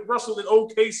over with Russell and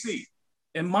OKC.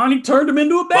 And Monty turned him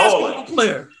into a basketball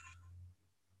player.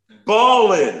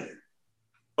 Balling.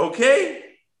 Okay?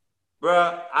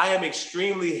 Bruh, I am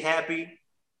extremely happy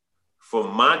for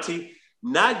Monty,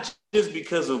 not just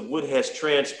because of what has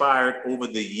transpired over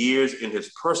the years in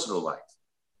his personal life.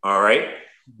 All right?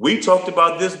 We talked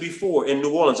about this before in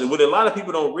New Orleans. And what a lot of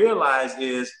people don't realize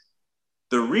is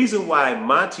the reason why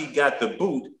Monty got the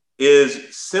boot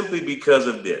is simply because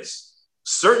of this.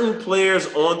 certain players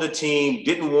on the team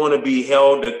didn't want to be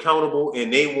held accountable,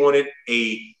 and they wanted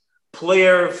a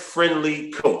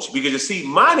player-friendly coach. Because you see,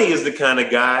 Monty is the kind of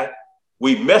guy,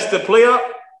 we messed the play up,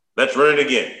 let's run it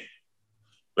again.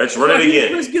 Let's run it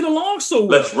again. Let's get along so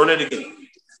well. Let's run it again.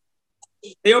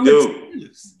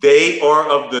 Dude, they are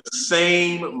of the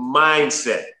same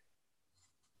mindset.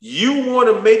 You want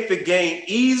to make the game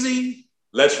easy?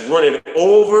 Let's run it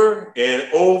over and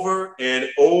over and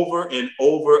over and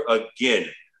over again.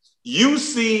 You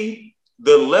see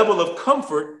the level of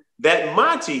comfort that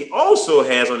Monty also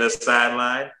has on that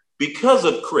sideline because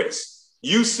of Chris.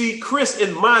 You see Chris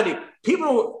and Monty.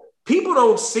 People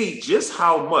don't see just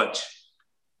how much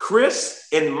Chris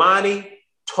and Monty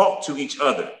talk to each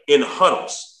other in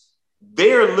huddles.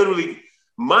 They're literally,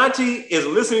 Monty is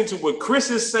listening to what Chris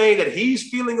is saying, that he's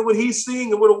feeling and what he's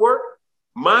seeing and what'll work.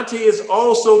 Monty is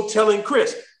also telling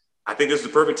Chris, I think this is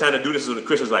the perfect time to do this. So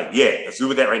Chris is like, yeah, let's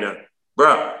do that right now.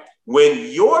 Bro,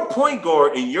 when your point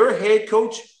guard and your head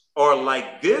coach are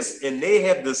like this and they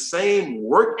have the same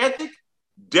work ethic,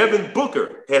 Devin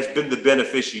Booker has been the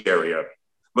beneficiary of it.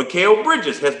 Mikal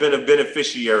Bridges has been a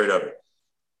beneficiary of it.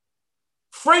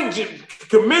 Frank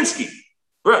Kaminsky,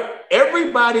 bro,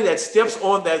 everybody that steps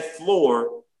on that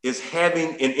floor is having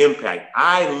an impact.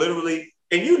 I literally,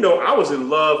 and you know, I was in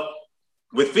love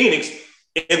with Phoenix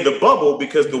in the bubble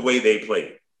because the way they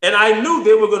played. And I knew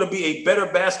they were going to be a better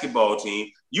basketball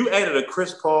team. You added a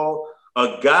Chris Paul,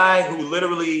 a guy who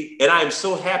literally, and I'm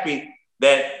so happy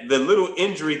that the little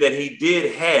injury that he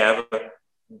did have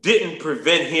didn't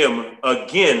prevent him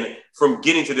again from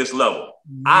getting to this level.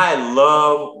 I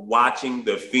love watching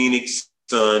the Phoenix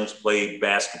Suns play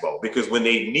basketball because when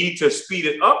they need to speed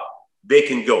it up, they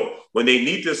can go. When they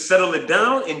need to settle it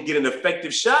down and get an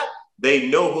effective shot, they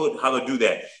know how to do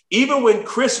that. Even when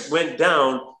Chris went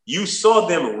down, you saw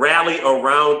them rally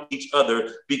around each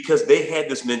other because they had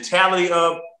this mentality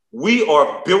of, we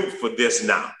are built for this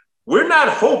now. We're not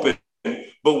hoping,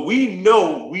 but we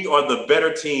know we are the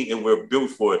better team and we're built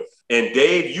for it. And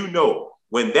Dave, you know,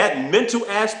 when that mental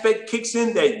aspect kicks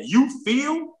in, that you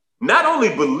feel, not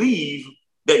only believe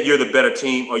that you're the better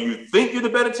team or you think you're the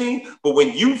better team, but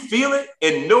when you feel it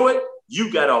and know it,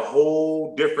 you got a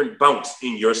whole different bounce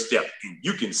in your step. And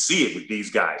you can see it with these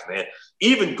guys, man.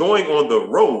 Even going on the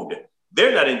road,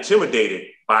 they're not intimidated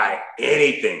by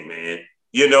anything, man.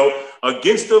 You know,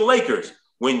 against the Lakers,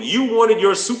 when you wanted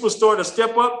your superstar to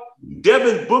step up,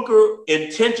 Devin Booker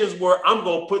intentions were, I'm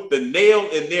going to put the nail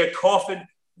in their coffin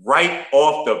right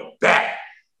off the bat.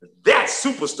 That's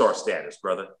superstar status,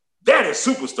 brother. That is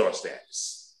superstar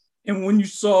status. And when you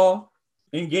saw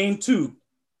in game 2,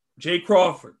 Jay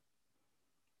Crawford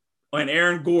and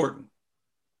Aaron Gordon,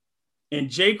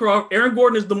 and Aaron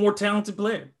Gordon is the more talented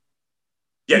player.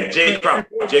 Yeah, Jay Crowder.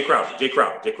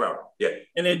 Yeah.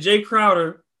 And then Jay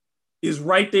Crowder is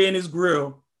right there in his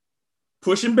grill,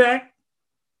 pushing back,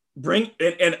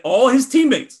 and all his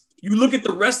teammates. You look at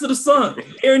the rest of the Suns,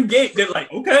 Aaron Gate, they're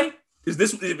like, okay, if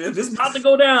this about to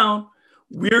go down,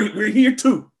 we're here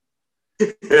too.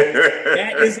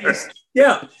 That is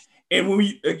yeah. And when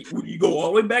you go all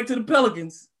the way back to the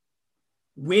Pelicans,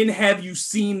 when have you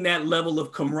seen that level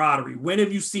of camaraderie? When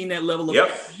have you seen that level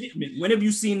of commitment? When have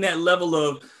you seen that level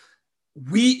of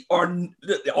we are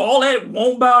all that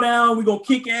won't bow down? We're gonna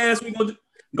kick ass.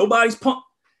 Nobody's pumped.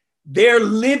 They're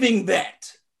living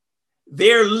that.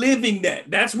 They're living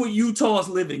that. That's what Utah is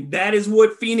living. That is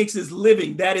what Phoenix is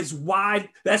living. That's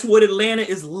what Atlanta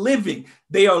is living.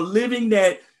 They are living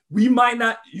that. You might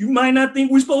not think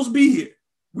we're supposed to be here.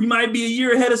 We might be a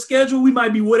year ahead of schedule. We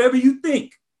might be whatever you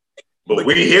think. But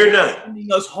we're here now.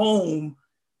 Sending us home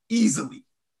easily.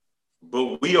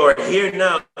 But we are here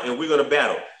now, and we're going to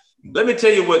battle. Let me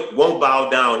tell you what won't bow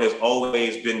down has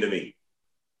always been to me.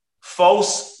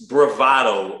 False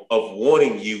bravado of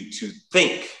wanting you to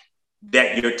think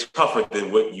that you're tougher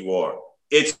than what you are.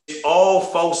 It's all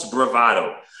false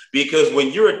bravado. Because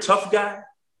when you're a tough guy,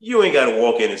 you ain't got to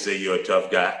walk in and say you're a tough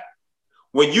guy.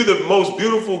 When you're the most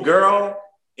beautiful girl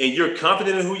and you're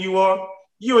confident in who you are,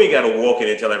 you ain't got to walk in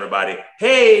and tell everybody,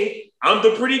 hey, I'm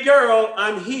the pretty girl,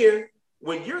 I'm here.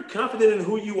 When you're confident in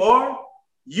who you are,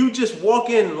 you just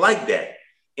walk in like that.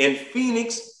 And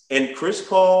Phoenix and Chris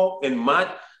Paul and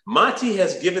Monty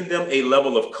has given them a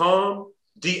level of calm.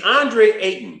 DeAndre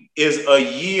Ayton is a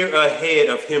year ahead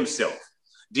of himself.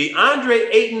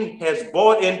 DeAndre Ayton has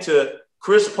bought into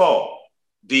Chris Paul.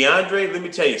 DeAndre, let me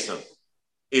tell you something.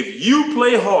 If you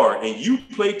play hard and you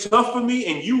play tough for me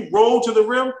and you roll to the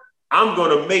rim, I'm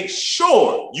going to make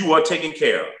sure you are taken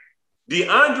care of.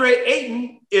 DeAndre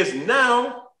Ayton is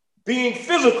now being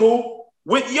physical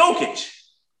with Jokic.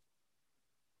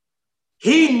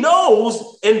 He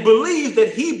knows and believes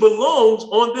that he belongs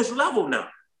on this level now.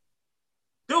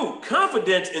 Dude,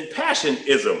 confidence and passion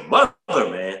is a mother,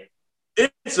 man.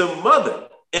 It's a mother.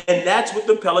 And that's what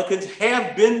the Pelicans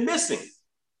have been missing.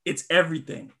 It's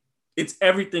everything. It's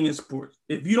everything in sports.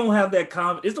 If you don't have that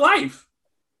confidence, it's life.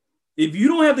 If you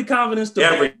don't have the confidence to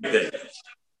everything.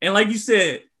 And like you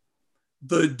said,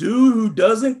 the dude who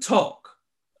doesn't talk,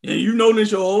 and you know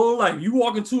this your whole life, you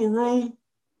walk into a room,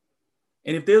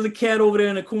 and if there's a cat over there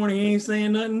in the corner, he ain't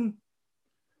saying nothing.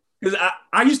 Because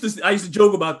I used to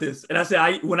joke about this, and I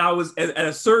said when I was at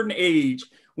a certain age,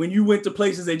 when you went to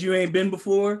places that you ain't been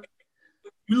before,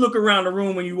 you look around the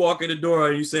room when you walk in the door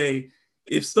and you say,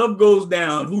 if stuff goes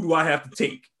down, who do I have to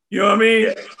take? You know what I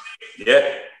mean?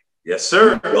 Yeah. Yes,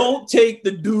 sir. Don't take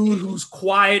the dude who's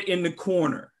quiet in the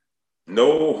corner.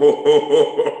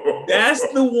 No. That's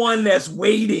the one that's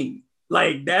waiting.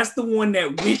 Like, that's the one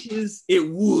that wishes it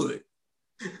would.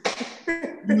 You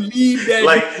leave that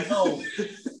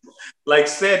like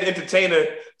said entertainer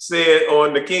said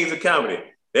on the Kings of Comedy,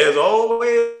 there's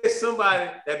always somebody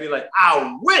that be like,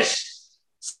 I wish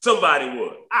somebody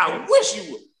would. I wish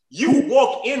you would. You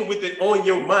walk in with it on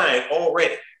your mind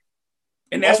already.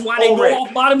 And that's why they go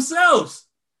off by themselves,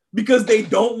 because they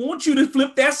don't want you to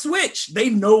flip that switch. They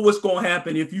know what's going to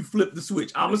happen if you flip the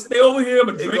switch. I'm going to stay over here.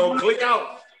 I'm going to click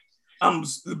out. I'm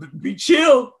be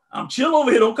chill. I'm chill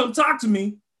over here. Don't come talk to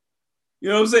me. You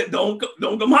know what I'm saying? Don't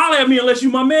come holler at me unless you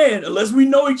my man. Unless we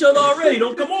know each other already.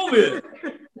 Don't come over here.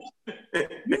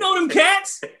 You know them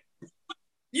cats.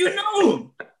 You know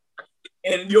them.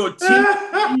 And your team,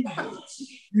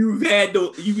 you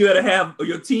gotta have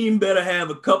your team better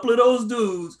have a couple of those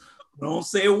dudes who don't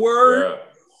say a word,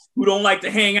 who don't like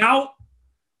to hang out.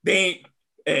 They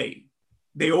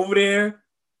over there.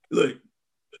 Look,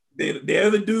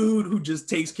 they're the dude who just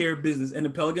takes care of business, and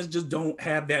the Pelicans just don't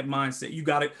have that mindset. You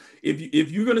gotta,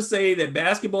 if you're gonna say that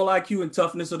basketball IQ and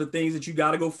toughness are the things that you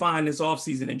gotta go find this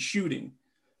offseason and shooting,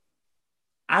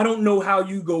 I don't know how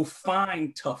you go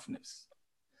find toughness.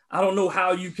 I don't know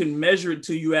how you can measure it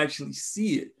till you actually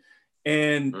see it.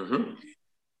 And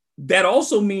that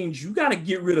also means you got to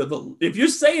get rid of if you're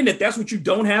saying that that's what you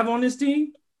don't have on this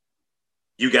team,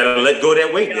 you got to let go of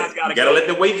that weight. You got to let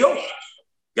the weight go.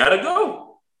 Got to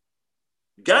go.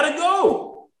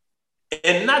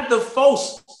 And not the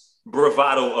false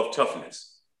bravado of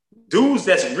toughness. Dudes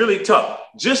that's really tough.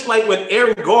 Just like when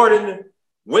Aaron Gordon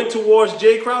went towards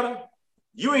Jay Crowder,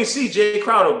 you ain't see Jay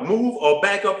Crowder move or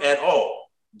back up at all.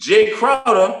 Jay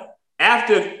Crowder,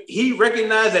 after he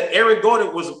recognized that Aaron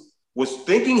Gordon was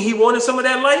thinking he wanted some of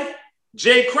that life,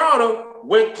 Jay Crowder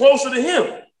went closer to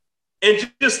him and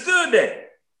just stood there.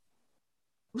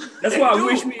 That's why I'm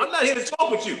not here to talk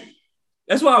with you.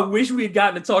 That's why I wish we had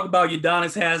gotten to talk about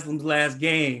Udonis Haslem's last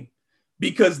game,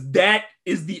 because that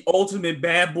is the ultimate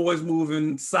bad boys move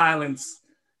in silence.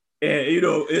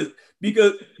 And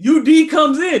because UD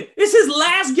comes in, it's his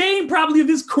last game probably of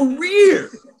his career.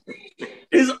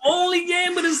 His only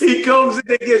game of the season. He comes in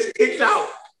and gets kicked out.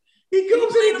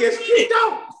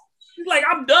 He's like,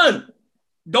 I'm done.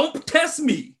 Don't test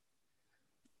me.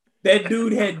 That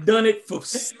dude had done it for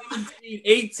 17,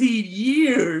 18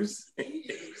 years.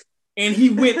 And he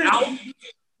went out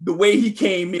the way he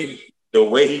came in.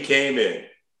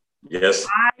 Yes,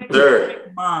 I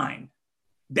protect mine.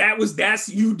 That's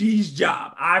UD's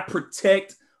job. I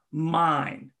protect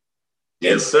mine.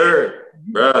 Yes, sir.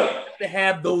 Bro. You have to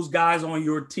have those guys on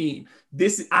your team.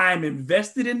 I am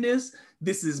invested in this.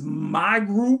 This is my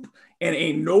group, and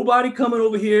ain't nobody coming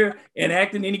over here and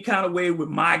acting any kind of way with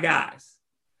my guys.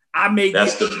 I may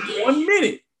get 1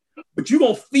 minute, but you're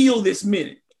going to feel this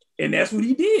minute. And that's what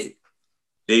he did.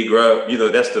 D-Grub,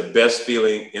 that's the best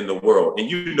feeling in the world. And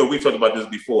we've talked about this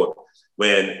before.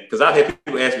 Because I've had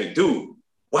people ask me, dude,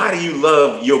 why do you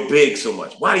love your bigs so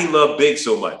much? Why do you love bigs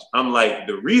so much? I'm like,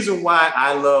 the reason why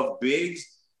I love bigs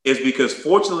is because,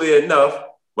 fortunately enough,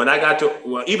 when I got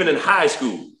to, even in high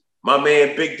school, my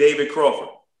man, Big David Crawford,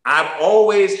 I've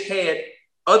always had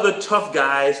other tough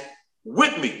guys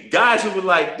with me, guys who were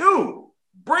like, dude,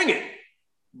 bring it.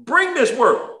 Bring this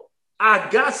work. I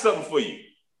got something for you.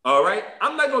 All right?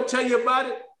 I'm not going to tell you about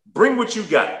it. Bring what you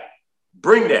got.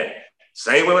 Bring that.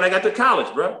 Same way when I got to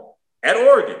college, bro. At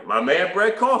Oregon, my man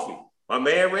Brett Coffey, my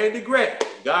man Randy Grant,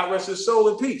 God rest his soul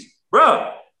in peace.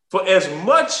 Bro, for as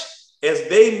much as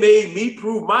they made me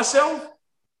prove myself,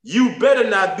 you better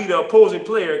not be the opposing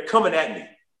player coming at me.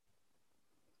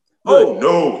 Oh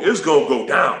no, it's gonna go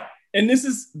down. And this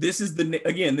is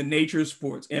the nature of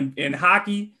sports. And in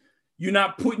hockey, you're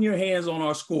not putting your hands on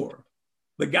our scorer.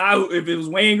 The guy who, if it was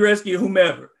Wayne Gretzky or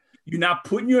whomever, you're not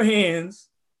putting your hands.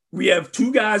 We have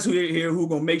two guys here who are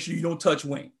gonna make sure you don't touch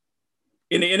Wayne.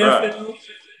 In the NFL,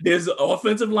 there's an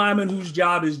offensive lineman whose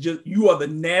job is just, you are the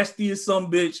nastiest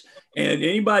sumbitch, and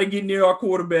anybody getting near our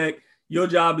quarterback, your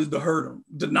job is to hurt him,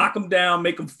 to knock him down,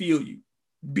 make him feel you,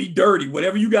 be dirty,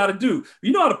 whatever you got to do.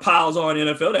 You know how the piles are in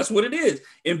the NFL. That's what it is.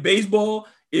 In baseball,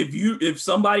 if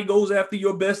somebody goes after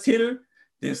your best hitter,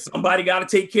 then somebody got to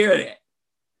take care of that.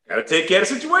 Got to take care of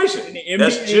the situation. NBA,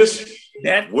 that's just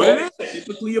that what it is.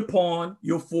 Typically upon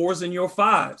your 4s and your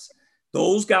 5s.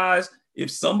 Those guys,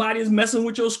 if somebody is messing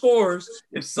with your scores,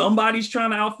 if somebody's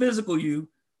trying to out-physical you,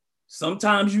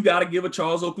 sometimes you got to give a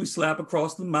Charles Oakley slap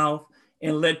across the mouth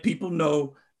and let people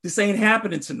know this ain't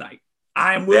happening tonight.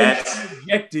 I am willing to be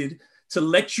rejected to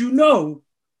let you know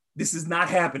this is not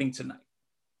happening tonight.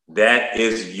 That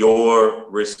is your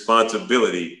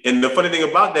responsibility. And the funny thing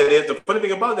about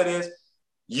that is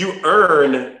you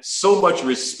earn so much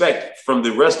respect from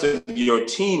the rest of your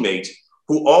teammates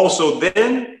who also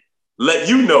then let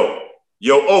you know,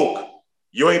 yo, Oak,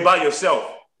 you ain't by yourself.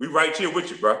 We right here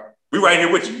with you, bro. We right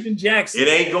here with you. Even Jackson. It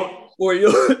ain't going. Or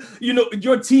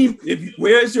your team,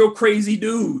 where's your crazy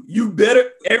dude? You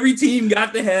better, every team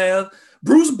got to have,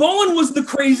 Bruce Bowen was the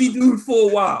crazy dude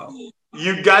for a while.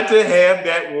 You got to have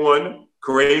that one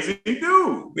crazy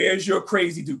dude. Where's your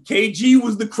crazy dude? KG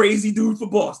was the crazy dude for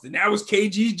Boston. That was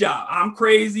KG's job. I'm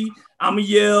crazy. I'm going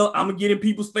to yell. I'm going to get in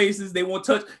people's faces. They won't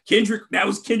touch. That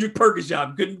was Kendrick Perkins'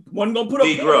 job. Wasn't going to put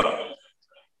up.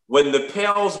 When the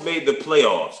Pels made the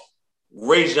playoffs,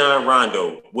 Rajon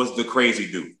Rondo was the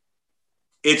crazy dude.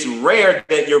 It's rare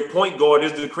that your point guard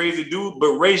is the crazy dude,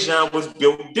 but Rajon was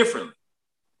built differently.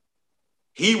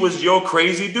 He was your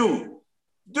crazy dude.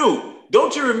 Dude,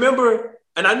 don't you remember,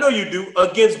 and I know you do,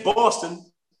 against Boston,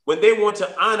 when they want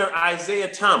to honor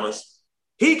Isaiah Thomas,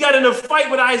 he got in a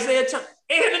fight with Isaiah Thomas.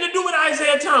 It had nothing to do with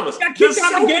Isaiah Thomas. Got kicked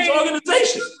out of the game.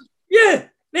 Organization. Yeah.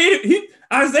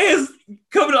 Isaiah's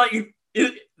coming like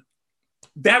it.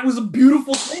 That was a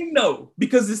beautiful thing, though,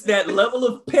 because it's that level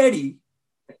of petty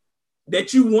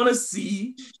that you want to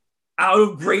see out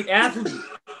of great athletes.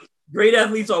 Great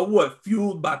athletes are what?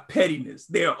 Fueled by pettiness.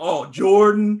 They are all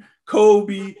Jordan,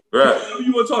 Kobe, whatever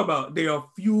you want to talk about. They are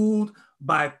fueled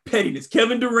by pettiness.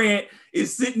 Kevin Durant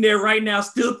is sitting there right now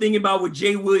still thinking about what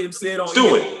Jay Williams said on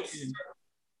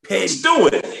Petty.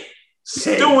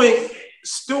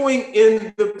 Stewing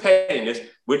in the pettiness,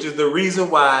 which is the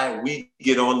reason why we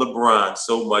get on LeBron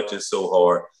so much and so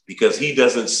hard, because he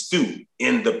doesn't stew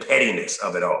in the pettiness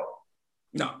of it all.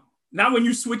 No, not when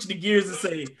you switch the gears and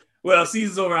say, well,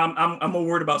 season's over. I'm more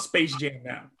worried about Space Jam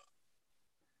now.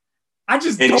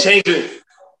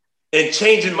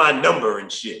 Changing my number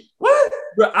and shit. What?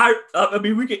 But I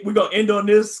mean, we're gonna end on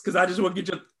this because I just want to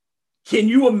get your. Can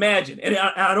you imagine? And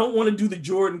I don't want to do the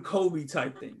Jordan Kobe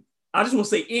type thing. I just want to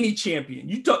say any champion.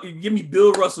 You give me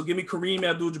Bill Russell, give me Kareem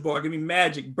Abdul-Jabbar, give me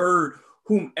Magic, Bird,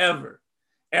 whomever.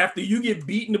 After you get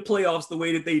beat in the playoffs the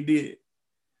way that they did,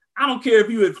 I don't care if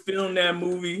you had filmed that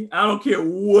movie. I don't care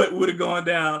what would have gone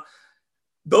down.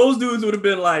 Those dudes would have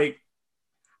been like,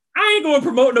 I ain't going to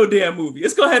promote no damn movie.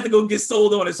 It's going to have to go get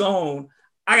sold on its own.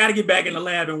 I got to get back in the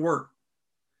lab and work.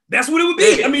 That's what it would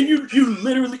be. I mean, you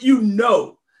literally,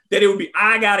 that it would be,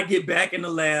 I got to get back in the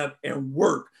lab and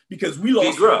work because we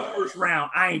lost the first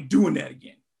round. I ain't doing that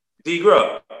again.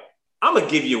 D-Grub, I'm going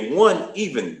to give you one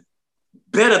even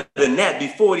better than that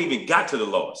before it even got to the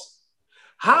loss.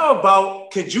 How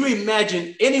about, could you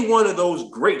imagine any one of those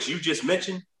greats you just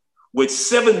mentioned with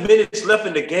 7 minutes left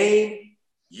in the game,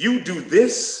 you do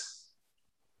this,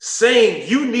 saying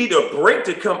you need a break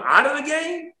to come out of the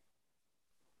game?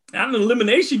 Not an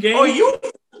elimination game. Oh,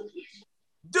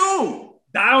 dude.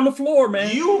 Die on the floor, man.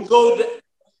 You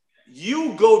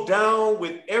go down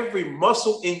with every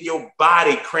muscle in your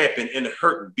body cramping and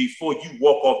hurting before you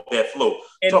walk off that floor.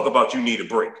 Talk about you need a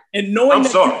break. And knowing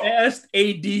you asked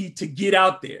AD to get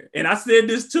out there, and I said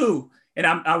this too, and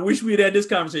I wish we had this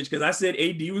conversation because I said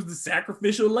AD was the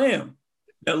sacrificial lamb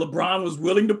that LeBron was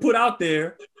willing to put out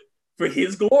there for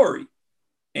his glory.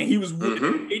 And he was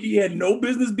AD had no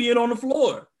business being on the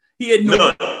floor. He had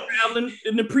no traveling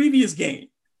in the previous game.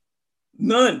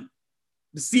 None.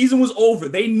 The season was over.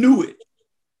 They knew it.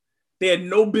 They had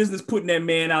no business putting that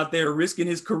man out there, risking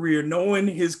his career, knowing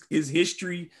his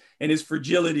history and his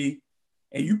fragility.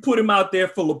 And you put him out there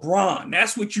for LeBron.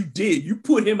 That's what you did. You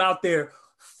put him out there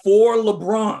for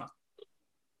LeBron.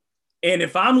 And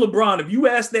if I'm LeBron, if you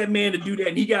asked that man to do that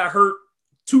and he got hurt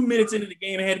 2 minutes into the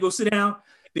game and had to go sit down,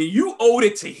 then you owed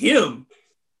it to him.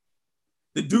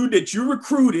 The dude that you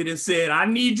recruited and said, I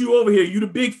need you over here. You the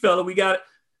big fella.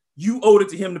 You owed it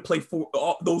to him to play for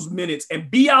those minutes and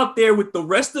be out there with the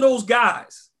rest of those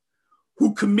guys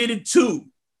who committed to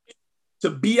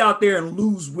be out there and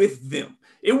lose with them.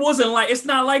 It wasn't like, it's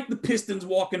not like the Pistons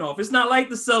walking off. It's not like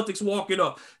the Celtics walking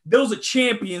off. Those are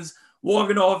champions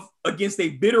walking off against a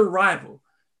bitter rival.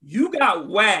 You got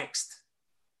waxed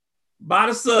by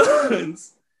the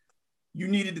Suns. You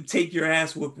needed to take your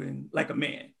ass whooping like a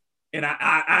man. And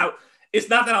I it's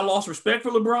not that I lost respect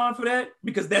for LeBron for that,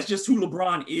 because that's just who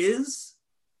LeBron is.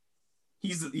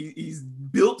 He's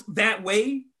built that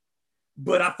way,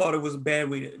 but I thought it was a bad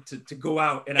way to go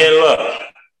out.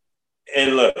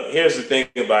 And look, here's the thing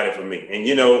about it for me. And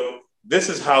you know, this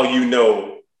is how you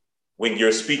know when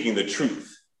you're speaking the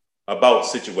truth about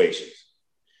situations.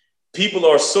 People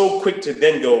are so quick to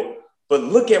then go, but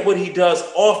look at what he does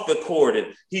off the court, and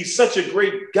he's such a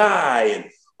great guy, and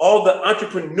all the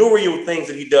entrepreneurial things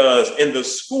that he does in the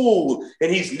school,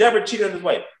 and he's never cheated on his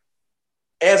wife.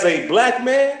 As a Black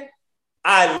man,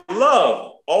 I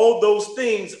love all those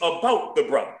things about the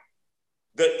brother.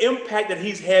 The impact that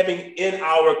he's having in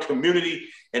our community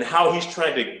and how he's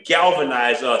trying to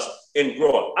galvanize us and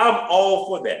grow up. I'm all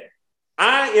for that.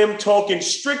 I am talking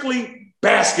strictly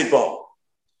basketball.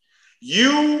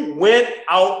 You went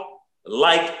out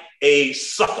like a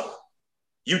sucker.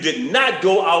 You did not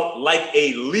go out like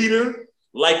a leader,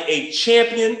 like a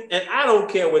champion. And I don't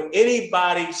care what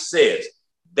anybody says.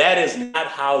 That is not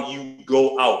how you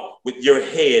go out with your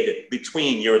head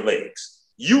between your legs.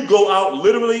 You go out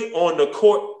literally on the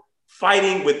court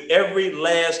fighting with every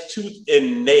last tooth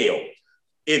and nail.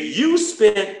 If you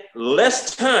spent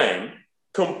less time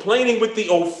complaining with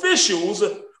the officials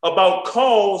about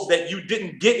calls that you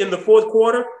didn't get in the fourth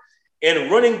quarter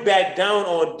and running back down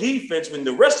on defense when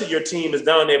the rest of your team is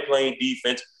down there playing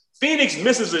defense, Phoenix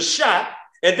misses a shot,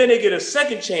 and then they get a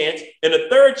second chance and a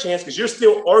third chance because you're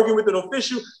still arguing with an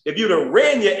official. If you'd have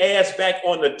ran your ass back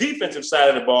on the defensive side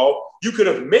of the ball, you could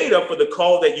have made up for the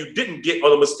call that you didn't get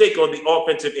or the mistake on the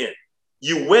offensive end.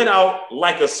 You went out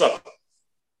like a sucker.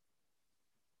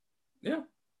 Yeah,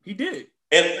 he did.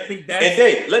 And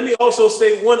Dave, let me also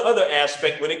say one other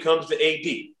aspect when it comes to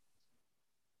AD.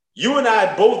 You and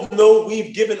I both know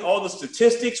we've given all the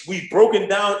statistics. We've broken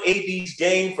down AD's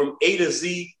game from A to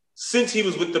Z since he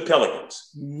was with the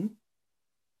Pelicans. Mm-hmm.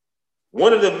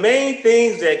 One of the main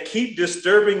things that keep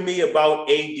disturbing me about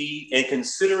AD, and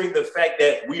considering the fact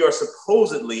that we are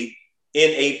supposedly in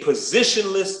a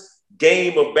positionless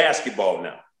game of basketball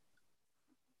now.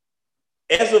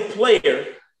 As a player,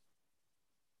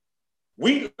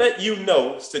 we let you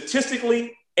know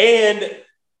statistically and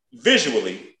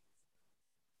visually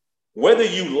whether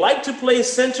you like to play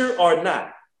center or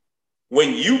not.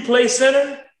 When you play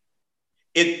center,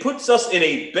 it puts us in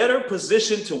a better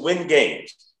position to win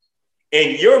games.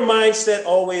 And your mindset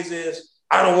always is,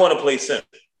 I don't want to play center.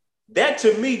 That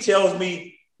to me tells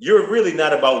me you're really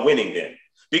not about winning then.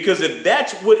 Because if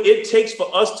that's what it takes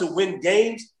for us to win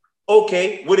games,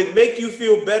 okay, would it make you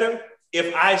feel better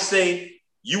if I say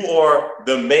you are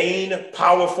the main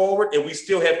power forward and we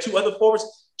still have two other forwards?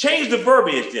 Change the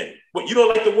verbiage then. What, you don't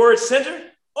like the word center?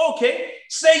 Okay,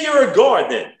 say you're a guard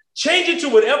then. Change it to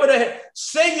whatever the heck.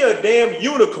 Say you're a damn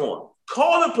unicorn.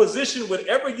 Call a position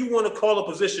whatever you want to call a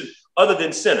position other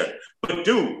than center. But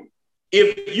dude,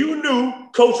 if you knew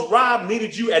Coach Rob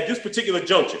needed you at this particular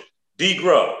juncture, D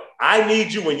Grub, I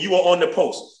need you when you are on the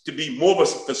post to be more of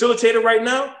a facilitator right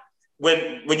now.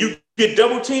 When you get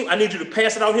double teamed, I need you to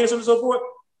pass it out here, so on and so forth.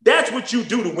 That's what you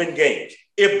do to win games.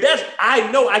 If that's,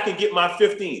 I know I can get my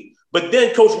 15. But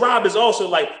then Coach Rob is also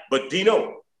like, but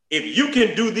Dino, if you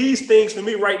can do these things for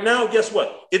me right now, guess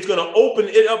what? It's going to open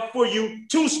it up for you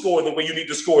to score the way you need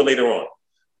to score later on.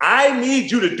 I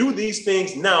need you to do these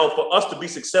things now for us to be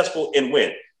successful and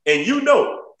win. And you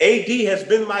know, AD has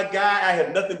been my guy. I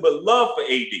have nothing but love for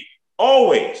AD.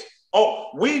 Always. Oh,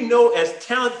 we know as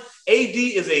talent, AD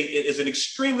is an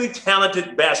extremely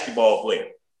talented basketball player.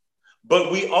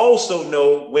 But we also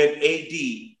know when AD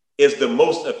is the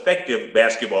most effective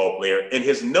basketball player, and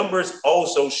his numbers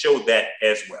also show that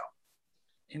as well.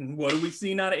 And what have we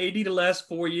seen out of AD the last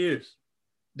 4 years?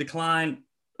 Decline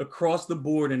across the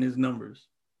board in his numbers.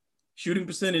 Shooting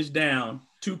percentage down,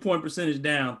 2-point percentage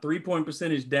down, 3-point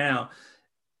percentage down,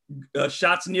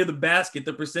 shots near the basket,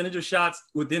 the percentage of shots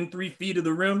within 3 feet of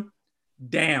the rim,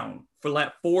 down for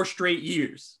like 4 straight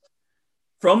years.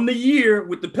 From the year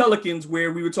with the Pelicans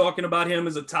where we were talking about him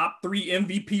as a top 3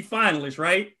 MVP finalist,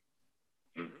 right?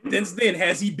 Since then,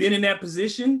 has he been in that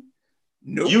position?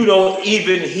 No. Nope. You don't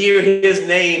even hear his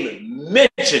name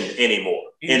mentioned anymore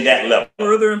in that level.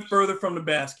 Further and further from the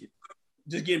basket.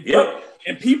 Just getting further.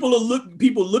 And people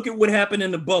look at what happened in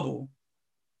the bubble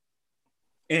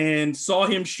and saw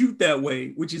him shoot that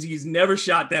way, which is he's never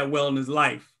shot that well in his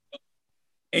life.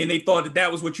 And they thought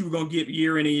that was what you were going to get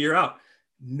year in and year out.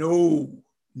 No,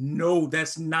 No,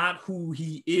 that's not who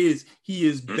he is. He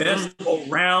is best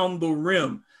around the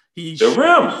rim.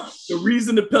 The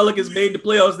reason the Pelicans made the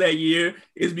playoffs that year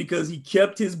is because he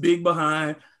kept his big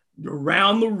behind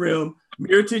around the rim.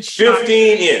 Mirotic shot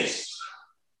 15 in.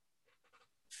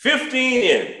 15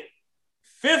 in.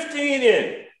 15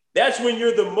 in. That's when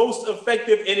you're the most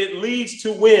effective and it leads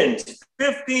to wins.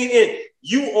 15 in.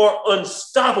 You are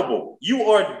unstoppable. You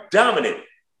are dominant.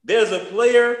 There's a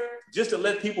player, just to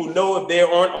let people know if they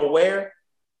aren't aware,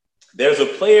 there's a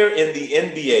player in the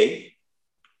NBA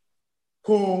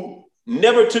who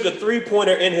never took a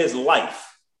three-pointer in his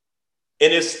life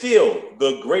and is still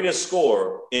the greatest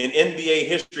scorer in NBA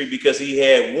history because he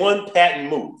had one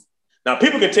patent move. Now,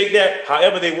 people can take that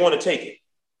however they want to take it.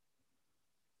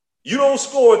 You don't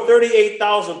score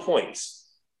 38,000 points.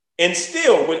 And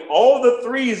still, with all the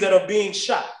threes that are being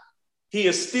shot, he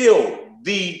is still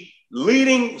the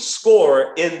leading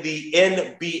scorer in the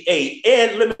NBA.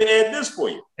 And let me add this for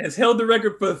you. Has held the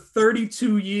record for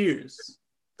 32 years.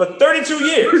 For 32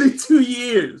 years. 32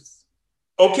 years.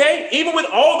 Okay? Even with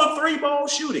all the three-ball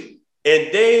shooting.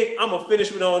 And Dave, I'm going to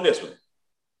finish with on this one.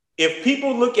 If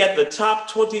people look at the top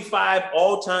 25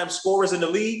 all-time scorers in the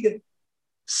league,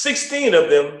 16 of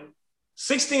them,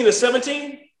 16 to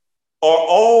 17, are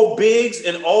all bigs,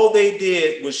 and all they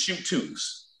did was shoot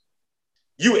twos.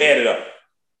 You add it up.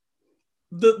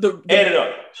 Add it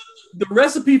up. The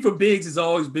recipe for bigs has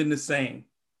always been the same.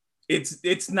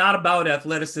 It's not about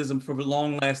athleticism for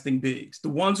long-lasting bigs. The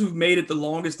ones who've made it the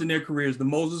longest in their careers, the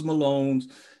Moses Malones,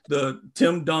 the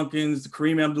Tim Duncans, the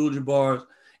Kareem Abdul-Jabbars,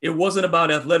 it wasn't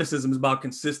about athleticism. It's about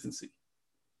consistency.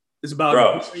 It's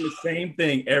about doing the same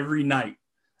thing every night.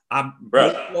 I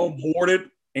boarded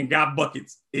and got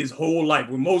buckets his whole life.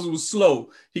 When Moses was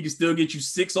slow, he could still get you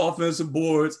 6 offensive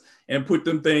boards and put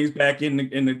them things back in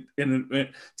the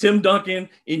Tim Duncan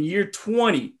in year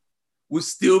 20 was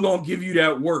still going to give you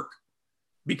that work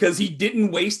because he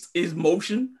didn't waste his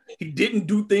motion. He didn't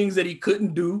do things that he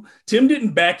couldn't do. Tim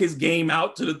didn't back his game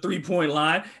out to the three-point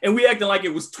line. And we acting like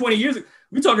it was 20 years ago.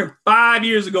 We're talking 5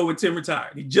 years ago when Tim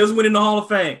retired. He just went in the Hall of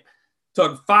Fame.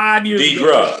 Talking 5 years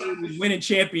ago, he was winning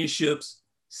championships,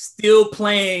 still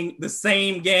playing the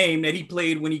same game that he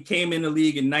played when he came in the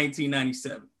league in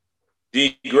 1997.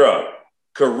 D. Grubb,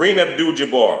 Kareem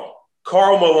Abdul-Jabbar,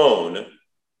 Karl Malone.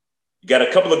 You got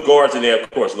a couple of guards in there,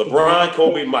 of course. LeBron,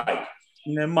 Kobe, Mike.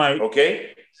 And then Mike.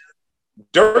 Okay.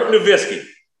 Dirk Nowitzki.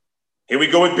 Here we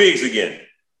go with bigs again.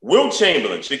 Wilt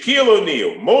Chamberlain, Shaquille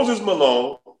O'Neal, Moses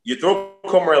Malone. You throw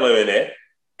Carmelo in there.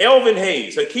 Elvin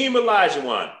Hayes, Hakeem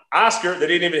Olajuwon, Oscar, that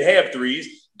didn't even have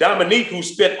threes. Dominique, who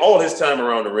spent all his time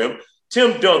around the rim.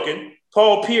 Tim Duncan.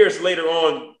 Paul Pierce later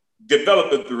on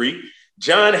developed a three.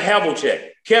 John Havlicek,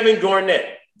 Kevin Garnett,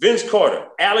 Vince Carter,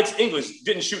 Alex English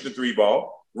didn't shoot the three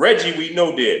ball. Reggie, we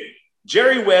know, did.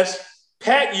 Jerry West,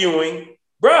 Pat Ewing.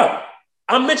 Bruh,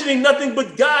 I'm mentioning nothing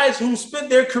but guys who spent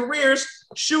their careers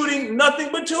shooting nothing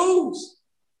but twos.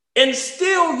 And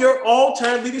still your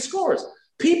all-time leading scorers.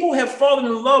 People have fallen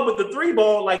in love with the three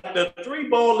ball like the three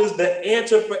ball is the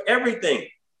answer for everything.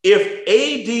 If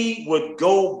AD would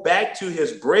go back to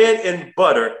his bread and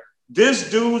butter,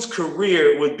 this dude's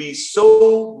career would be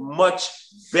so much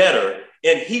better,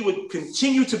 and he would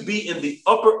continue to be in the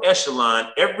upper echelon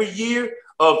every year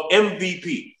of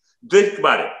MVP. Think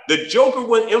about it. The Joker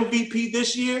won MVP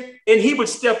this year, and he would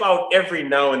step out every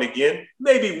now and again,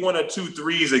 maybe 1 or 2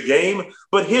 threes a game,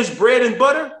 but his bread and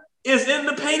butter is in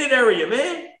the painted area,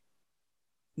 man.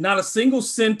 Not a single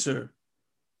center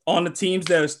on the teams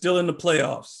that are still in the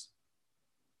playoffs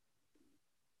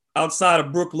outside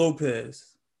of Brook Lopez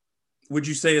would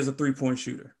you say is a three-point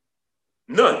shooter?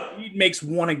 None. He makes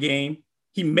 1 a game.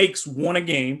 He makes 1 a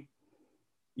game.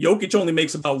 Jokic only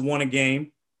makes about 1 a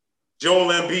game.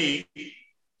 Joel Embiid.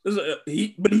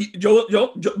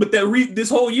 This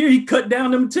whole year he cut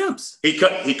down them attempts. He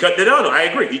cut it down. I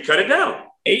agree. He cut it down.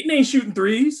 Ayton ain't shooting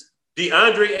threes.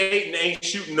 DeAndre Ayton ain't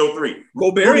shooting no three.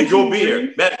 Gobert.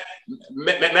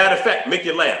 Matter of fact, make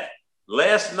you laugh.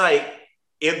 Last night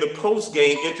in the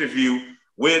post-game interview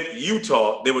with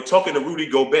Utah, they were talking to Rudy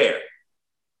Gobert.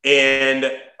 And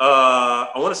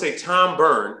I want to say Tom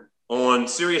Byrne on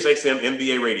Sirius XM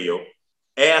NBA radio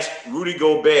asked Rudy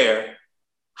Gobert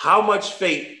how much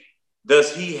faith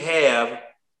does he have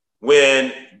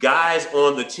when guys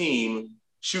on the team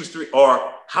shoots three,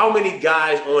 or how many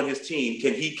guys on his team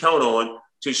can he count on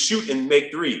to shoot and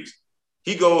make threes?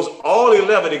 He goes, all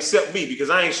 11 except me, because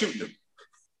I ain't shooting them.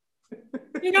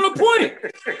 You got a point.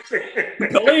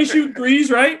 Capella ain't shooting threes,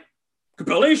 right?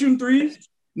 Capella ain't shooting threes.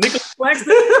 Nicholas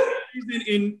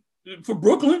Claxton for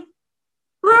Brooklyn.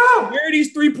 Bro. Where are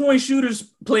these 3-point shooters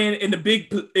playing in the big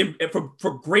for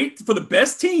the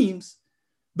best teams?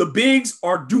 The bigs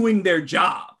are doing their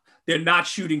job. They're not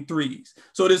shooting threes.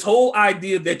 So this whole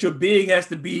idea that your big has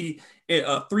to be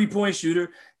a 3-point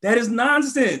shooter, that is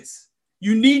nonsense.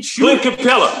 You need shooting. Clint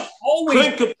Capella. Always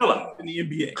Clint Capella in the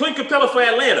NBA. Clint Capella for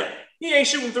Atlanta. He ain't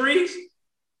shooting threes.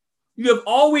 You have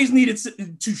always needed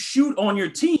to shoot on your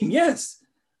team, yes.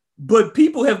 But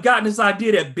people have gotten this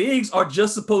idea that bigs are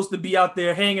just supposed to be out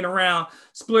there hanging around,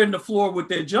 splitting the floor with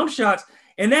their jump shots.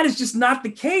 And that is just not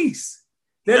the case.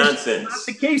 That Nonsense. is not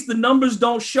the case. The numbers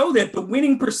don't show that. The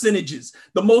winning percentages,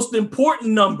 the most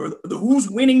important number, who's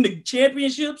winning the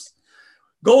championships,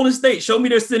 Golden State, show me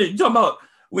their center. You talking about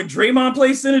when Draymond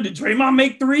plays center, did Draymond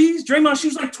make threes? Draymond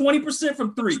shoots like 20%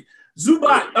 from three.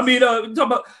 Zubac, talking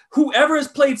about whoever has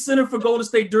played center for Golden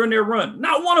State during their run,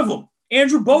 not one of them.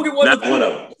 Andrew Bogut wasn't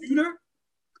a shooter.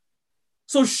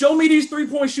 So show me these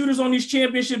 3-point shooters on these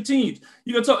championship teams.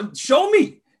 You gonna talk? Show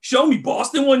me.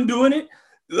 Boston wasn't doing it.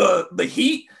 The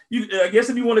Heat. I guess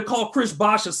if you want to call Chris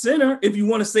Bosh a center, if you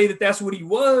want to say that that's what he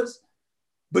was,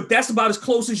 but that's about as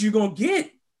close as you're gonna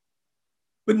get.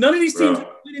 But none of these teams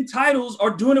winning titles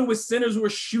are doing it with centers who are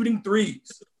shooting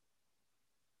threes.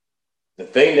 The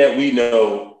thing that we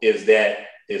know is that,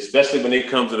 especially when it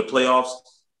comes to the playoffs,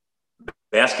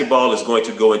 basketball is going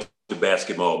to go into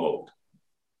basketball mode.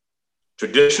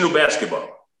 Traditional basketball.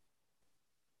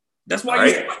 That's why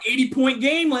you saw an 80-point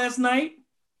game last night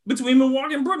between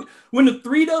Milwaukee and Brooklyn. When the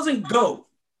three doesn't go,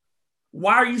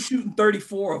 why are you shooting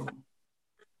 34 of them?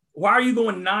 Why are you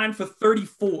going 9 for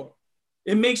 34?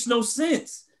 It makes no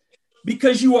sense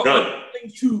because you are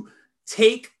unwilling to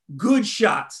take good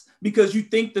shots because you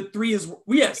think the three is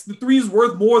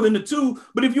worth more than the two,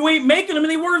 but if you ain't making them,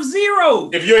 they worth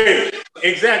zero. If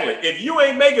you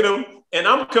ain't making them, and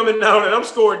I'm coming down and I'm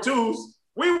scoring twos,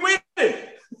 we win.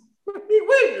 We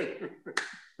win.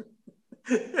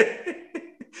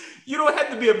 You don't have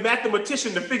to be a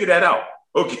mathematician to figure that out,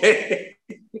 okay?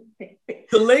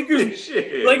 The Lakers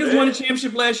won a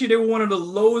championship last year. They were one of the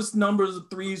lowest numbers of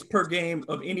threes per game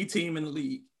of any team in the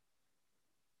league.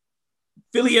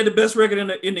 Philly had the best record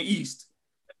in the East.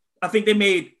 I think they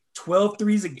made 12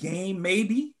 threes a game,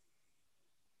 maybe.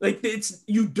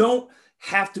 You don't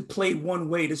have to play one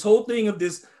way. This whole thing of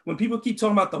this, when people keep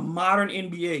talking about the modern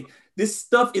NBA, this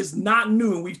stuff is not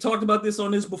new. And we've talked about this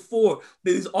on this before.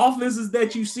 These offenses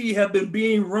that you see have been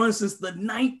being run since the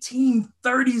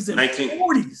 1930s and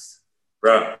 40s.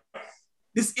 Bro,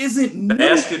 this isn't new.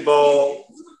 Basketball.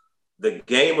 The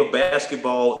game of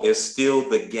basketball is still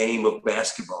the game of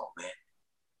basketball, man.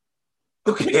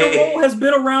 The pick and roll has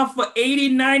been around for 80,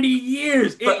 90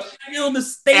 years. It's still the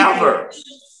staple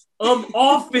of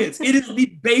offense. It is the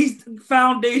base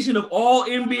foundation of all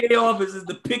NBA offenses,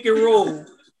 the pick and roll.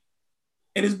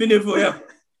 And it's been there forever.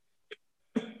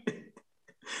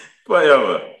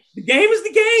 Forever. The game is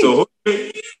the game.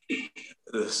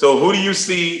 So who do you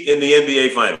see in the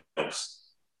NBA Finals?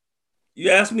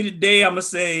 You ask me today, I'm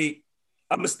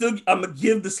gonna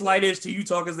give the slight edge to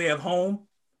Utah because they have home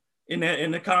in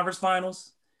the conference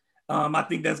finals. I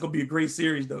think that's gonna be a great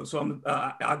series though. So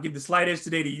I'll give the slight edge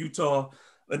today to Utah,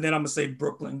 and then I'm gonna say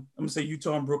Brooklyn. I'm gonna say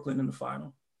Utah and Brooklyn in the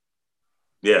final.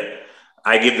 Yeah,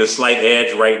 I give the slight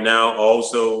edge right now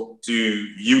also to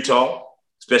Utah,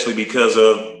 especially because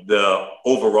of the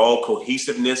overall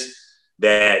cohesiveness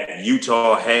that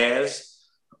Utah has.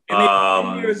 And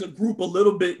they here as a group a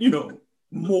little bit,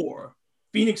 more.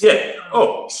 Phoenix. Yeah.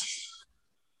 Oh.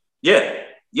 Yeah.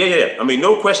 I mean,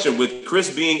 no question. With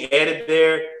Chris being added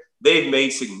there, they've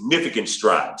made significant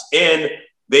strides, and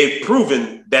they've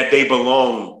proven that they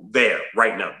belong there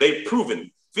right now. They've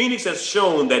proven. Phoenix has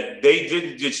shown that they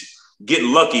didn't just get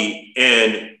lucky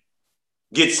and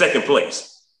get second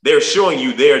place. They're showing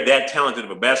you they're that talented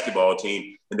of a basketball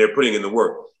team, and they're putting in the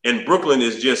work. And Brooklyn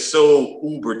is just so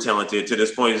uber talented to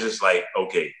this point. It's just like,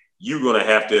 okay, you're going to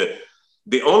have to –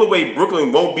 the only way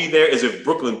Brooklyn won't be there is if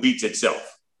Brooklyn beats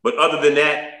itself. But other than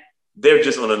that, they're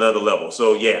just on another level.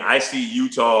 So, yeah, I see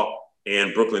Utah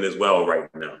and Brooklyn as well right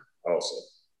now also.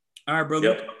 All right, brother.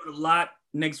 Yep. We covered a lot.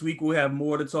 Next week we'll have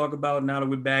more to talk about now that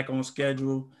we're back on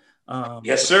schedule.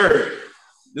 Yes, sir.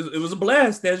 It was a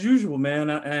blast as usual,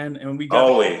 man. And we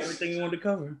got everything we wanted to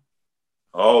cover.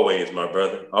 Always, my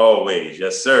brother. Always.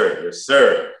 Yes, sir. Yes,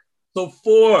 sir. So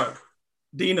for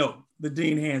Dino, the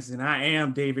Dean Hanson, I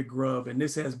am David Grubb, and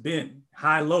this has been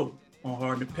High Low on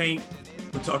Hard to Paint.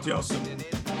 We'll talk to y'all soon.